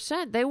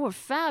 1%, they were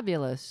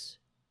fabulous.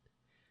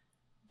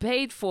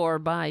 Paid for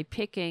by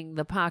picking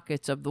the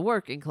pockets of the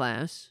working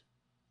class.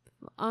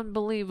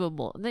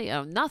 Unbelievable.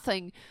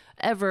 Nothing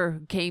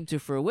ever came to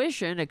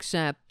fruition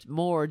except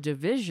more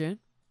division.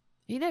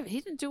 He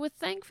didn't do a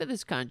thing for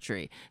this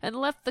country and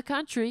left the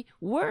country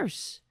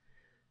worse,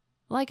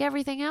 like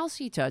everything else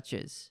he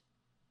touches.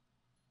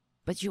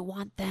 But you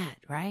want that,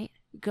 right?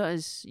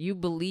 Because you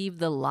believe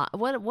the lie.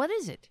 What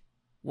is it?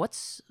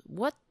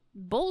 What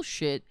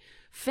bullshit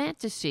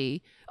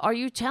fantasy are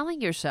you telling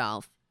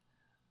yourself?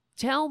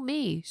 Tell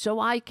me so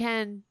I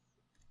can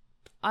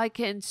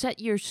set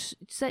you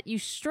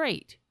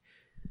straight.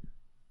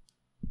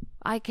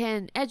 I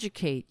can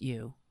educate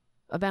you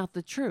about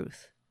the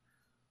truth.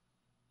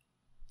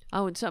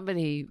 Oh, and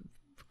somebody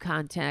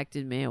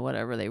contacted me or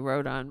whatever, they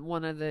wrote on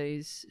one of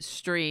these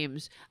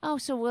streams. Oh,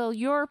 so, well,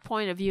 your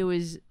point of view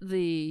is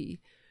the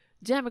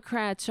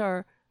Democrats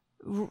are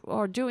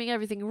doing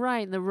everything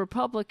right and the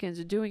Republicans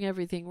are doing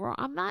everything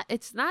wrong.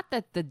 It's not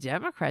that the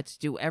Democrats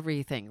do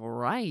everything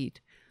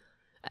right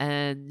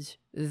and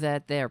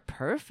that they're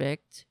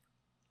perfect,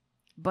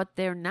 but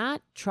they're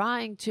not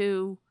trying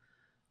to,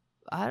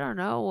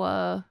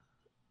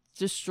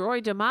 destroy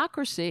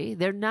democracy.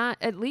 They're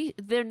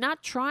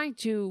not trying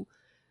to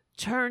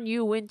turn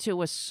you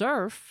into a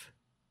serf.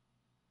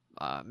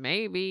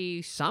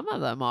 Maybe some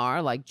of them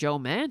are, like Joe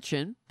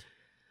Manchin,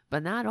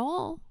 but not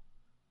all.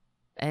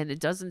 And it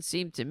doesn't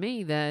seem to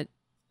me that,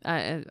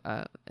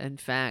 in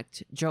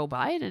fact, Joe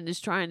Biden is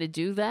trying to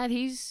do that.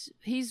 He's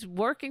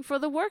working for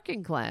the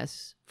working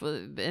class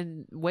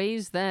in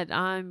ways that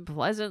I'm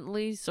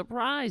pleasantly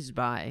surprised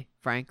by,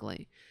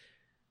 frankly.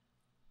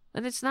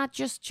 And it's not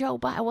just Joe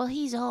Biden. Well,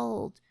 he's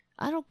old.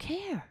 I don't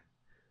care.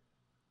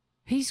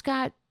 He's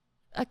got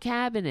a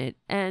cabinet,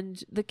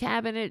 and the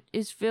cabinet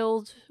is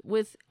filled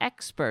with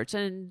experts,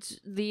 and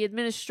the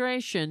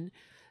administration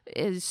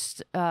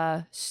is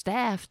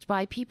staffed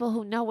by people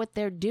who know what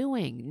they're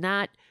doing,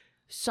 not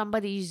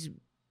somebody's,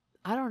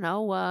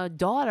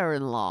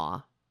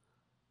 daughter-in-law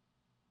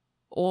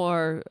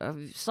or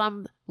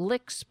some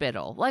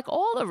lickspittle, like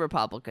all the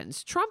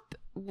Republicans. Trump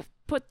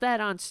put that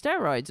on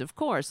steroids, of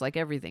course, like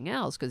everything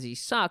else, because he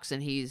sucks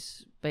and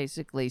he's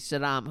basically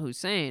Saddam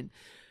Hussein.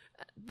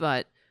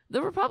 But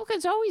the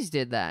Republicans always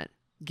did that,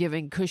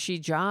 giving cushy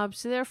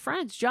jobs to their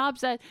friends,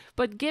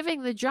 but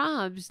giving the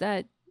jobs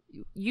that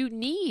you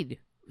need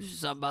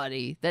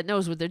somebody that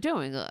knows what they're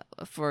doing.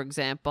 For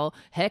example,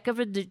 heck of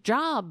a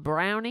job,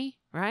 Brownie,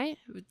 right?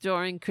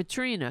 During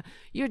Katrina,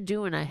 you're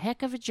doing a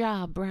heck of a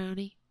job,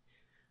 Brownie.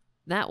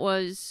 That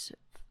was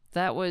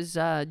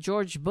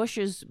George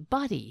Bush's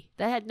buddy.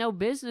 That had no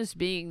business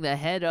being the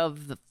head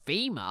of the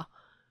FEMA.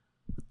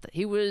 What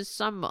he was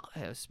some,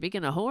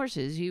 speaking of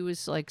horses, he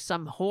was like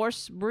some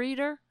horse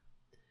breeder.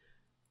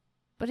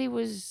 But he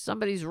was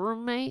somebody's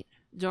roommate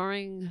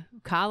during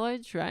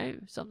college, right?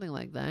 Something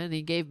like that. And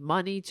he gave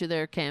money to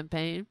their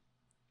campaign.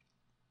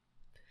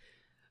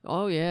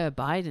 Oh, yeah,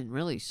 Biden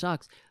really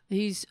sucks.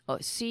 He's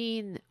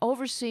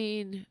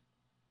overseen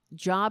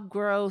job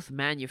growth,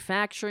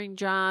 manufacturing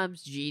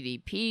jobs,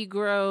 GDP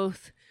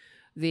growth,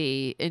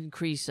 the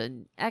increase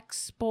in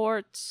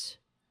exports.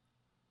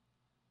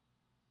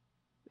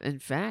 In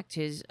fact,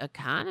 his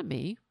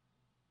economy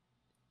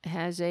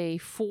has a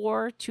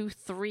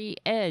 4-3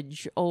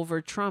 edge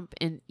over Trump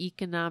in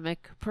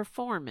economic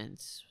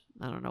performance.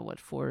 I don't know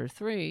what 4 or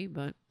 3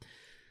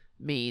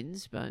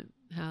 means, but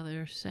how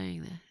they're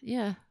saying that.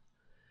 Yeah.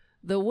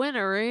 The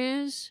winner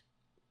is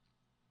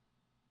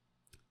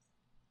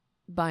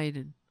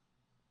Biden.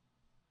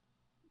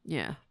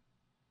 Yeah.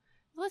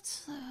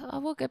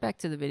 We'll get back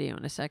to the video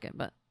in a second,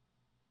 but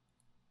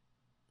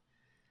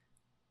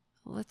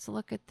let's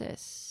look at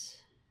this.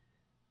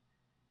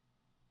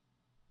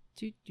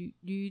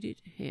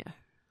 Here.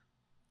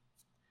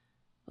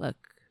 Look,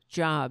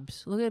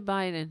 jobs. Look at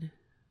Biden.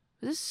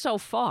 This is so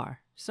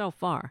far.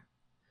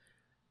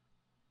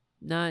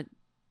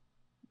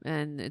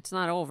 And it's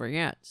not over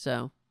yet.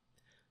 So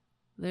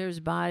there's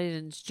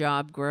Biden's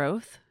job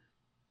growth,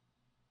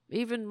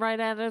 even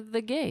right out of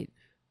the gate.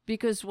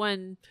 Because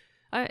when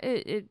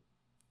you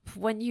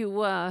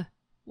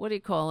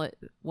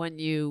when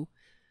you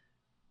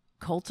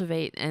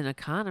cultivate an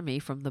economy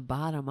from the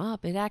bottom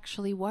up, it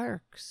actually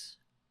works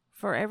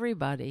for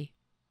everybody.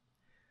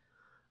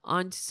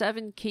 On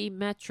 7 key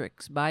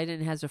metrics,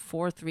 Biden has a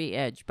 4-3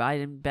 edge.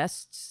 Biden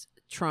bests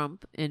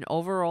Trump in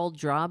overall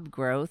job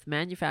growth,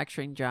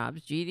 manufacturing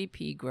jobs,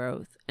 GDP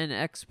growth, and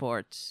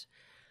exports.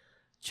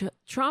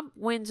 Trump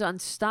wins on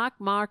stock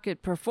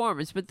market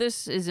performance, but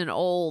this is an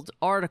old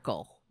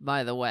article,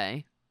 by the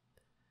way.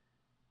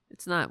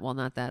 It's not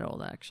that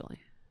old, actually.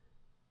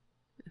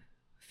 A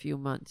few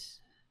months.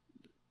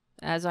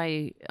 As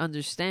I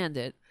understand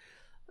it,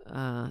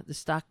 the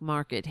stock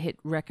market hit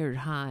record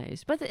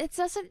highs. But it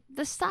doesn't,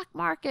 the stock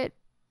market,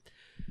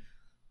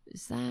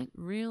 is that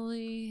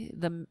really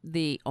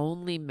the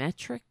only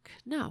metric?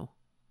 No.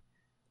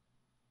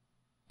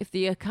 If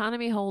the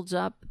economy holds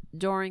up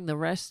during the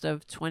rest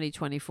of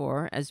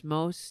 2024, as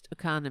most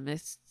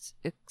economists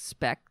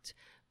expect,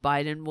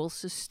 Biden will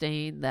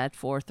sustain that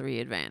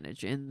 4-3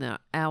 advantage in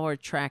our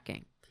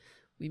tracking.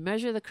 We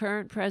measure the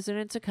current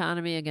president's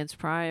economy against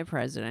prior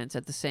presidents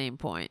at the same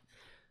point.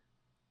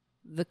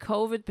 The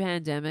COVID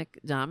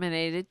pandemic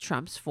dominated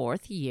Trump's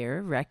 4th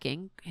year,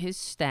 wrecking his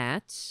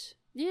stats.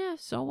 Yeah,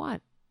 so what?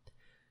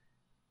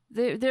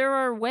 There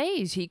are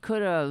ways he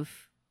could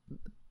have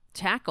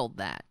tackled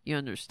that, you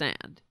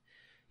understand.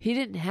 He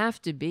didn't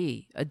have to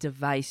be a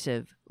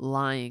divisive,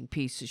 lying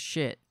piece of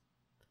shit.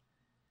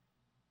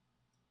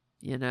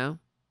 You know?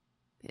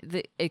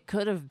 It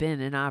could have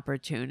been an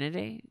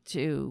opportunity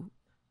to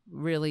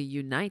really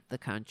unite the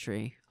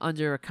country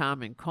under a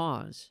common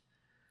cause.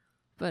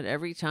 But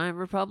every time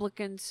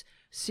Republicans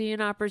see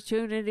an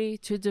opportunity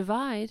to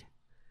divide,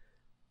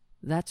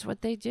 that's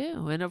what they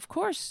do. And of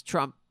course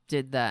Trump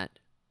did that.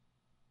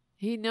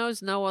 He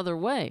knows no other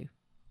way.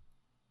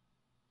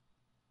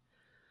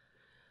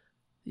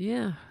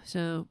 Yeah,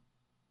 so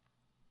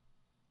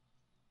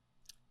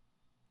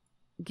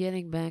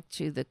getting back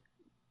to the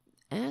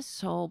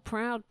asshole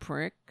proud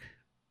prick.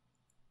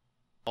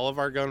 All of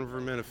our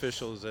government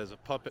officials as a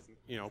puppet,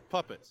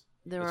 puppets.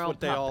 They're That's all what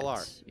they all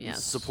are.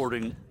 Yes.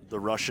 Supporting the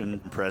Russian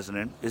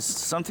president is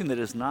something that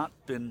has not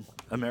been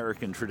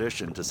American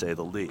tradition, to say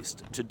the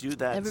least. To do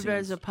that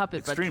Everybody's seems a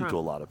puppet, but extreme Trump. to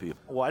a lot of people.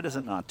 Why does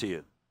it not to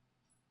you?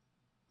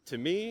 To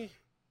me,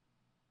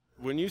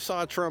 when you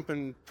saw Trump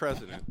and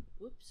president,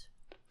 Whoops.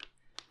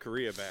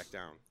 Korea backed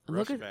down.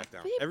 Look Russia at- backed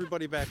down.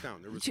 Everybody backed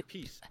down. There was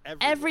peace.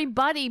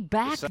 Everybody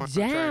backed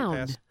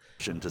down.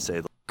 To say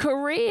the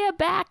Korea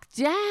backed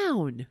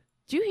down.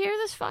 Do you hear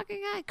this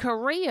fucking guy?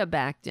 Korea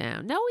backed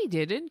down. No, he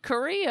didn't.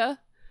 Korea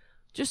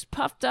just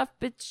puffed up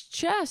its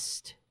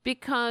chest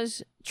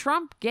because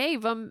Trump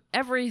gave him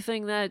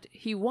everything that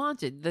he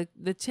wanted.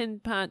 The tin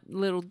pot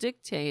little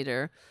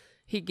dictator,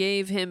 he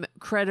gave him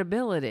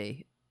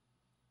credibility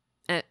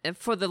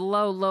for the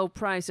low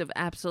price of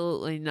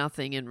absolutely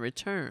nothing in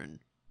return.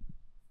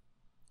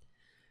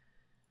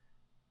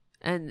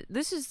 And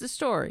this is the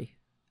story.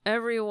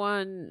 Every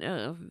one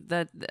of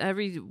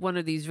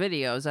these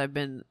videos I've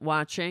been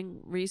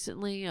watching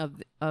recently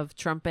of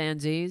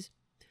Trumpanzees,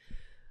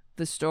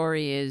 the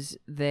story is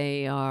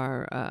they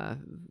are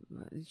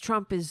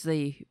Trump is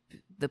the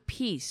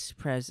peace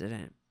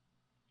president,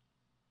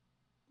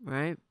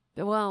 right?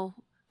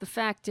 Well, the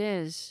fact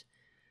is,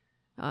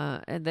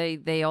 and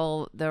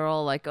they're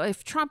all like, oh,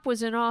 if Trump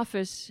was in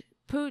office,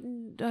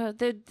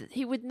 Putin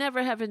he would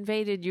never have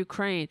invaded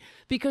Ukraine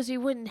because he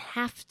wouldn't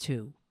have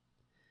to.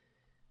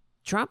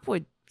 Trump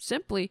would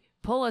simply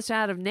pull us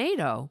out of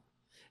NATO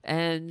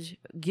and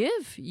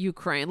give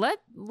Ukraine,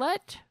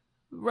 let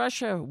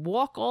Russia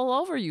walk all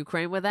over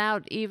Ukraine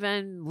without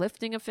even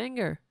lifting a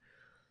finger.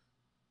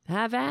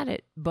 Have at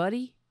it,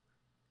 buddy.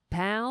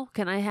 pal?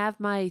 Can I have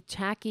my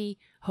tacky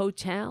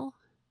hotel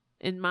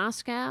in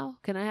Moscow?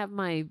 Can I have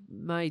my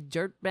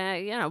dirt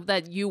bag? You know,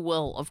 that you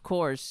will, of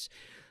course,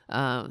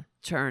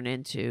 turn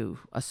into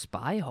a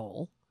spy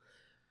hole.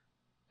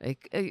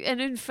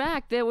 And in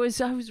fact, I was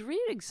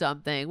reading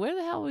something. Where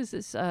the hell was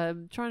this?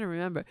 I'm trying to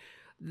remember.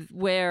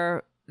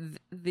 Where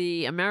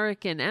the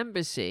American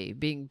embassy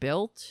being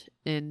built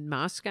in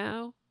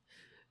Moscow,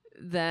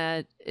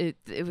 that it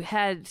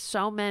had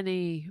so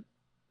many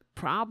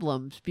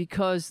problems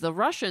because the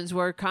Russians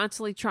were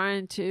constantly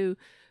trying to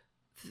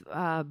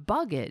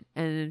bug it.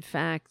 And in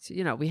fact,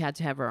 you know, we had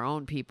to have our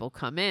own people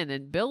come in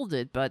and build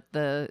it. But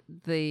the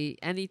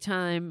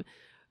anytime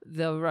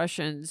the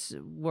Russians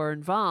were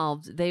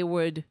involved, they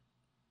would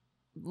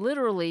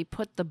literally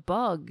put the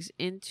bugs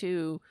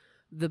into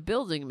the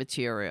building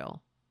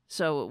material.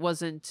 So it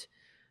wasn't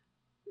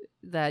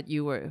that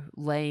you were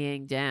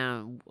laying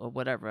down or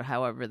whatever,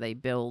 however they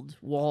build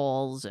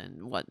walls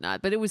and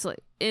whatnot, but it was like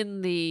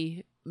in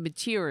the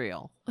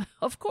material.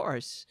 Of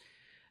course,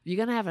 you're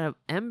going to have an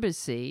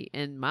embassy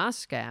in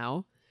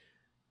Moscow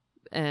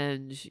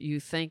and you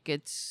think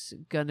it's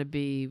going to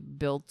be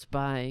built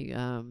by,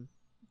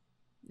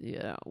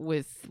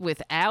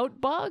 without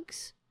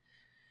bugs.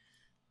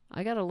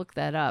 I got to look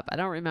that up. I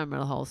don't remember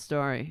the whole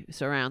story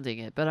surrounding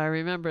it, but I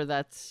remember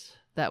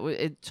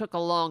it took a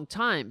long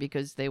time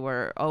because they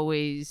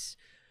always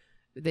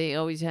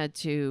had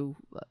to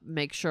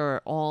make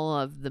sure all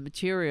of the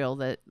material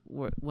that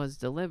was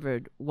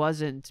delivered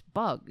wasn't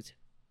bugged.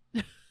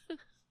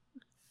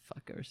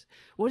 Fuckers.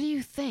 What do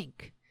you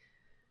think?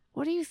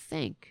 What do you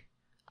think?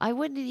 I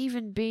wouldn't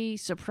even be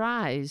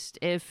surprised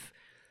if,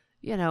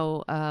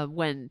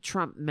 when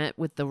Trump met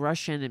with the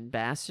Russian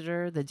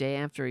ambassador the day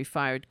after he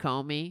fired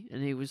Comey,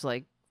 and he was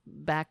like,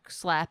 back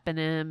slapping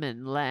him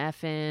and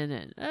laughing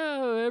and,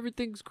 oh,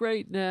 everything's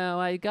great now.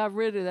 I got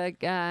rid of that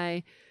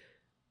guy.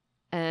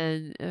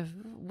 And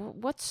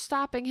what's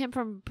stopping him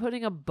from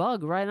putting a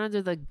bug right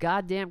under the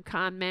goddamn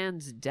con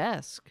man's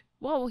desk?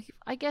 Well,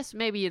 I guess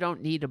maybe you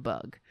don't need a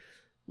bug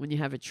when you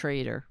have a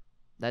traitor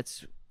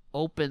that's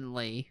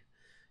openly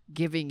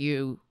giving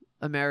you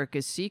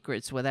America's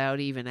secrets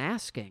without even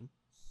asking.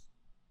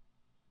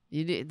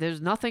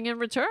 There's nothing in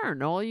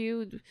return. All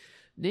you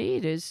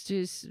need is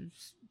to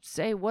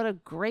say what a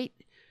great,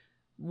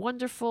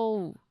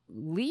 wonderful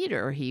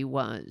leader he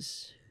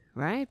was,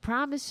 right?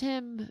 Promise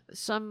him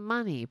some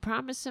money.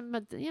 Promise him,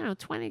 give him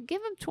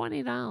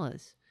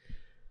 $20.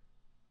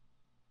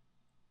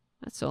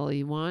 That's all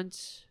he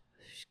wants.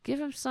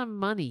 Give him some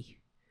money.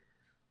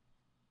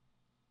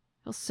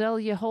 He'll sell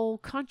your whole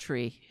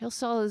country. He'll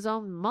sell his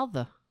own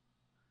mother.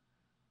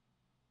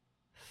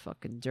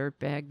 Fucking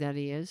dirtbag that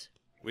he is.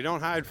 We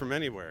don't hide from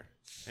anywhere.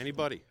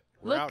 Anybody.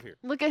 We're out here.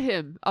 Look at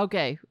him.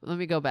 Okay, let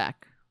me go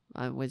back.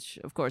 Which,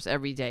 of course,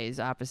 every day is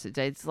opposite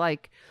day. It's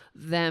like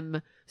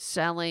them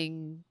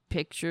selling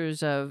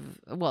pictures of,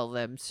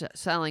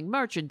 selling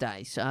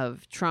merchandise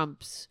of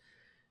Trump's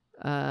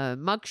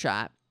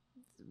mugshot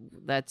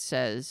that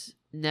says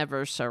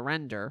 "Never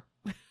Surrender."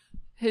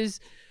 His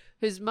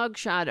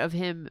mugshot of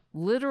him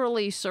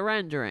literally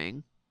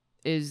surrendering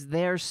is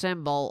their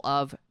symbol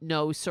of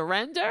no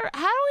surrender.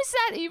 How is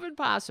that even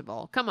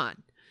possible? Come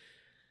on.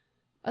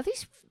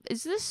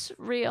 Is this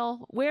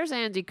real? Where's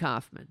Andy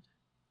Kaufman?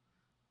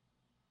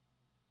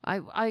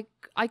 I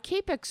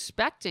keep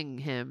expecting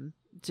him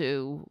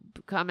to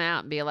come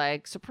out and be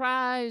like,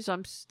 surprise,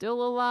 I'm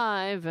still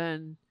alive,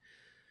 and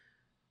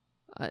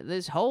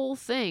this whole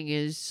thing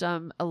is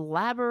some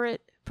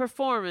elaborate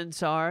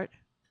performance art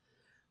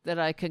that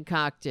I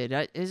concocted.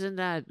 Isn't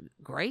that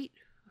great?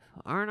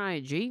 Aren't I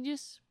a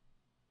genius?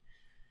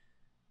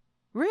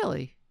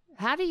 Really?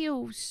 How do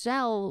you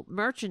sell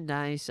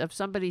merchandise of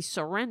somebody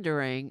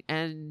surrendering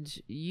and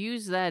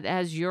use that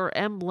as your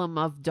emblem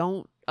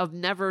of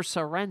never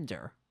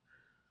surrender?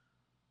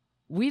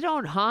 We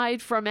don't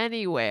hide from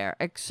anywhere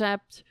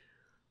except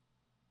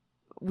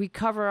we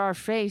cover our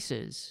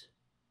faces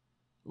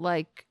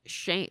like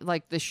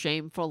the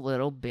shameful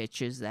little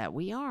bitches that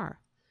we are.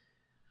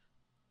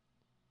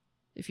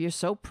 If you're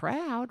so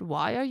proud,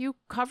 why are you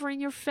covering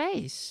your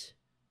face?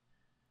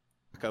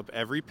 Back up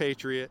every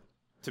patriot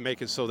to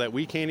make it so that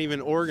we can't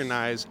even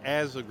organize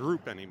as a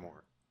group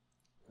anymore.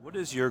 What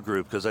is your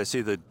group? Because I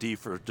see the D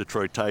for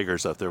Detroit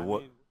Tigers up there.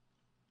 What?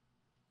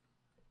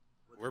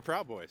 We're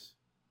Proud Boys.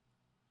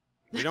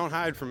 We don't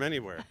hide from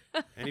anywhere.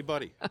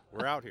 Anybody.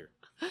 We're out here.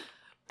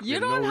 You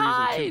don't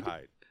hide. Reason to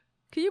hide.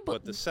 Can you?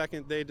 But the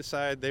second they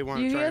decide they want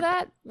to try, you hear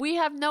that? We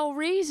have no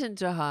reason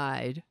to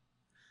hide.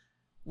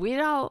 We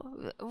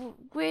don't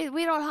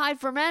hide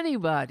from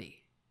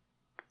anybody.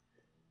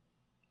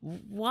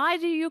 Why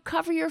do you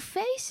cover your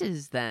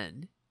faces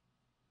then?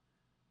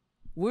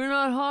 We're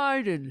not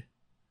hiding.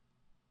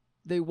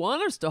 They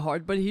want us to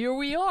hide, but here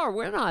we are.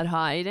 We're not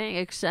hiding,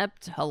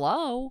 except,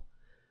 hello.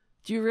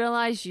 Do you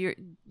realize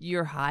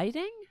you're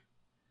hiding?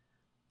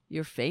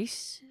 Your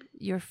face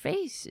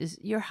is,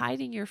 you're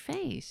hiding your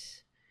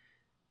face.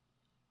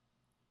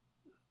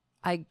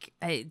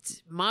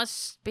 It's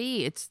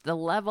the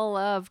level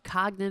of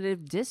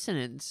cognitive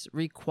dissonance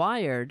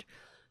required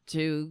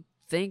to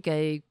think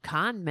a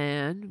con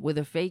man with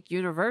a fake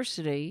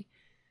university,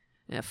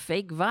 a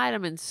fake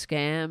vitamin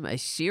scam, a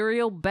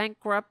serial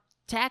bankrupt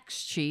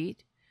tax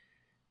cheat,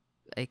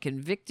 a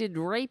convicted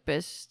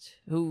rapist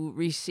who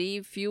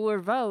received fewer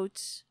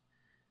votes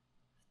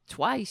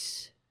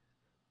twice,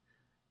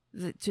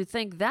 to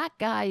think that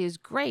guy is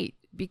great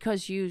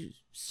because you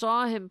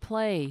saw him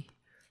play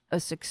a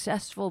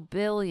successful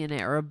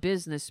billionaire or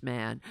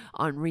businessman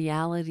on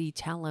reality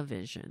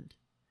television.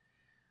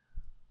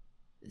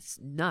 It's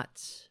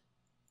nuts.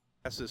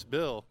 That's this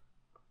bill.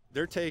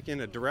 They're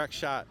taking a direct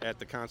shot at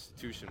the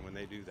Constitution when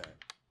they do that.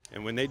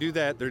 And when they do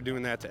that, they're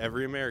doing that to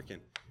every American,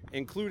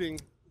 including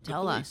the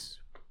police,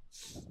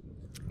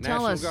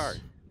 National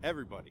Guard,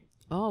 everybody.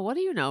 Oh, what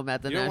do you know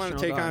about the National Guard? You don't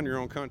want to take on your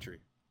own country.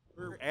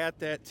 We're at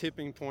that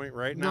tipping point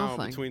right now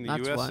between the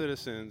U.S.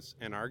 citizens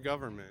and our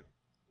government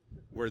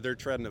where they're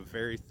treading a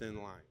very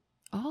thin line.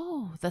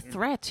 Oh, the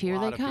threats. Here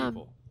they come.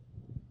 A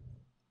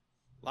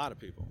lot of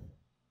people.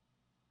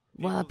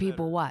 A lot of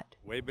people what?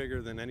 Way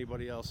bigger than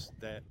anybody else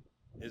that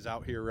is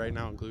out here right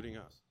now, including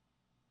us.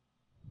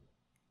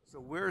 So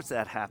where is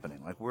that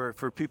happening? Like, where,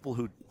 for people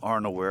who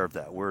aren't aware of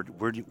that, where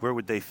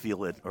would they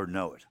feel it or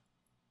know it?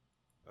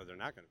 Oh, they're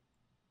not going to.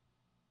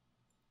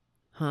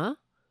 Huh?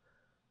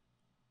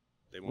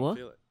 They won't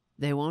feel it.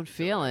 They won't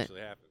feel it.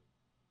 Actually happen.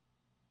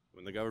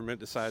 When the government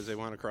decides they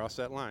want to cross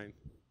that line,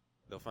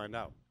 they'll find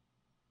out.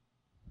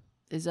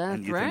 Is that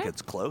and a threat? You think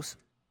it's close?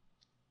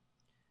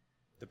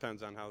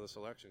 Depends on how this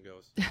election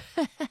goes.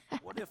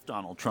 What if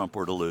Donald Trump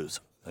were to lose?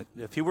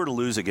 If he were to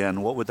lose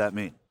again, what would that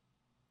mean?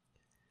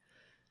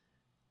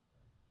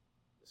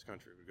 This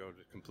country would go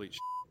to complete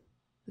shit.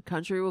 The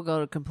country will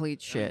go to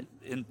complete shit.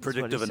 In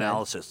predictive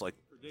analysis,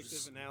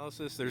 predictive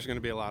analysis, there's going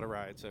to be a lot of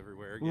riots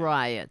everywhere. Again.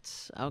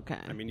 Riots. Okay.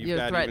 I mean,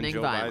 you're threatening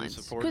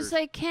violence because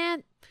they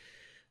can't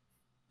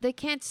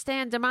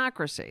stand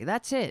democracy.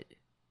 That's it.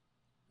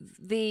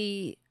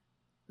 The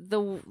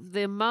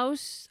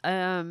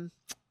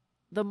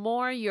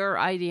more your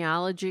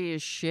ideology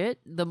is shit,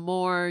 the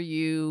more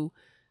you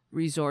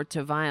resort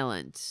to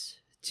violence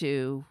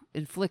to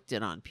inflict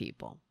it on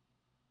people.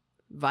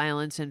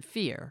 Violence and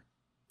fear.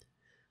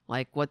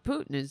 Like what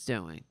Putin is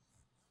doing.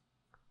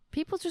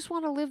 People just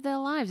want to live their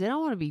lives. They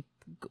don't want to be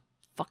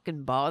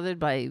fucking bothered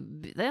by...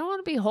 They don't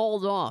want to be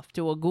hauled off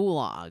to a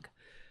gulag.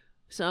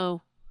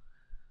 So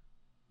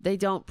they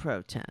don't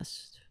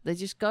protest. They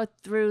just go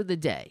through the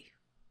day.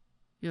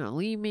 You know,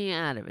 leave me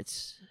out of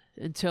it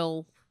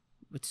until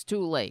it's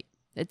too late.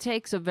 It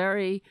takes a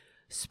very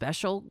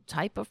special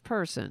type of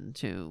person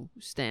to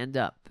stand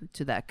up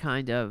to that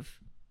kind of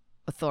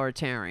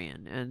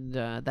authoritarian and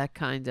that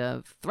kind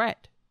of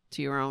threat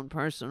to your own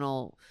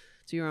personal,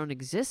 to your own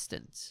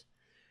existence.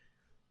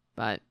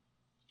 But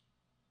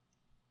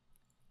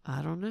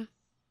I don't know.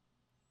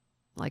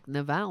 Like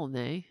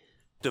Navalny.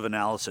 Predictive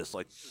analysis,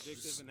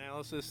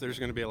 there's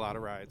going to be a lot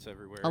of riots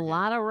everywhere. A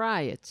lot of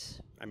riots.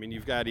 I mean,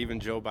 you've got even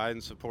Joe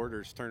Biden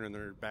supporters turning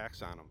their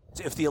backs on him.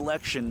 If the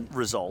election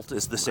result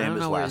is the same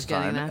as last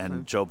time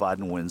and Joe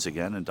Biden wins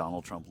again and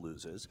Donald Trump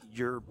loses,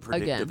 your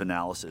predictive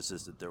analysis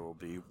is that there will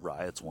be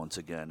riots once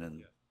again.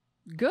 And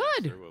good.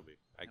 Yes, there will be.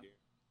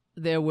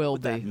 There will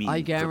be.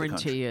 I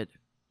guarantee it.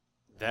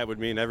 That would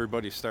mean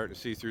everybody's starting to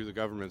see through the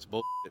government's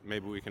bullshit.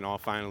 Maybe we can all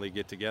finally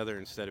get together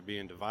instead of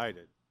being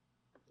divided.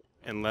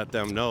 And let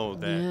them know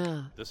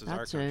that this is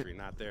our country,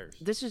 not theirs.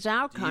 This is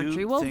our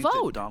country. We'll vote. Do you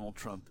think that Donald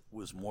Trump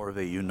was more of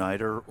a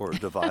uniter or a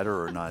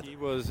divider or not? He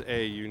was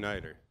a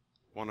uniter,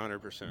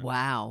 100%.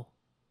 Wow.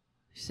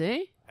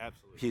 See?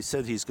 Absolutely. He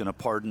said he's going to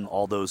pardon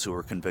all those who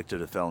were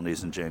convicted of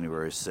felonies in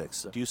January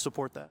 6th. Do you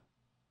support that?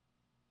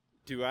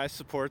 Do I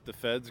support the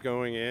feds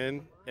going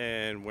in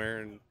and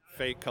wearing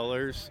fake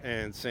colors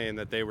and saying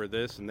that they were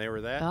this and they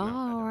were that?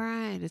 Oh,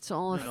 right. It's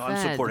all a fed.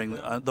 I'm supporting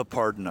the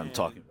pardon I'm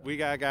talking about. We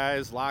got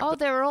guys locked up. Oh,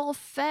 they're all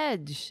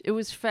feds. It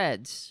was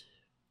feds.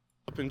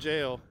 Up in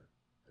jail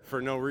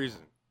for no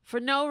reason. For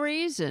no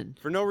reason.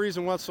 For no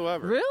reason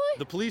whatsoever. Really?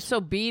 The police.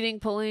 So beating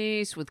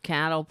police with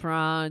cattle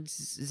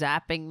prods,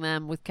 zapping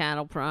them with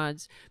cattle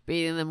prods,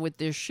 beating them with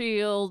their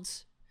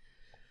shields,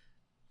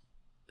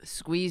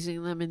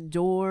 squeezing them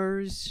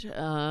indoors,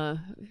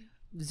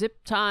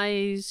 zip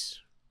ties,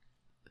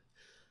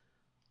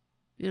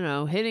 you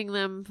know, hitting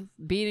them,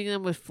 beating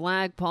them with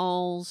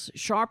flagpoles,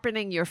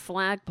 sharpening your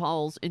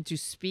flagpoles into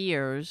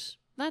spears.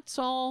 That's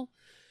all.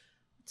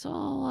 It's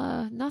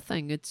all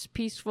nothing. It's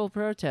peaceful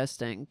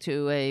protesting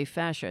to a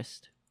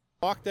fascist.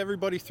 Walked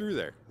everybody through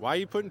there. Why are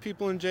you putting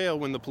people in jail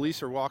when the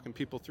police are walking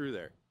people through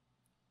there?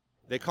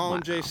 They call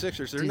them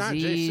J6ers. They're not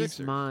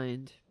J6ers.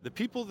 Mind. The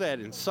people that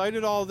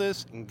incited all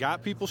this and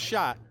got people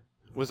shot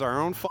was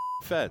our own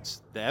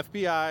feds. The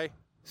FBI,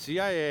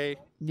 CIA,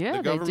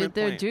 yeah, the they did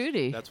their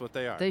duty. That's what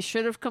they are. They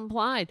should have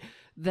complied.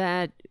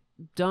 That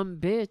dumb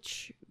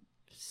bitch,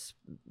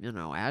 you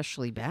know,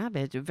 Ashley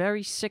Babbitt, a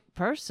very sick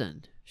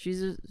person.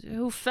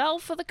 Who fell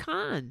for the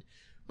con.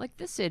 Like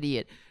this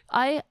idiot.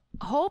 I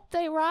hope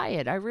they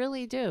riot. I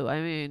really do.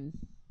 I mean,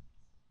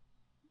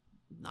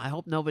 I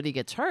hope nobody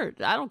gets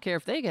hurt. I don't care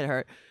if they get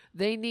hurt.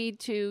 They need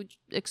to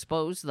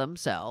expose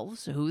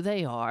themselves, who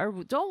they are.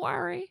 Don't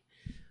worry.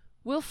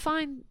 We'll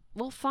find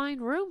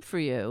room for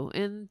you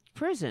in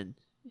prison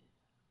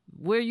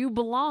where you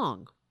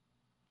belong.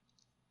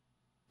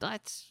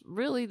 That's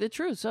really the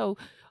truth. So,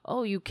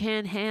 you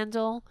can't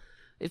handle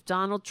if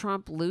Donald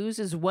Trump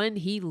loses when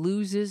he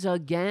loses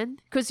again?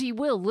 Because he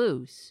will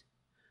lose.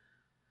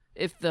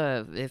 If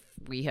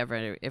we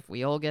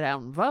all get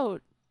out and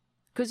vote,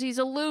 because he's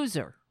a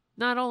loser.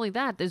 Not only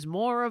that, there's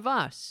more of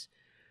us.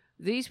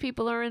 These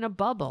people are in a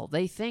bubble.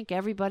 They think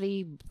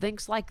everybody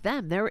thinks like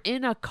them. They're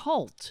in a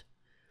cult.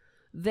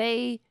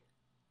 They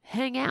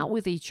hang out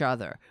with each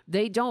other.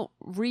 They don't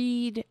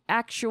read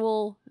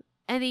actual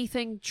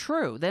anything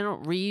true. They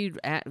don't read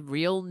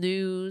real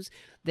news.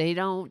 They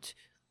don't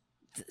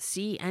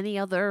see any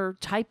other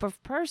type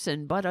of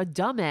person but a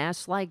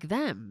dumbass like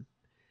them.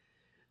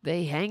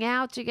 They hang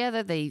out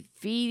together. They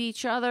feed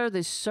each other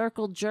this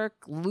circle jerk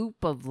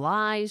loop of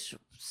lies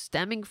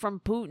stemming from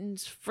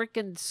Putin's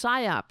freaking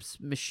psyops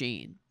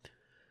machine.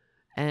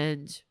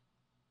 And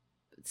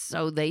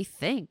so they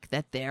think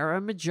that they're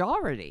a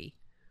majority.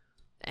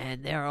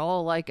 And they're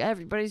all like,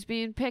 everybody's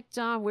being picked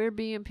on. We're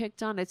being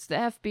picked on. It's the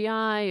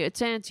FBI. It's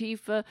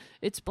Antifa.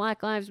 It's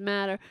Black Lives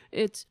Matter.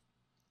 It's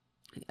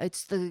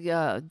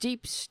the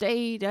deep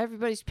state.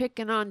 Everybody's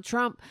picking on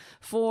Trump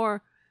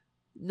for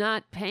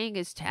not paying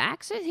his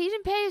taxes. He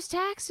didn't pay his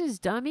taxes,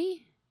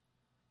 dummy.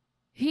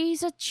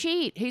 He's a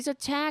cheat. He's a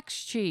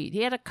tax cheat.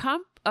 He had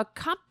a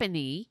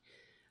company,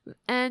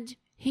 and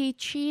he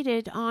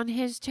cheated on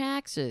his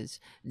taxes.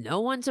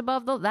 No one's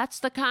above that's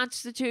the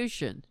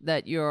Constitution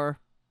that you're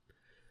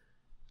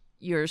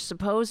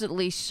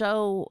supposedly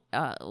so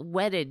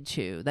wedded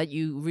to, that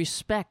you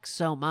respect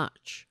so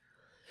much.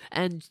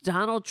 And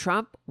Donald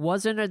Trump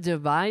wasn't a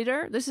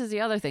divider. This is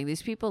the other thing.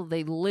 These people,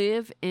 they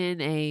live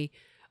in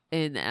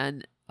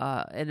an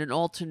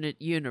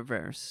alternate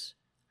universe.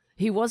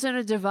 He wasn't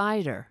a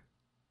divider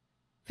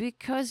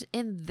because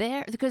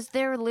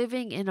they're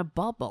living in a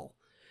bubble,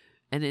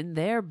 and in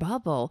their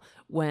bubble,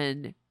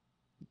 when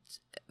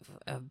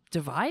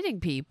dividing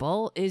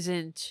people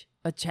isn't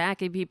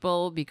attacking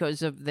people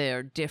because of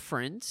their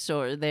difference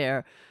or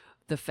the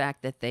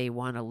fact that they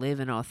want to live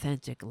an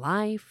authentic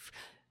life,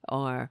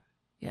 or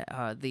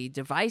the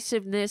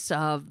divisiveness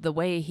of the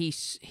way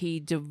he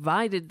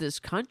divided this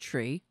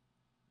country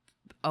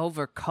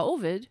over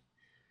COVID.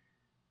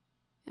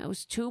 It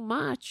was too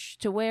much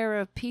to wear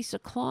a piece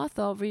of cloth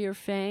over your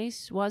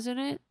face, wasn't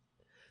it?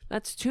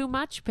 That's too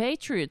much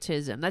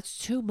patriotism. That's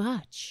too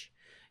much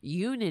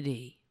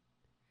unity.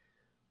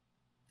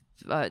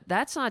 But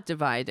that's not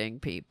dividing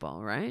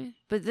people, right?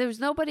 But there's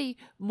nobody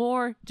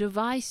more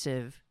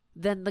divisive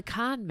than the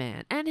con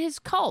man and his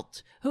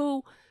cult,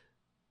 who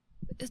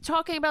is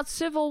talking about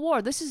civil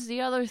war. This is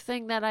the other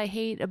thing that I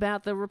hate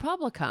about the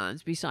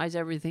Republicans, besides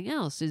everything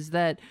else, is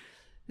that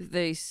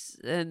they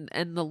and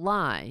the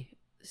lie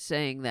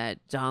saying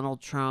that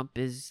Donald Trump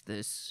is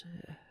this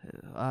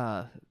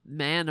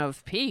man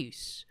of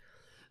peace,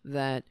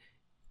 that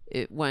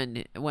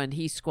when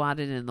he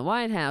squatted in the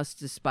White House,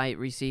 despite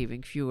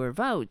receiving fewer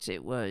votes,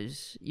 it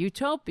was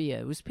utopia.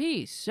 It was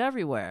peace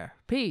everywhere.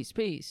 Peace,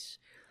 peace.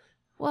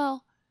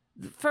 Well,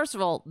 first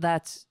of all,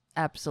 that's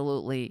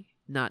absolutely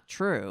not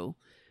true.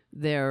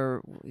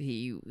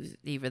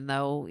 Even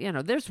though,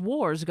 there's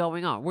wars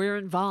going on. We're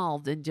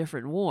involved in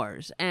different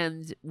wars.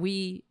 And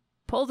we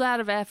pulled out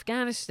of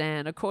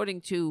Afghanistan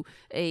according to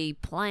a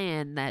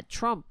plan that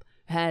Trump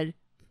had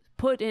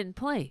put in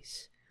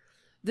place.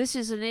 This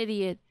is an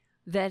idiot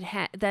that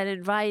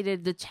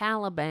invited the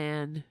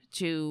Taliban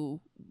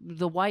to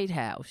the White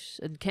House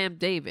and Camp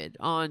David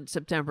on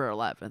September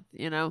 11th,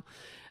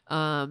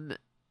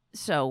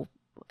 So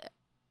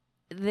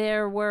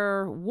there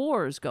were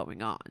wars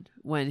going on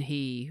when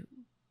he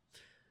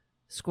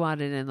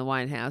squatted in the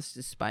White House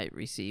despite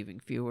receiving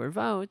fewer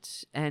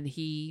votes, and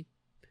he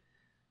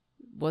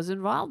was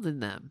involved in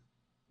them.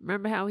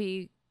 Remember how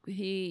he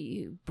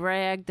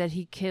bragged that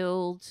he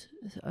killed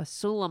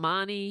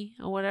Soleimani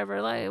or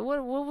whatever? Like,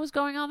 what was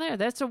going on there?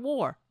 That's a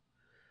war.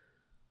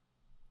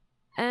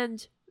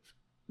 And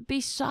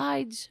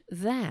besides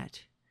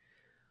that,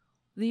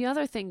 the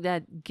other thing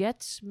that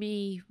gets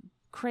me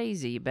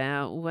crazy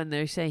about when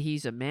they say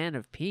he's a man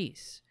of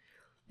peace,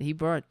 he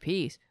brought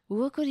peace.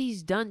 Look what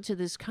he's done to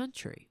this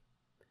country.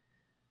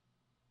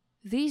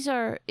 These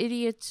are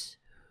idiots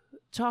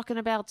talking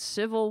about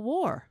civil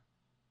war,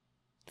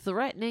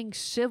 threatening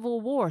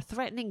civil war,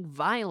 threatening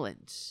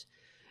violence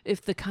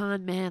if the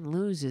con man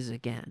loses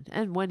again,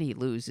 and when he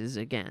loses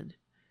again.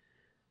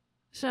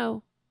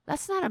 So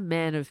that's not a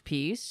man of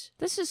peace.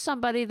 This is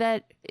somebody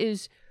that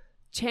is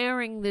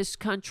tearing this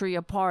country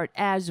apart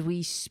as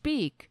we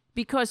speak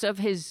because of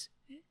his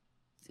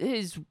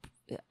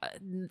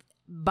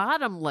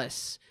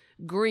bottomless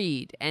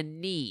greed and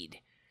need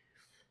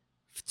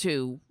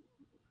to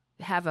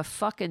have a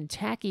fucking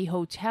tacky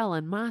hotel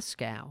in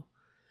Moscow,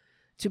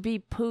 to be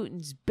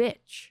Putin's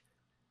bitch.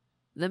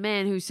 The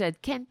man who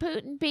said, "Can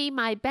Putin be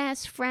my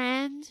best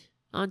friend?"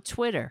 on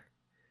Twitter.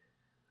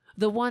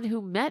 The one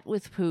who met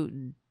with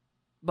Putin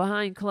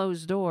behind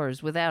closed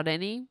doors without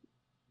any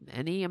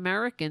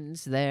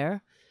Americans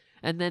there,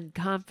 and then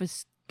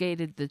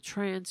confiscated the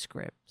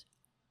transcript.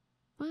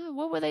 Well,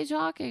 what were they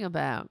talking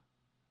about?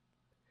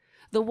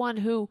 The one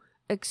who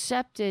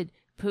accepted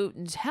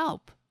Putin's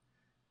help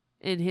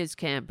in his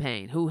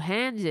campaign, who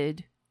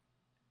handed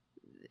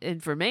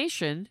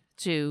information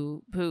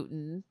to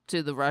Putin,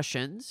 to the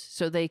Russians,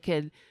 so they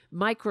could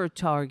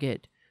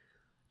micro-target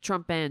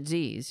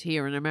Trumpanzees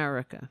here in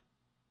America.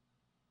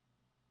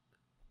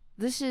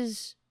 This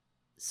is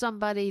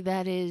somebody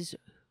that is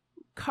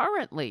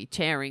currently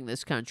tearing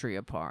this country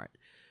apart.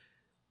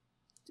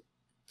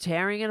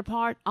 Tearing it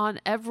apart on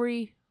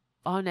every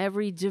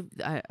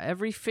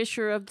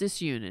fissure of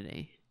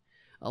disunity,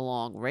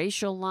 along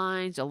racial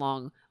lines,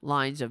 along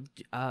lines of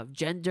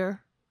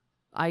gender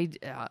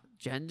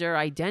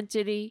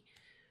identity,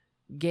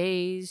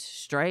 gays,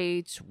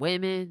 straights,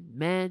 women,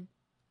 men.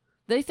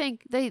 They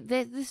think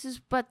this is,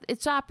 but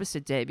it's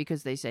opposite day,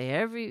 because they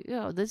say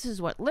this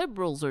is what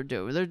liberals are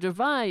doing. They're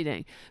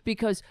dividing,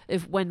 because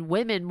when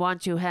women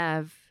want to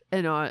have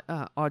an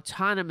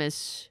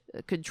autonomous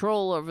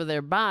control over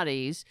their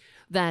bodies,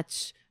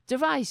 that's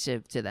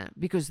divisive to them,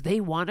 because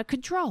they want to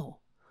control.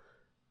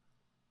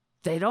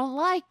 They don't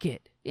like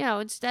it.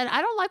 Instead,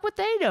 I don't like what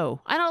they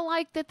do. I don't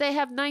like that they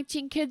have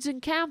 19 kids and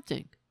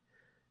counting.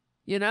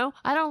 I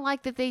don't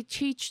like that they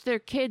teach their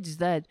kids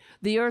that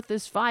the earth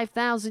is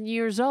 5,000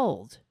 years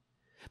old.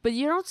 But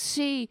you don't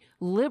see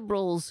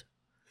liberals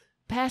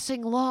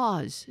passing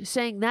laws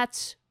saying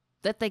that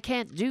they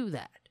can't do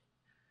that.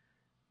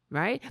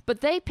 Right?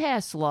 But they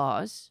pass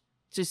laws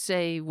to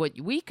say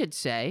what we could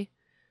say.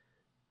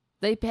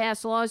 They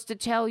pass laws to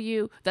tell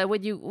you that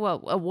when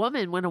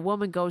a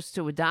woman goes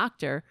to a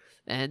doctor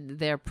and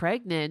they're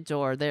pregnant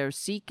or they're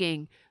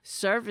seeking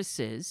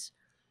services,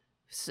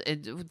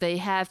 they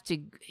have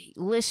to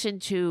listen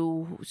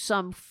to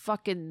some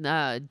fucking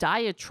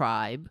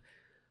diatribe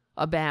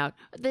about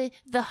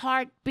the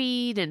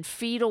heartbeat and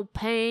fetal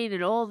pain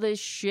and all this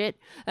shit.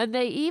 And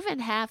they even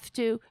have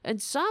to,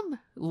 and some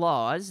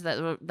laws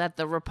that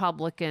the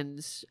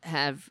Republicans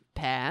have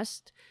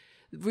passed,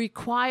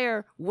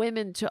 require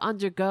women to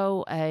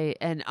undergo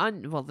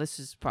this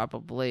is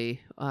probably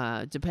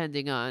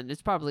depending on,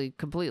 it's probably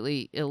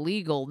completely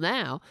illegal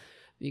now,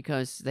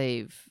 because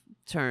they've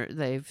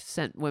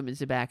sent women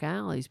to back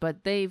alleys,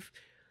 but they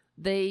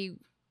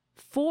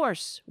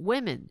force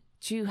women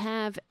to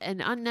have an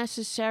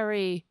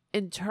unnecessary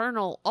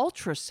internal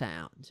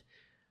ultrasound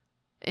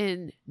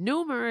in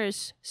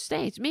numerous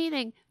states,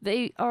 meaning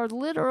they are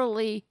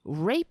literally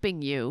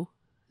raping you.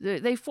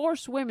 They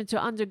force women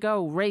to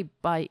undergo rape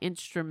by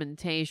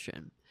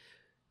instrumentation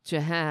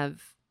to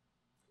have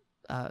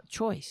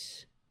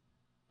choice.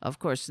 Of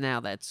course,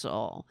 now that's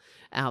all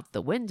out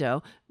the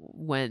window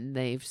when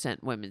they've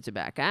sent women to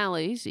back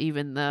alleys,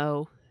 even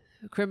though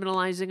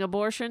criminalizing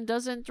abortion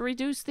doesn't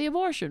reduce the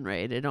abortion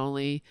rate. It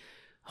only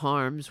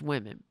harms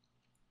women.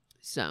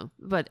 So,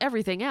 but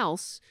everything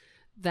else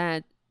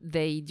that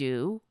they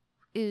do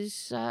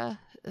is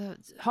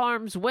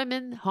harms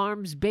women,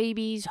 harms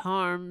babies,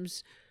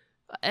 harms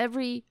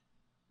every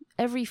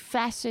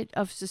facet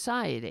of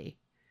society.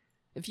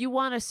 If you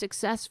want a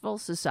successful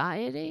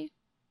society,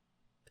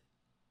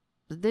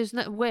 there's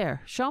no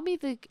where. Show me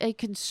a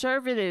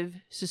conservative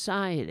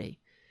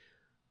society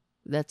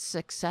that's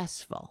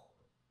successful,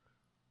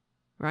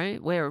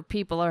 right? Where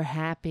people are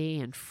happy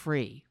and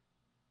free.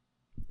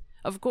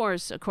 Of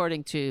course,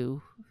 according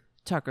to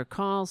Tucker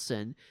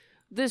Carlson,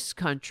 this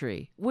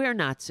country, we're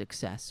not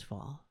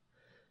successful.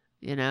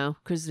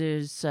 Because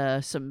there's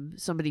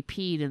somebody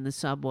peed in the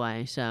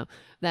subway, so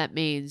that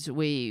means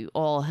we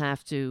all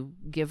have to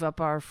give up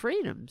our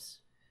freedoms,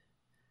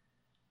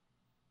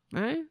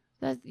 right?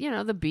 That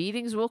the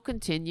beatings will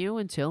continue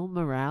until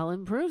morale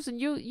improves,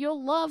 and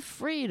you'll love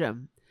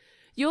freedom.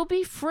 You'll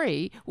be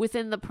free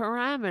within the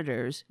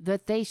parameters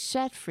that they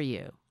set for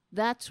you.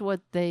 That's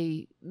what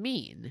they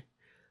mean.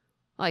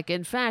 Like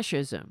in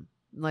fascism,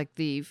 like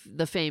the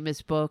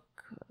famous book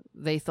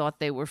 "They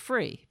Thought They Were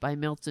Free" by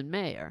Milton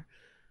Mayer.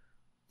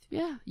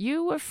 Yeah,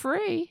 you were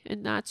free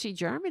in Nazi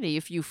Germany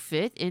if you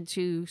fit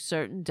into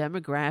certain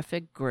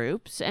demographic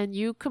groups and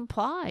you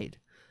complied.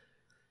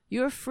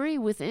 You're free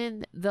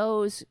within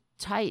those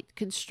tight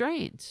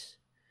constraints.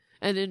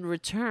 And in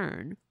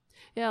return,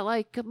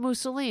 like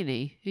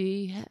Mussolini,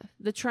 he had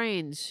the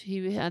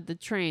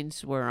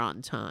trains were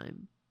on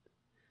time.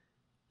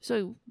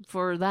 So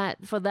for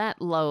that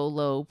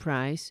low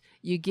price,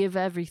 you give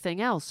everything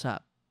else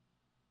up.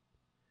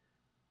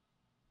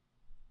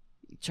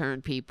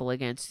 Turn people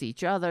against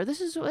each other. This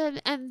is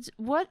and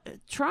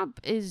what Trump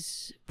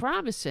is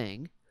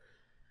promising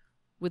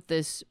with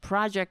this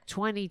Project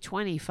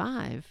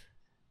 2025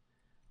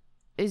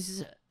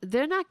 is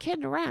they're not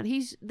kidding around.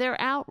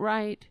 They're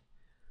outright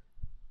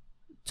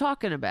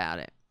talking about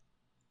it.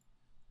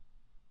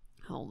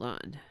 Hold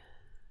on.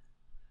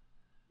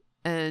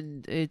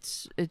 And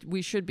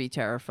we should be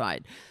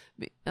terrified.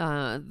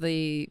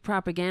 The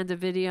propaganda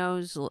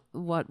videos,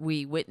 what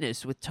we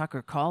witnessed with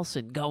Tucker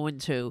Carlson going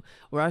to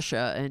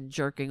Russia and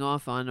jerking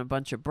off on a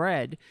bunch of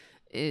bread,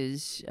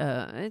 is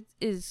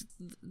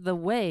the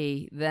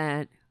way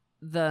that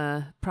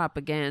the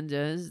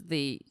propagandas,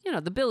 the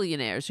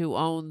billionaires who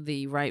own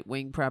the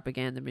right-wing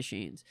propaganda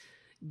machines,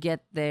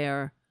 get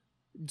their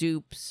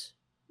dupes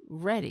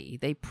ready.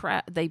 They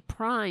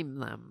prime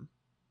them,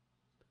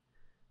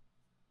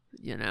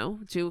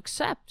 to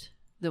accept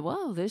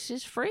that, this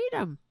is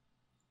freedom.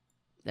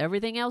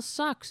 Everything else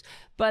sucks.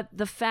 But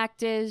the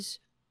fact is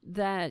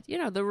that,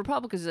 the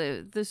Republicans,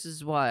 this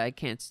is why I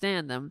can't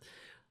stand them.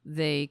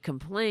 They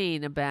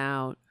complain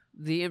about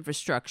the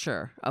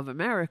infrastructure of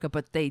America,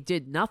 but they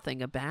did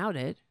nothing about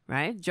it,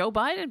 right? Joe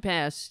Biden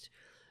passed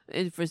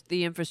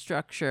the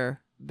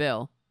infrastructure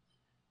bill.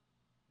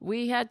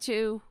 We had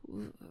to,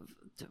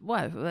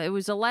 it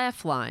was a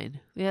laugh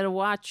line. We had to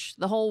watch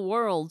the whole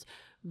world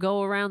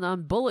go around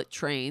on bullet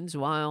trains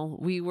while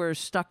we were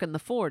stuck in the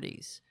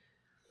 40s.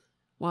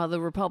 While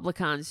the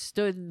Republicans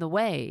stood in the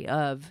way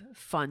of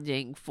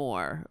funding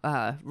for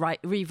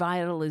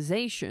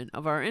revitalization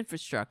of our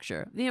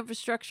infrastructure. The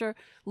infrastructure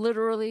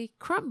literally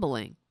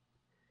crumbling.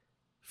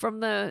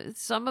 From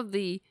some of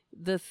the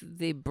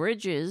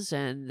bridges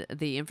and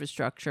the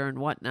infrastructure and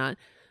whatnot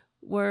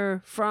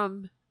were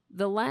from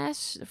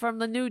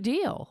the New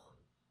Deal.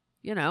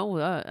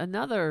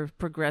 Another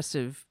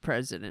progressive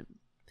president.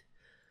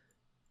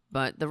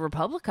 But the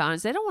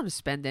Republicans, they don't want to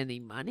spend any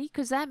money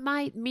because that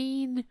might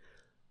mean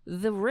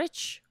the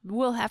rich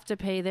will have to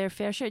pay their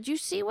fair share. Do you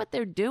see what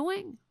they're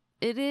doing?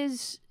 They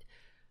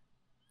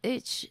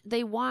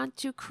want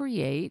to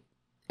create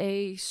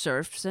a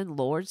serfs and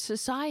lords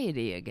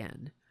society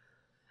again.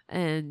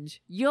 And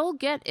you'll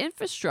get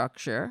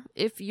infrastructure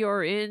if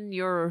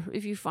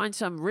you find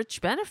some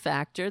rich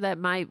benefactor that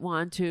might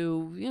want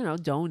to,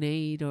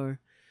 donate,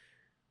 or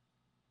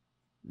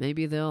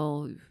maybe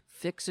they'll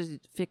fix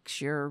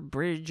your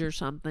bridge or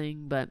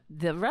something. But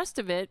the rest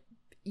of it,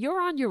 you're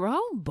on your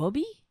own,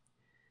 booby.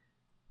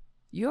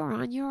 You're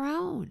on your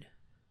own.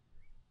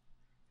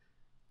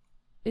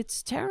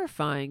 It's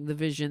terrifying, the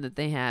vision that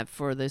they have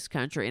for this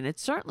country. And it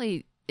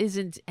certainly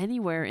isn't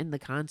anywhere in the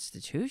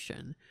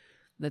Constitution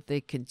that they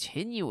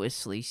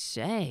continuously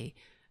say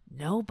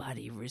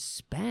nobody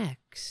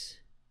respects.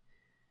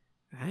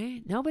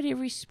 Right? Nobody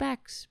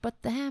respects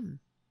but them.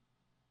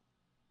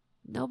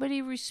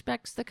 Nobody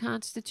respects the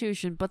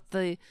Constitution but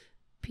the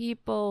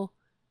people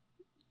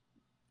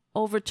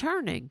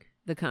overturning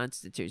the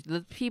Constitution,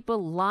 the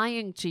people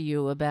lying to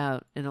you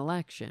about an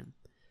election.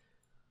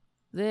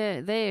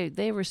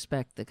 They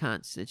respect the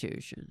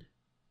Constitution.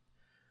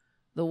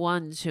 The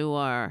ones who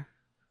are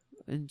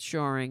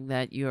ensuring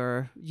that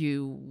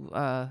you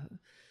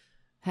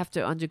have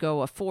to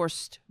undergo a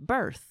forced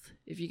birth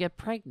if you get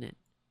pregnant.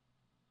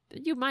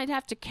 You might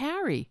have to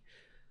carry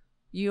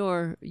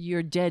your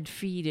dead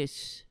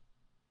fetus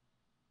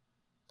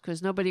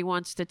because nobody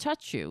wants to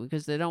touch you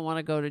because they don't want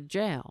to go to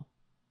jail.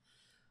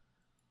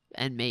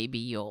 And maybe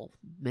you'll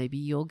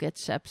get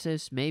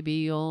sepsis. Maybe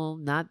you'll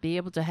not be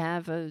able to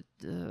have a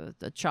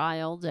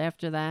child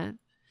after that.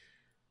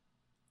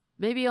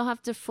 Maybe you'll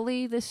have to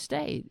flee the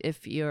state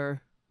if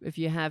you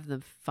have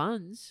the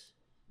funds.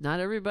 Not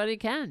everybody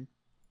can.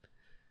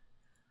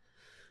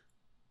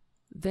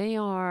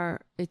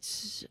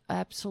 It's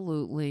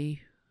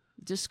absolutely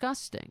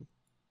disgusting.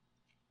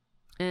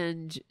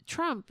 And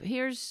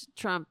here's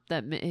Trump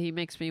that he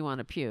makes me want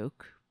to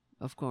puke,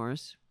 of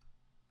course.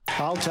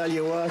 I'll tell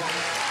you what,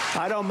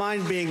 I don't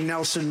mind being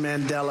Nelson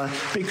Mandela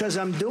because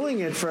I'm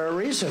doing it for a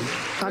reason.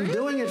 I'm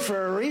doing it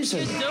for a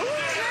reason.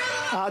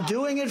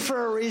 Doing it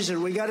for a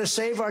reason. We got to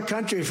save our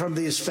country from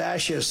these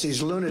fascists,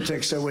 these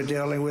lunatics that we're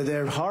dealing with.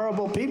 They're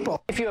horrible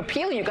people. If you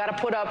appeal, you got to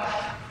put up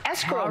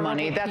escrow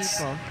money. That's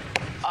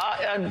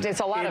it's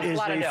a lot of dough.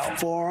 It is a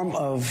form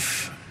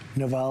of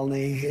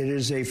Navalny. It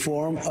is a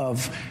form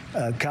of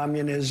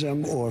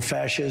communism or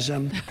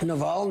fascism.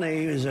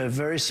 Navalny is a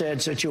very sad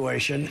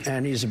situation,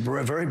 and he's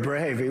very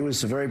brave. He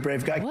was a very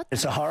brave guy.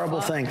 It's a horrible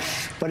thing,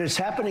 but it's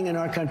happening in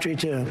our country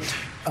too.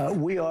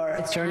 We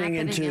are turning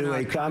into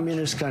a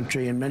communist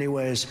country in many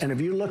ways, and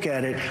if you look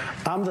at it,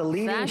 I'm the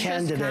leading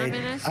candidate.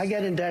 Communist? I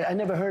get indicted. I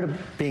never heard of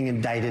being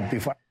indicted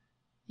before.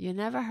 You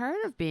never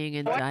heard of being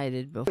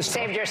indicted before.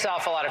 Saved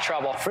yourself a lot of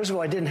trouble. First of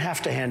all, I didn't have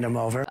to hand him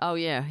over. Oh,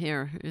 yeah,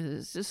 here.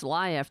 It's just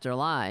lie after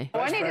lie.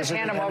 Why didn't you just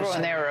hand him over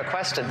when they were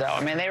requested, though?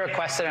 I mean, they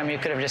requested him. You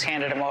could have just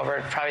handed him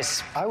over. Probably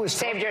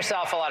saved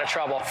yourself a lot of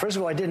trouble. First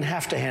of all, I didn't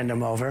have to hand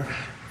him over.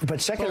 But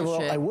second of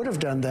all, I would have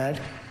done that.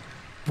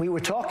 We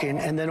were talking,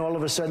 and then all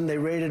of a sudden they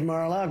raided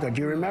Mar-a-Lago.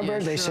 Do you remember?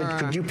 They said,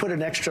 could you put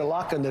an extra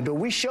lock on the door?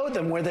 We showed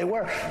them where they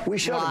were. We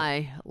showed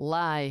them.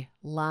 Lie.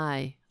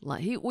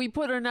 We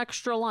put an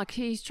extra lock.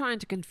 He's trying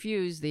to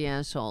confuse the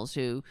assholes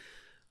who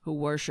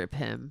worship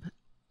him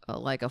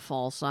like a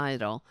false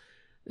idol.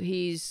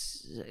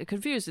 He's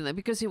confusing them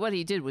because what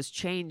he did was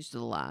change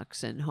the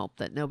locks and hope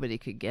that nobody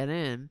could get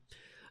in.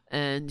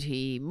 And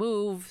he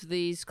moved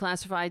these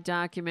classified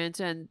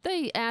documents, and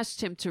they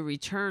asked him to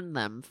return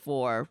them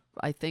for,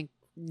 I think,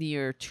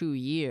 near 2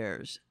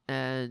 years.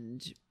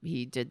 And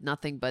he did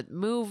nothing but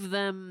move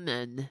them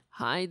and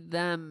hide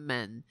them.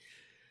 And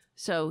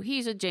so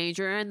he's a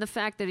danger. And the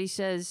fact that he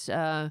says,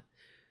 I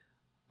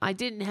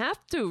didn't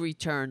have to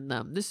return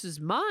them, this is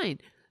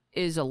mine,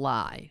 is a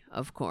lie,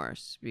 of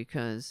course,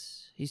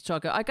 because he's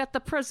talking, I got the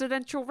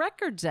Presidential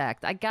Records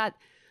Act. I got,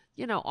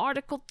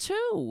 Article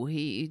 2.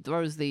 He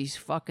throws these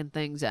fucking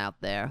things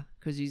out there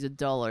because he's a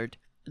dullard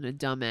and a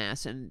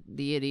dumbass, and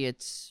the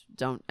idiots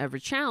don't ever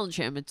challenge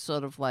him. It's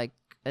sort of like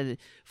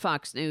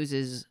Fox News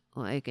is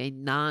like a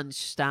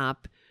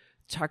non-stop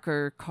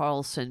Tucker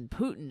Carlson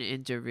Putin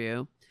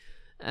interview.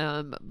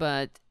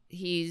 But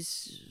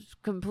he's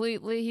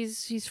completely,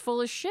 he's full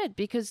of shit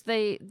because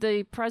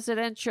the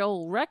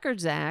Presidential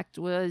Records Act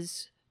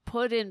was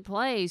put in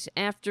place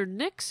after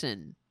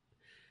Nixon.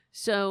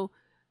 So,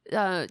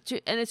 and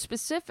it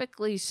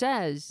specifically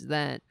says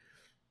that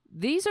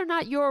these are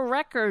not your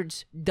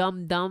records,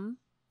 dum-dum.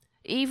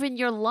 Even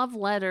your love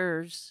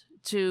letters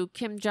to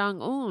Kim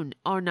Jong-un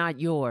are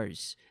not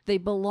yours. They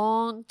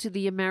belong to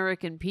the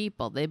American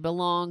people. They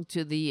belong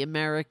to the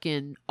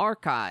American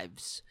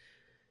archives.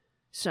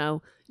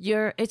 So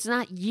it's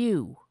not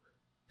you,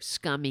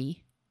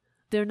 scummy.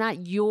 They're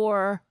not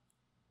your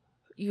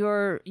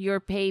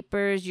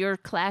papers, your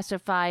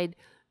classified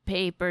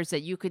papers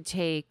that you could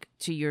take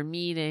to your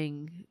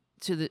meeting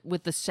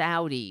with the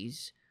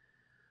Saudis,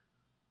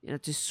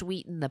 to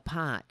sweeten the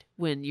pot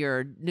when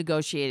you're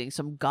negotiating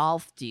some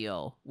golf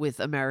deal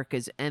with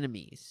America's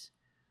enemies.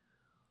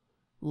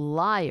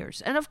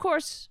 Liars. And of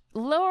course,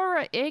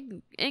 Laura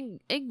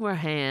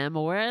Ingraham,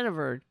 or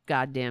whatever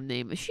goddamn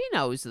name, she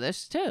knows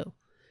this too.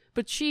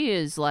 But she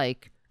is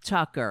like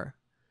Tucker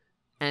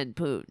and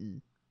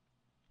Putin.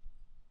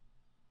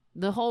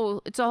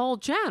 It's a whole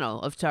channel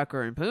of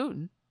Tucker and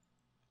Putin.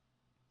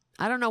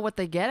 I don't know what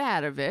they get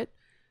out of it.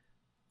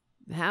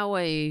 How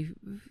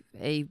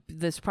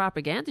this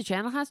propaganda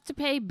channel has to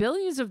pay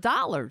billions of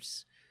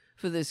dollars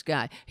for this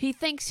guy. He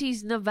thinks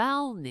he's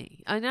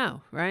Navalny. I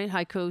know, right?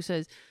 Haiku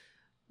says,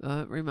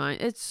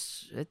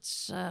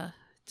 it's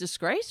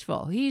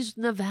disgraceful. He's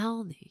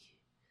Navalny.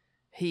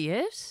 He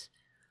is?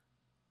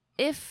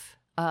 If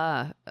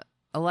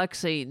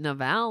Alexei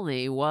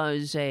Navalny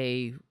was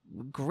a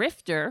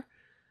grifter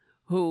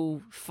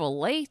who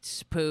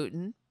fillets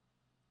Putin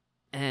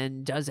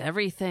and does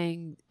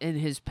everything in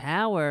his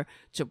power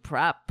to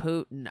prop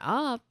Putin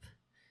up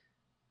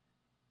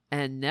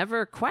and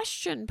never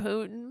question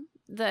Putin,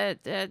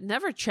 that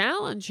never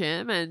challenge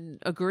him and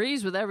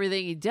agrees with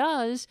everything he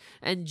does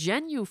and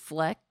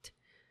genuflect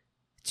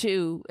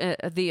to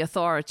the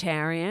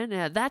authoritarian,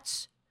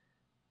 that's,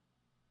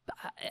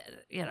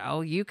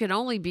 you can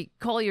only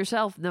call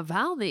yourself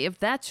Navalny if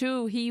that's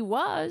who he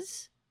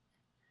was.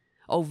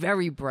 Oh,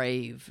 very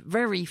brave.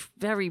 Very,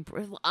 very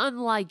brave.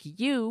 Unlike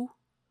you.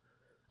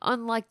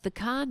 Unlike the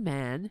con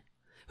man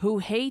who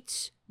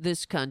hates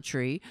this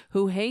country,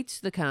 who hates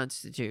the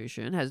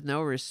Constitution, has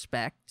no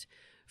respect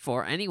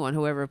for anyone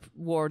who ever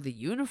wore the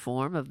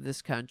uniform of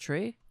this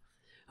country,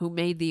 who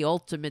made the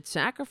ultimate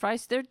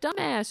sacrifice. They're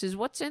dumbasses.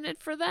 What's in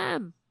it for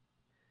them?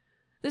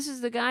 This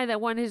is the guy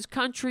that when his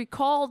country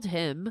called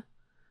him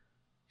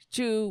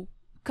to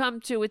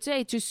come to its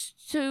aid,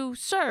 to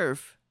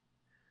serve,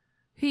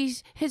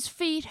 his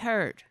feet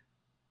hurt.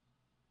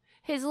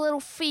 His little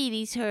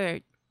feeties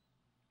hurt.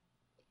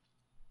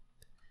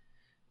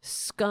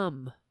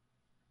 Scum.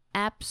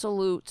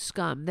 Absolute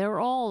scum. They're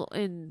all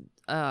in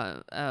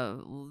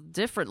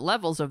different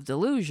levels of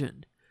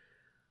delusion.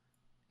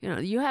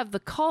 You have the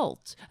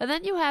cult, and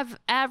then you have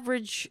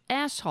average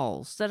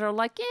assholes that are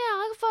like,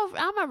 yeah,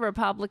 I'm a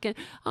Republican.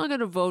 I'm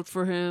going to vote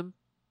for him.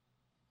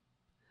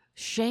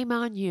 Shame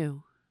on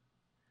you.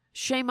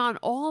 Shame on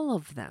all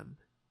of them.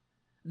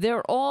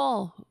 They're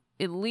all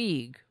in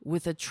league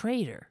with a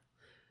traitor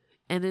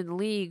and in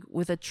league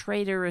with a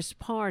traitorous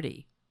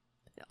party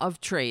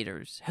of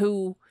traitors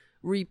who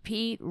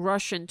repeat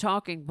Russian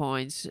talking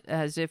points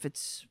as if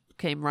it's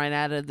came right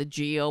out of the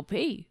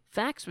GOP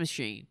fax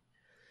machine.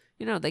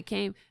 They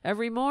came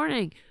every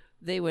morning.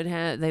 They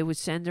would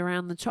send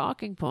around the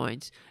talking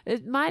points.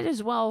 It might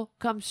as well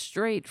come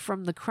straight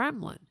from the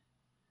Kremlin,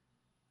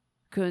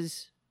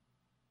 because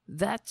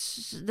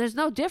there's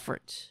no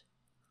difference.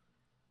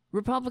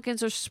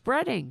 Republicans are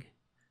spreading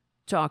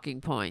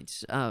talking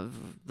points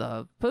of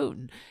the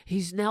Putin.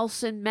 He's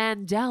Nelson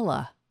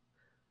Mandela,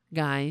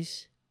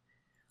 guys.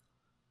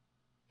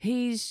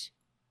 He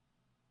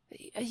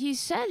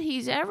said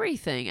he's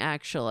everything,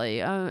 actually.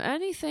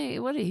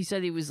 Anything. What he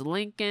said? He was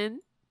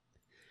Lincoln.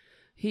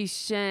 He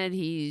said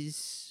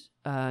he's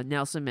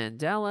Nelson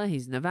Mandela.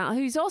 He's Navalny.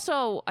 He's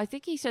also, I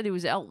think he said he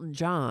was Elton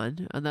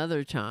John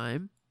another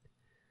time.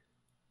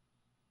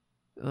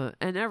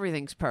 And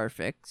everything's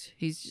perfect.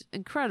 He's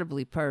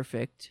incredibly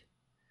perfect.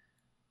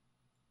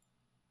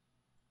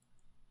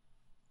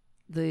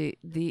 The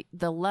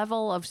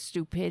level of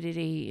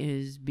stupidity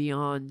is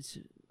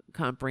beyond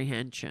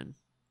comprehension.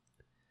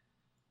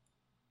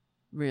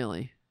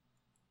 Really.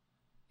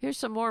 Here's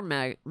some more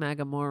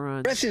MAGA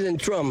morons. President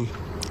Trump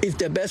is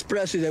the best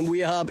president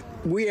we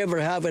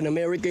ever have in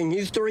American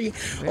history,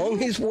 on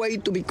his way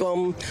to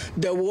become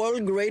the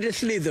world's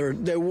greatest leader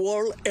the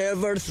world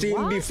ever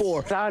seen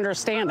before. I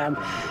understand him.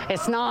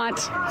 It's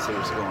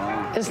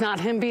not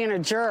him being a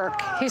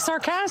jerk. He's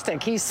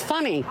sarcastic. He's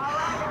funny.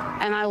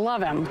 And I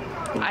love him.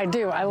 I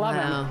do. I love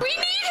him. We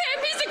need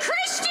him. He's a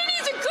Christian.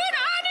 He's a good,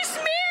 honest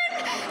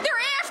man.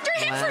 They're after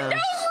him for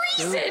no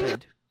reason.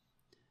 Stupid.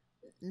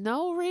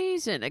 No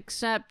reason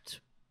except,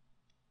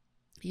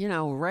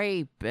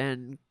 rape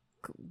and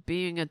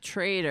being a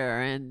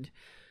traitor and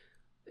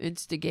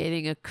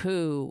instigating a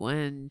coup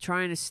and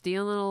trying to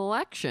steal an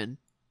election.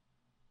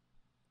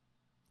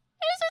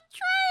 He's a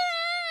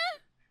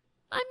traitor.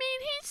 I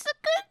mean, he's a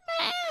good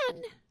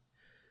man.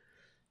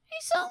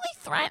 He's only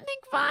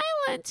threatening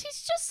violence.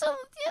 He's just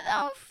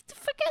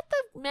forget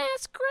the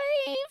mass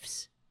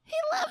graves. He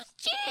loves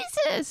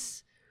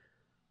Jesus.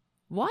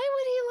 Why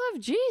would he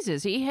love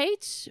Jesus? He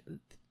hates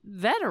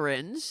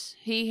veterans.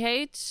 He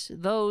hates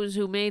those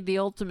who made the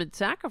ultimate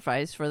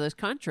sacrifice for this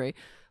country.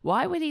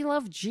 Why would he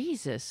love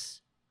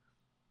Jesus?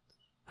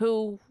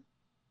 Who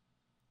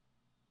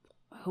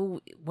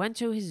went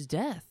to his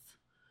death?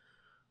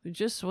 Who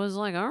just was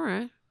like, all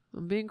right,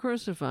 I'm being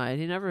crucified.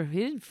 He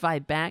didn't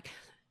fight back.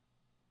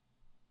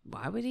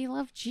 Why would he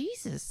love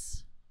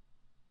Jesus?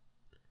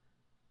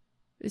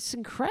 It's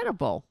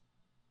incredible.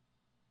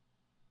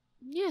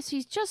 Yes,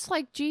 he's just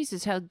like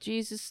Jesus, how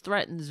Jesus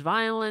threatens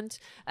violence.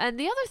 And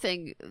the other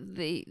thing,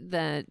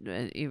 that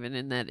even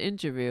in that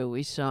interview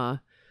we saw,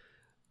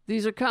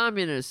 these are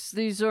communists,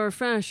 these are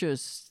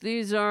fascists,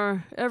 these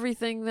are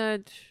everything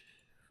that,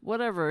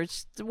 whatever.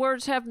 The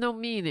words have no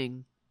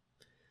meaning.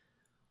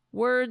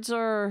 Words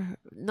are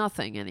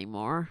nothing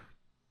anymore.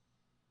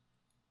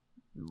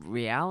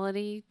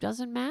 Reality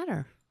doesn't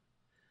matter.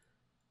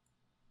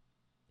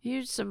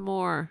 Here's some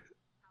more.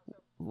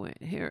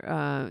 Here,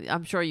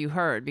 I'm sure you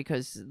heard,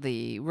 because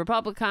the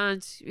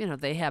Republicans,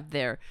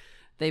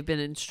 they've been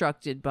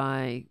instructed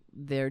by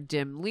their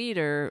dim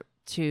leader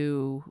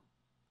to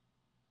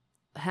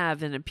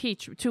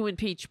impeach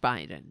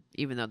Biden,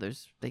 even though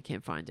they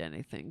can't find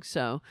anything.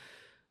 So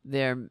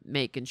they're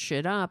making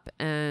shit up,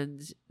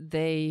 and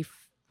they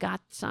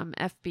got some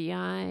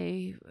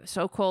FBI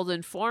so-called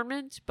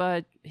informant,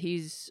 but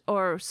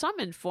some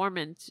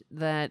informant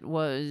that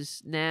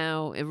was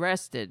now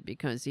arrested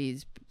because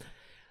he's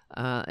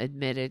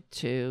admitted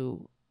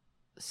to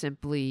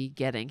simply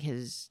getting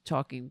his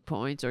talking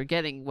points or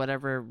getting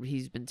whatever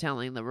he's been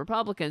telling the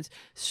Republicans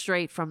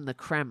straight from the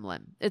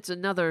Kremlin. It's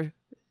another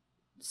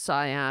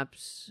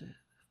PSYOPs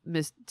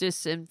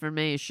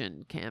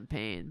disinformation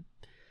campaign.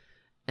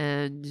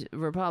 And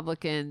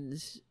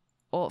Republicans,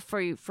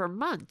 for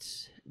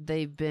months,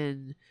 they've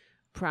been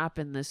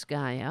propping this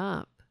guy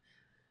up.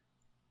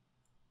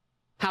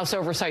 House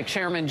Oversight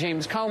Chairman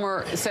James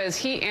Comer says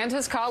he and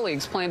his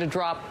colleagues plan to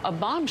drop a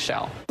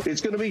bombshell. It's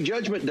going to be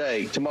Judgment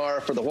Day tomorrow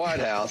for the White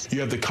House.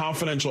 You have the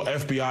confidential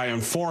FBI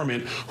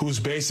informant who's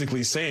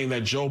basically saying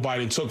that Joe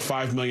Biden took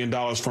 $5 million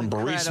from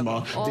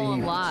Burisma.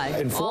 The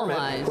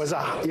informant was a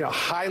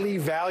highly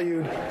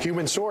valued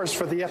human source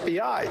for the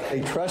FBI.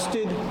 A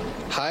trusted,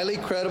 highly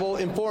credible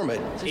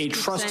informant. A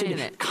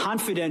trusted,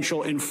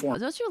 confidential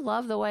informant. Don't you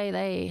love the way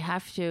they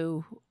have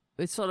to?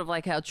 It's sort of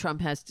like how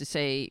Trump has to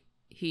say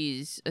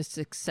he's a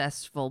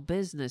successful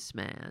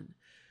businessman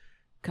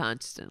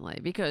constantly,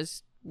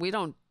 because we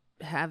don't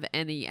have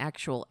any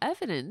actual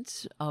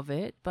evidence of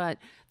it, but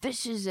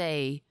this is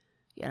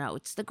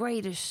it's the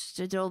greatest.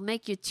 It'll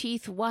make your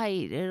teeth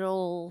white.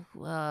 It'll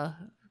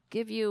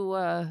give you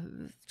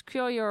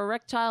cure your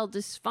erectile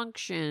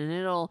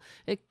dysfunction.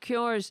 It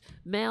cures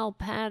male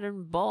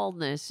pattern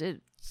baldness.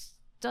 It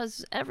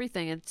does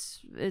everything.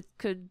 It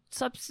could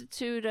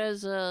substitute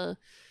as a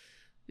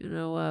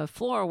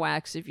floor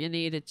wax if you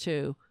needed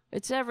to.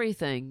 It's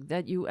everything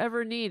that you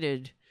ever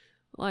needed.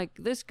 Like,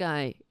 this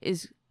guy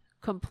is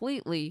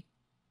completely,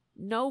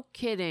 no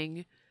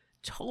kidding,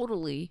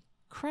 totally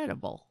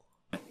credible.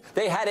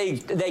 They had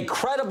a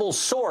credible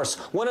source,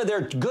 one of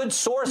their good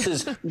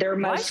sources. Their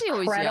most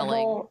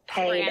credible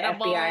paid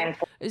FBI.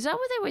 Is that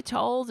what they were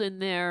told in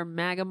their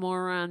MAGA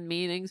moron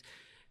meetings?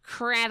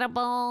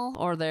 Credible?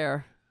 Or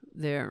their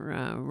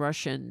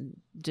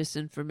Russian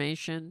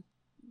disinformation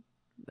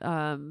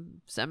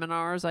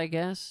seminars, I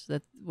guess,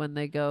 that when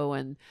they go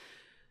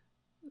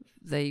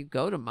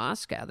to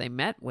Moscow, they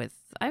met with,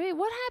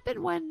 what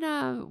happened when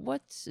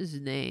what's his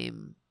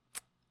name,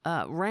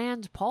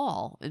 Rand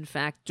Paul, in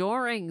fact,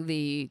 during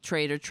the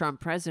traitor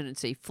Trump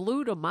presidency,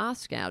 flew to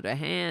Moscow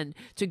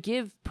to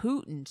give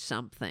Putin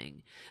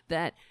something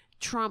that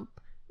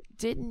Trump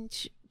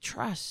didn't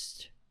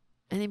trust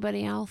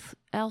anybody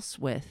else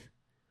with,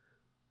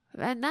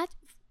 and that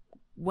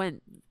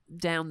went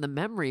down the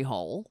memory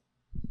hole.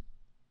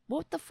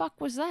 What the fuck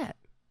was that?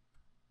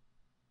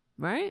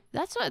 Right?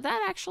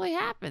 That actually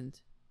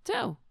happened,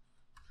 too.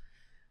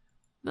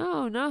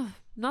 No,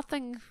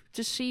 nothing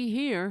to see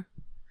here.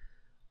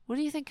 What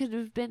do you think could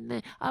have been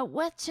there?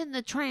 What's in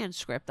the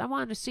transcript? I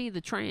want to see the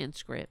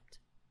transcript.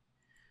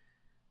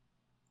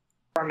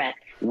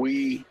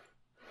 We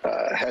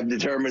have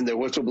determined the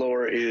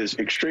whistleblower is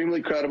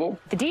extremely credible.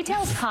 The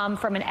details come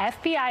from an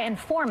FBI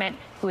informant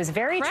who is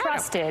very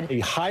trusted. A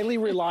highly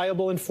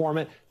reliable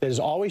informant that has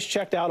always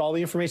checked out all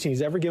the information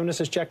he's ever given us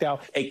has checked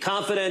out. A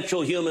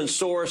confidential human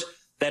source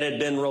that had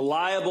been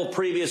reliable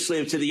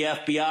previously to the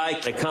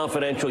FBI. A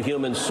confidential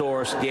human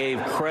source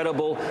gave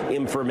credible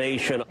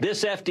information.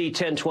 This FD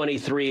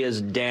 1023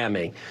 is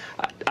damning.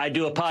 I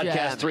do a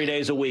podcast 3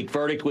 days a week,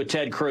 Verdict with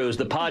Ted Cruz.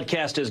 The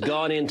podcast has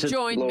gone into...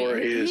 Join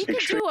me. He can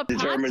do a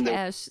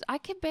podcast. I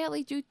can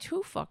barely do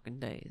 2 fucking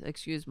days.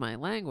 Excuse my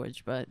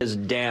language, but... ...is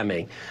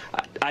damning.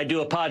 I do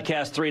a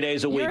podcast 3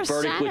 days a week,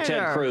 Verdict with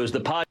Ted Cruz.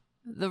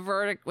 The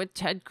Verdict with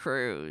Ted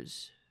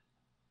Cruz.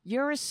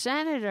 You're a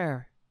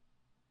senator.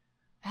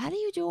 How do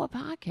you do a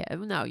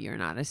podcast? No, you're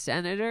not a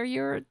senator.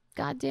 You're a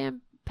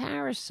goddamn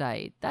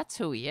parasite. That's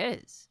who he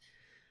is.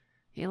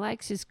 He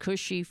likes his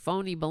cushy,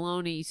 phony,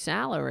 baloney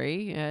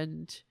salary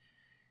and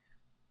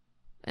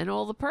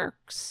all the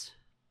perks.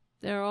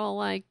 They're all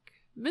like,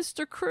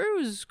 Mr.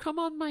 Cruz, come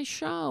on my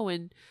show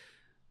and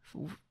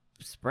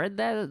spread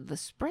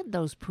those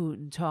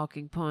Putin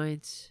talking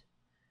points.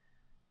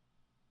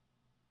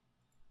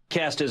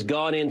 Podcast has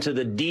gone into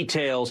the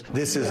details.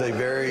 This is a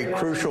very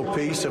crucial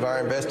piece of our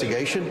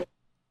investigation.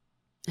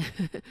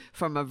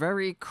 From a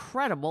very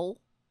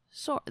credible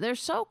source. They're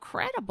so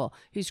credible.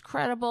 He's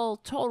credible,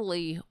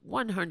 totally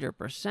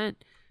 100%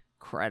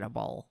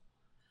 credible.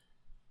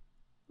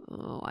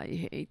 Oh,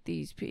 I hate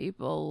these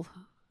people.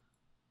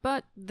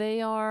 But they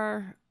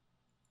are...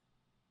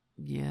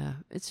 Yeah,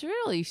 it's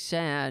really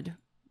sad.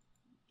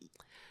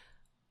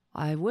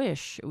 I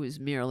wish it was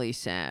merely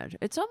sad.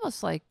 It's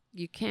almost like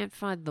you can't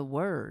find the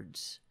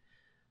words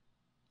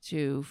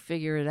to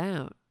figure it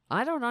out.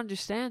 I don't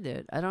understand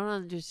it. I don't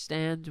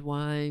understand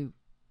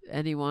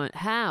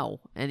how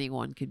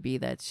anyone could be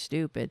that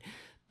stupid.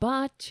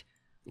 But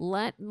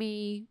let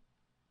me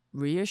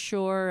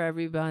reassure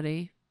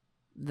everybody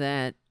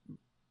that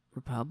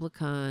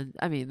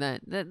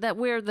that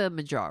we're the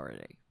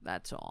majority.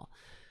 That's all.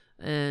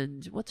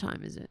 And what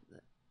time is it?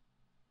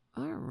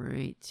 All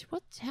right.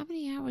 How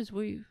many hours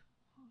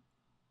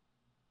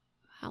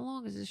how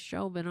long has this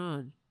show been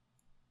on?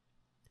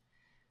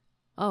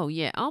 Oh,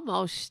 yeah,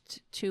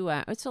 almost 2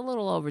 hours. It's a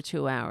little over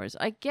 2 hours.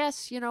 I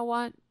guess, you know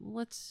what?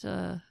 Let's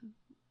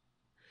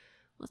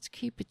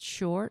keep it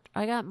short.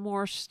 I got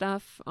more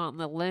stuff on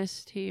the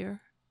list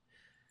here,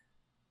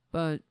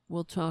 but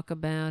we'll talk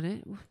about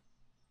it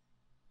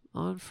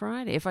on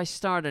Friday. If I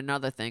start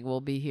another thing, we'll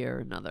be here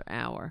another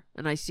hour.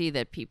 And I see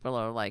that people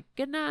are like,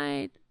 good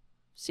night,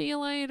 see you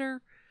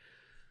later.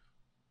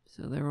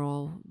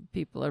 So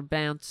people are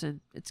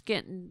bouncing. It's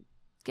getting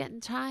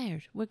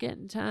tired. We're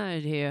getting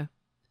tired here.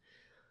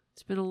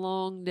 It's been a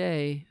long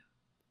day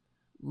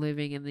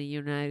living in the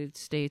United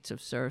States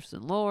of serfs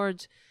and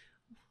lords,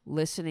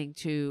 listening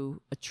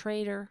to a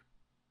traitor,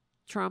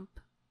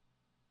 Trump,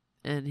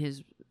 and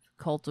his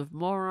cult of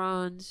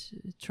morons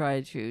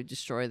try to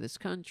destroy this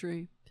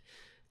country.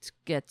 It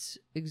gets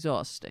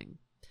exhausting.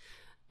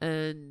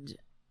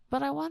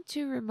 But I want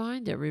to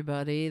remind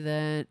everybody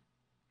that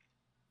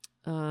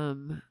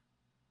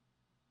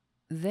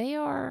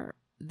they're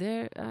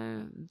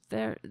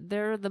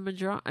the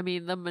majority. I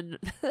mean,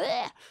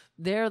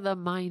 they're the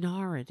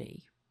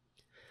minority.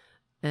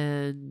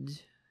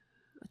 And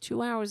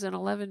 2 hours and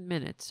 11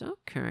 minutes.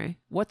 Okay.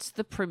 What's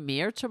the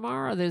premiere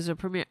tomorrow? There's a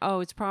premiere. Oh,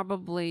 it's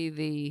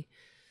probably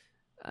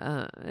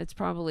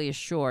a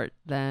short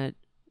that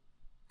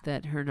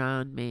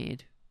Hernan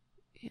made.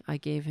 I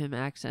gave him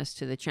access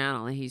to the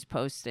channel and he's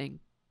posting.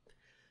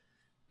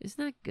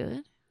 Isn't that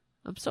good?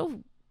 I'm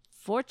so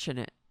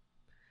fortunate.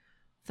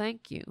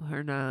 Thank you,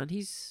 Hernan.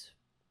 This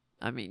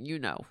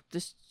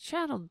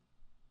channel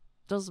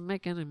doesn't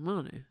make any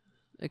money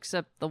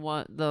except the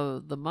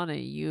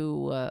money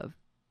you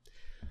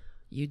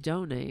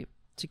donate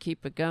to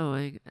keep it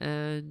going,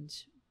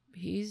 and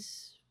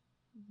he's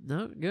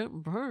not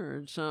getting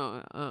paid,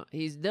 so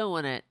he's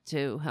doing it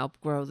to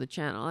help grow the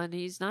channel, and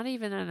he's not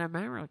even an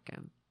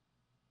American.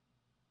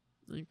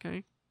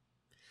 Okay,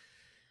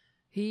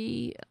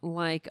 he,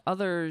 like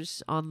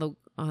others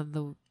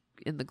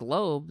in the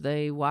globe,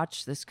 they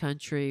watch this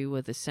country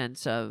with a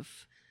sense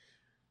of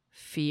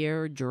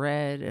fear,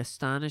 dread,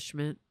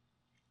 astonishment.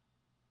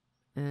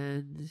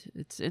 And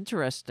it's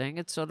interesting.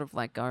 It's sort of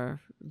like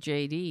our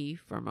JD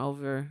from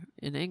over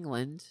in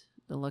England,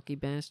 the lucky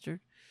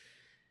bastard.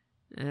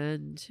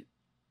 And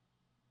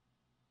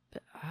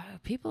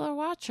people are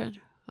watching.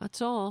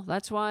 That's all.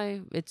 That's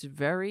why it's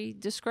very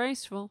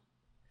disgraceful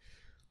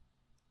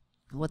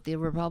what the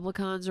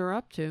Republicans are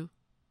up to.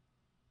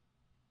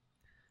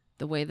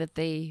 The way that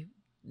they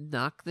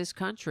knock this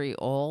country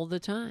all the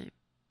time.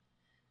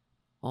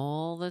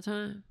 All the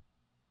time.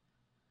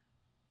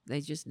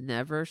 They just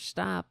never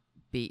stop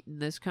beating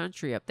this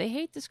country up. They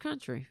hate this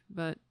country,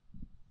 but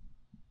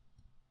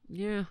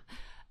yeah,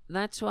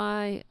 that's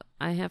why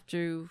I have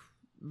to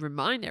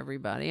remind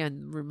everybody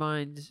and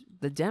remind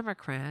the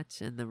Democrats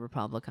and the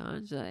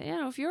Republicans,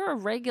 if you're a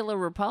regular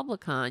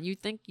Republican, you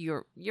think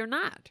you're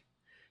not.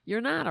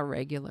 You're not a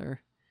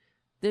regular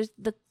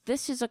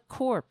This is a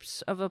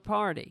corpse of a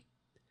party.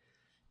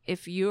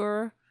 If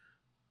you're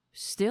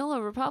still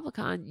a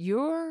Republican,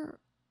 you're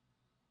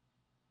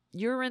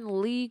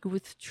in league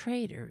with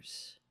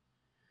traitors.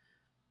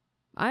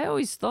 I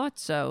always thought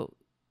so,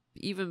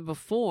 even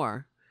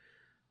before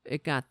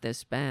it got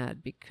this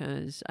bad,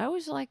 because I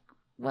was like,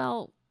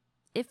 well,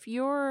 if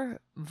you're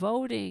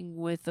voting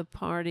with a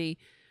party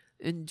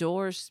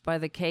endorsed by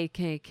the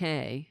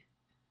KKK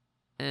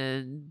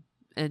and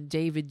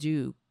David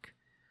Duke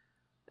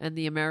and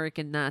the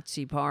American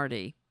Nazi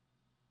Party,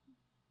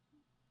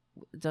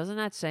 doesn't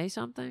that say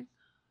something?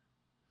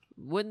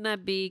 Wouldn't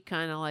that be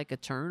kind of like a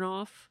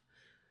turnoff?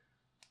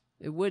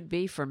 It would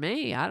be for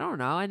me. I don't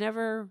know. I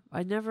never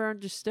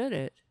understood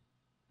it.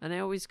 And I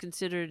always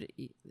considered,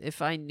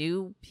 if I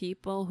knew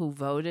people who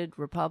voted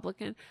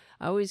Republican,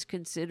 I always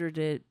considered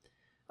it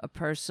a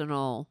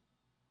personal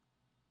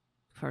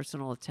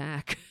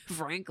attack,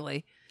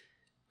 frankly,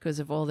 because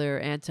of all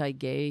their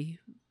anti-gay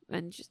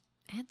and just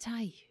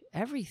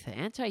anti-everything,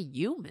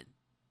 anti-human,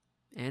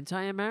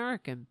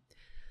 anti-American.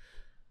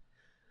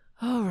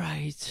 All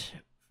right,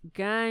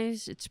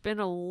 guys, it's been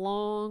a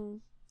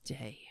long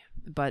day,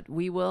 but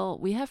we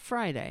have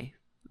Friday.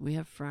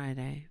 We'll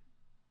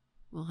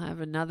have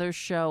another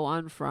show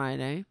on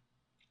Friday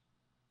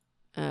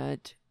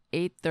at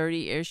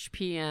 8:30-ish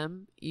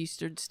p.m.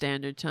 Eastern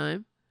Standard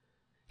Time.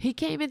 He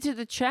came into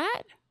the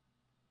chat?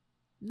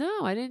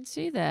 No, I didn't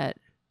see that.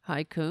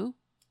 Haiku.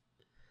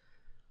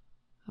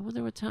 I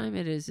wonder what time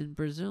it is in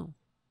Brazil.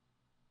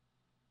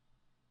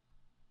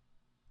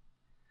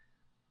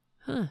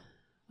 Huh.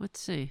 Let's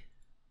see.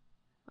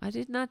 I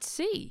did not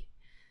see.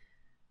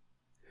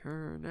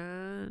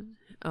 Hernan.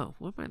 Oh,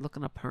 what am I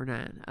looking up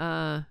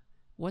Hernan?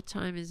 What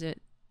time is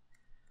it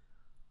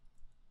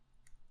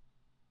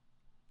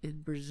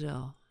in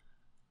Brazil?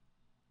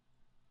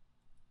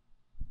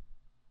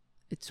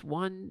 It's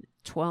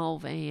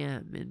 1:12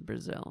 a.m. in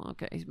Brazil.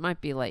 Okay, it might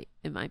be late.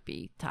 It might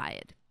be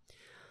tired.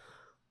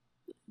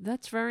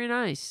 That's very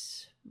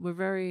nice.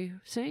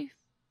 See?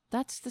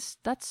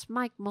 That's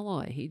Mike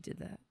Malloy. He did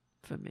that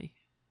for me.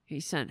 He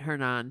sent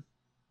Hernan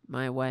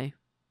my way.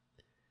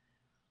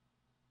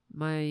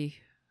 My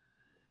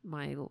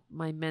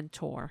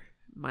mentor,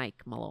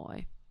 Mike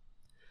Malloy.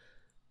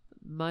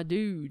 My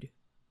dude.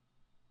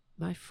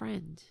 My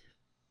friend.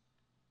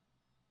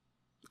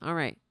 All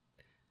right.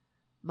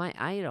 My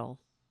idol.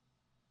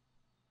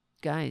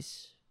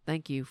 Guys,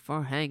 thank you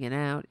for hanging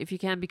out. If you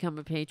can become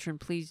a patron,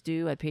 please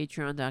do at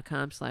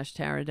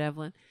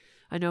patreon.com/TaraDevlin.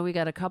 I know we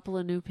got a couple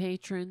of new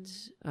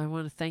patrons. I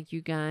want to thank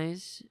you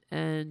guys.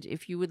 And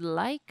if you would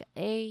like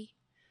a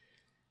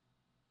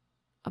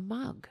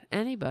mug,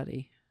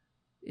 anybody,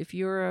 if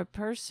you're a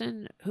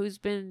person who's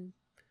been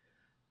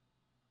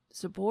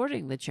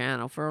supporting the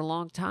channel for a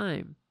long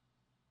time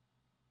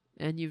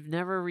and you've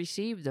never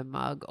received a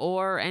mug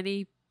or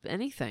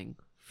anything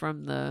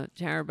from the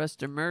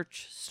Tarabuster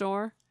merch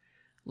store,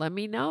 let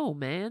me know,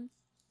 man.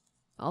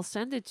 I'll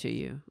send it to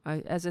you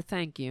as a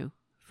thank you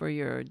for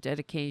your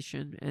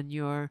dedication and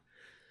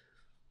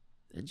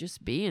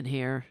just being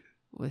here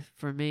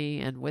for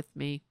me and with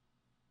me.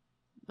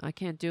 I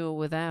can't do it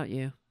without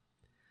you.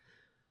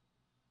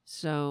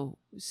 So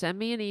send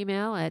me an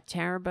email at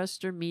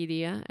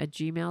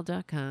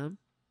tarabustermedia@gmail.com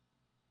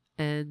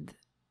and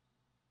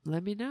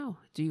let me know.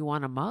 Do you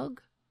want a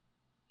mug?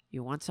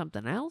 You want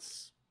something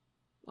else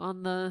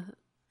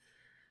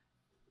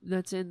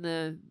that's in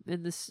the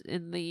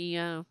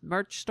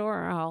merch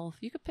store?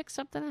 You could pick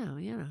something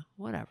out,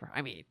 whatever.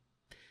 I mean,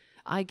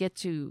 I get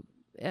to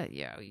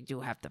you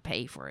do have to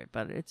pay for it,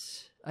 but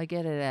I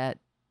get it at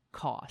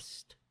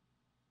cost.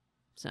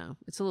 So,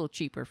 it's a little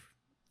cheaper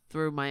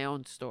through my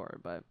own store,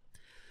 but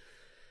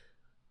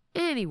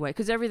anyway,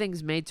 because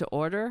everything's made to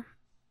order,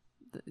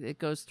 it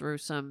goes through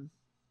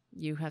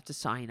you have to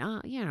sign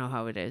up. You know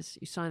how it is.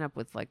 You sign up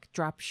with like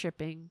drop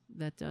shipping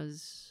that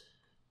does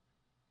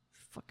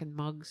fucking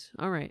mugs.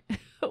 All right.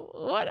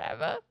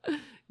 Whatever.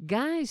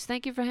 Guys,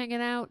 thank you for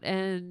hanging out.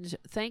 And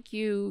thank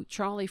you,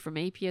 Charlie from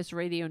APS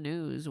Radio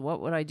News. What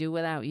would I do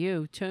without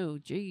you, too?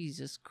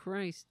 Jesus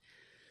Christ.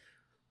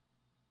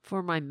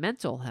 For my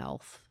mental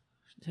health,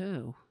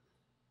 too.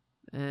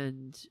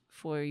 And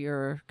for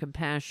your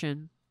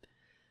compassion.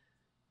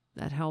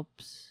 That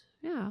helps.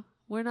 Yeah,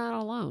 we're not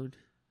alone.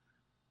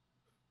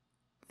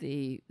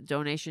 The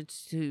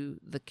donations to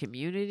the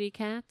community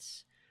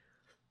cats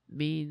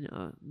mean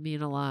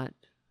a lot,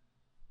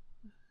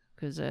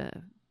 because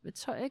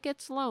it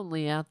gets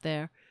lonely out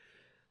there.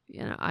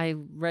 I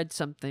read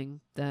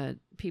something that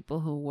people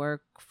who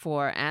work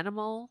for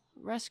animal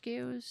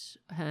rescues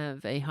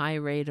have a high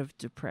rate of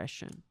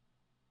depression.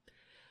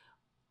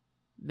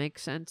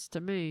 Makes sense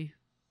to me.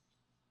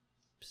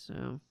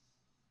 So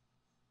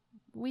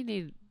we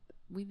need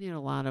a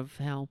lot of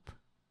help,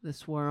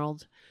 this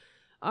world.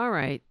 All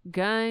right,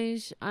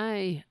 guys,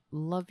 I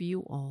love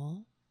you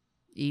all.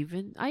 I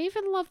even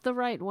love the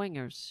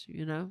right-wingers,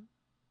 in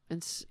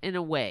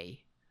a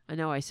way. I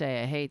know I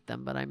say I hate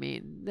them, but I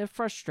mean, they're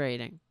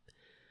frustrating.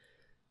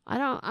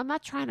 I'm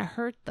not trying to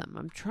hurt them.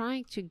 I'm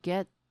trying to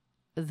get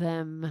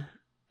them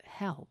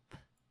help.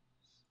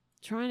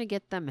 trying to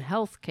get them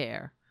health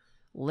care,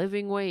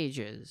 living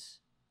wages,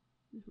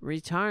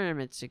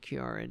 retirement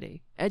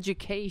security,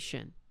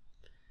 education.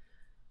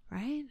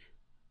 Right?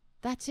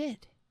 That's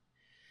it.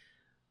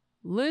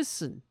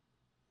 Listen,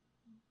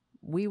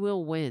 we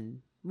will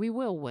win. We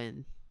will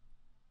win.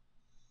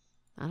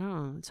 I don't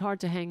know. It's hard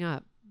to hang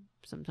up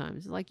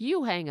sometimes. Like,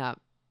 you hang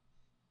up.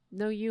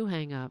 No, you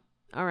hang up.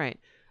 All right.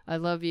 I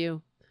love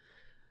you.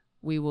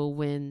 We will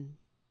win.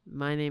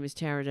 My name is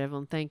Tara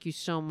Devlin. Thank you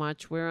so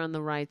much. We're on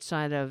the right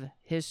side of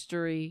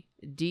history,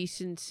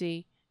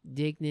 decency,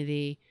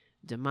 dignity,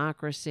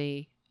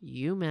 democracy,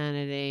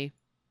 humanity.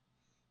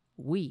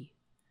 We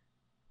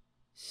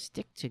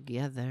stick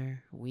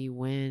together. We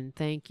win.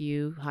 Thank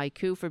you,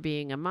 Haiku, for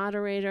being a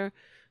moderator.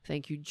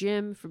 Thank you,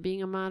 Jim, for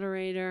being a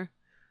moderator.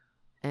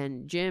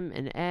 And Jim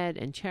and Ed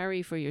and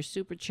Cherry for your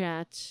super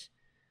chats.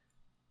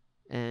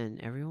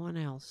 And everyone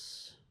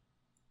else.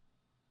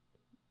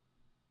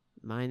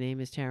 My name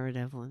is Tara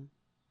Devlin.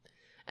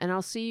 And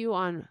I'll see you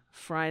on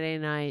Friday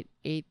night,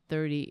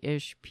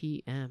 8:30-ish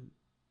p.m.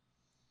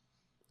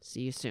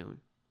 See you soon.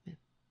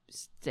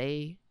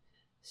 Stay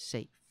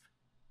safe.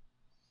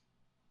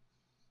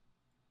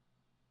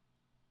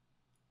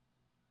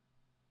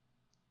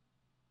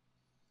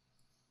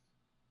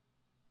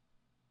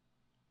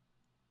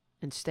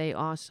 And stay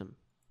awesome.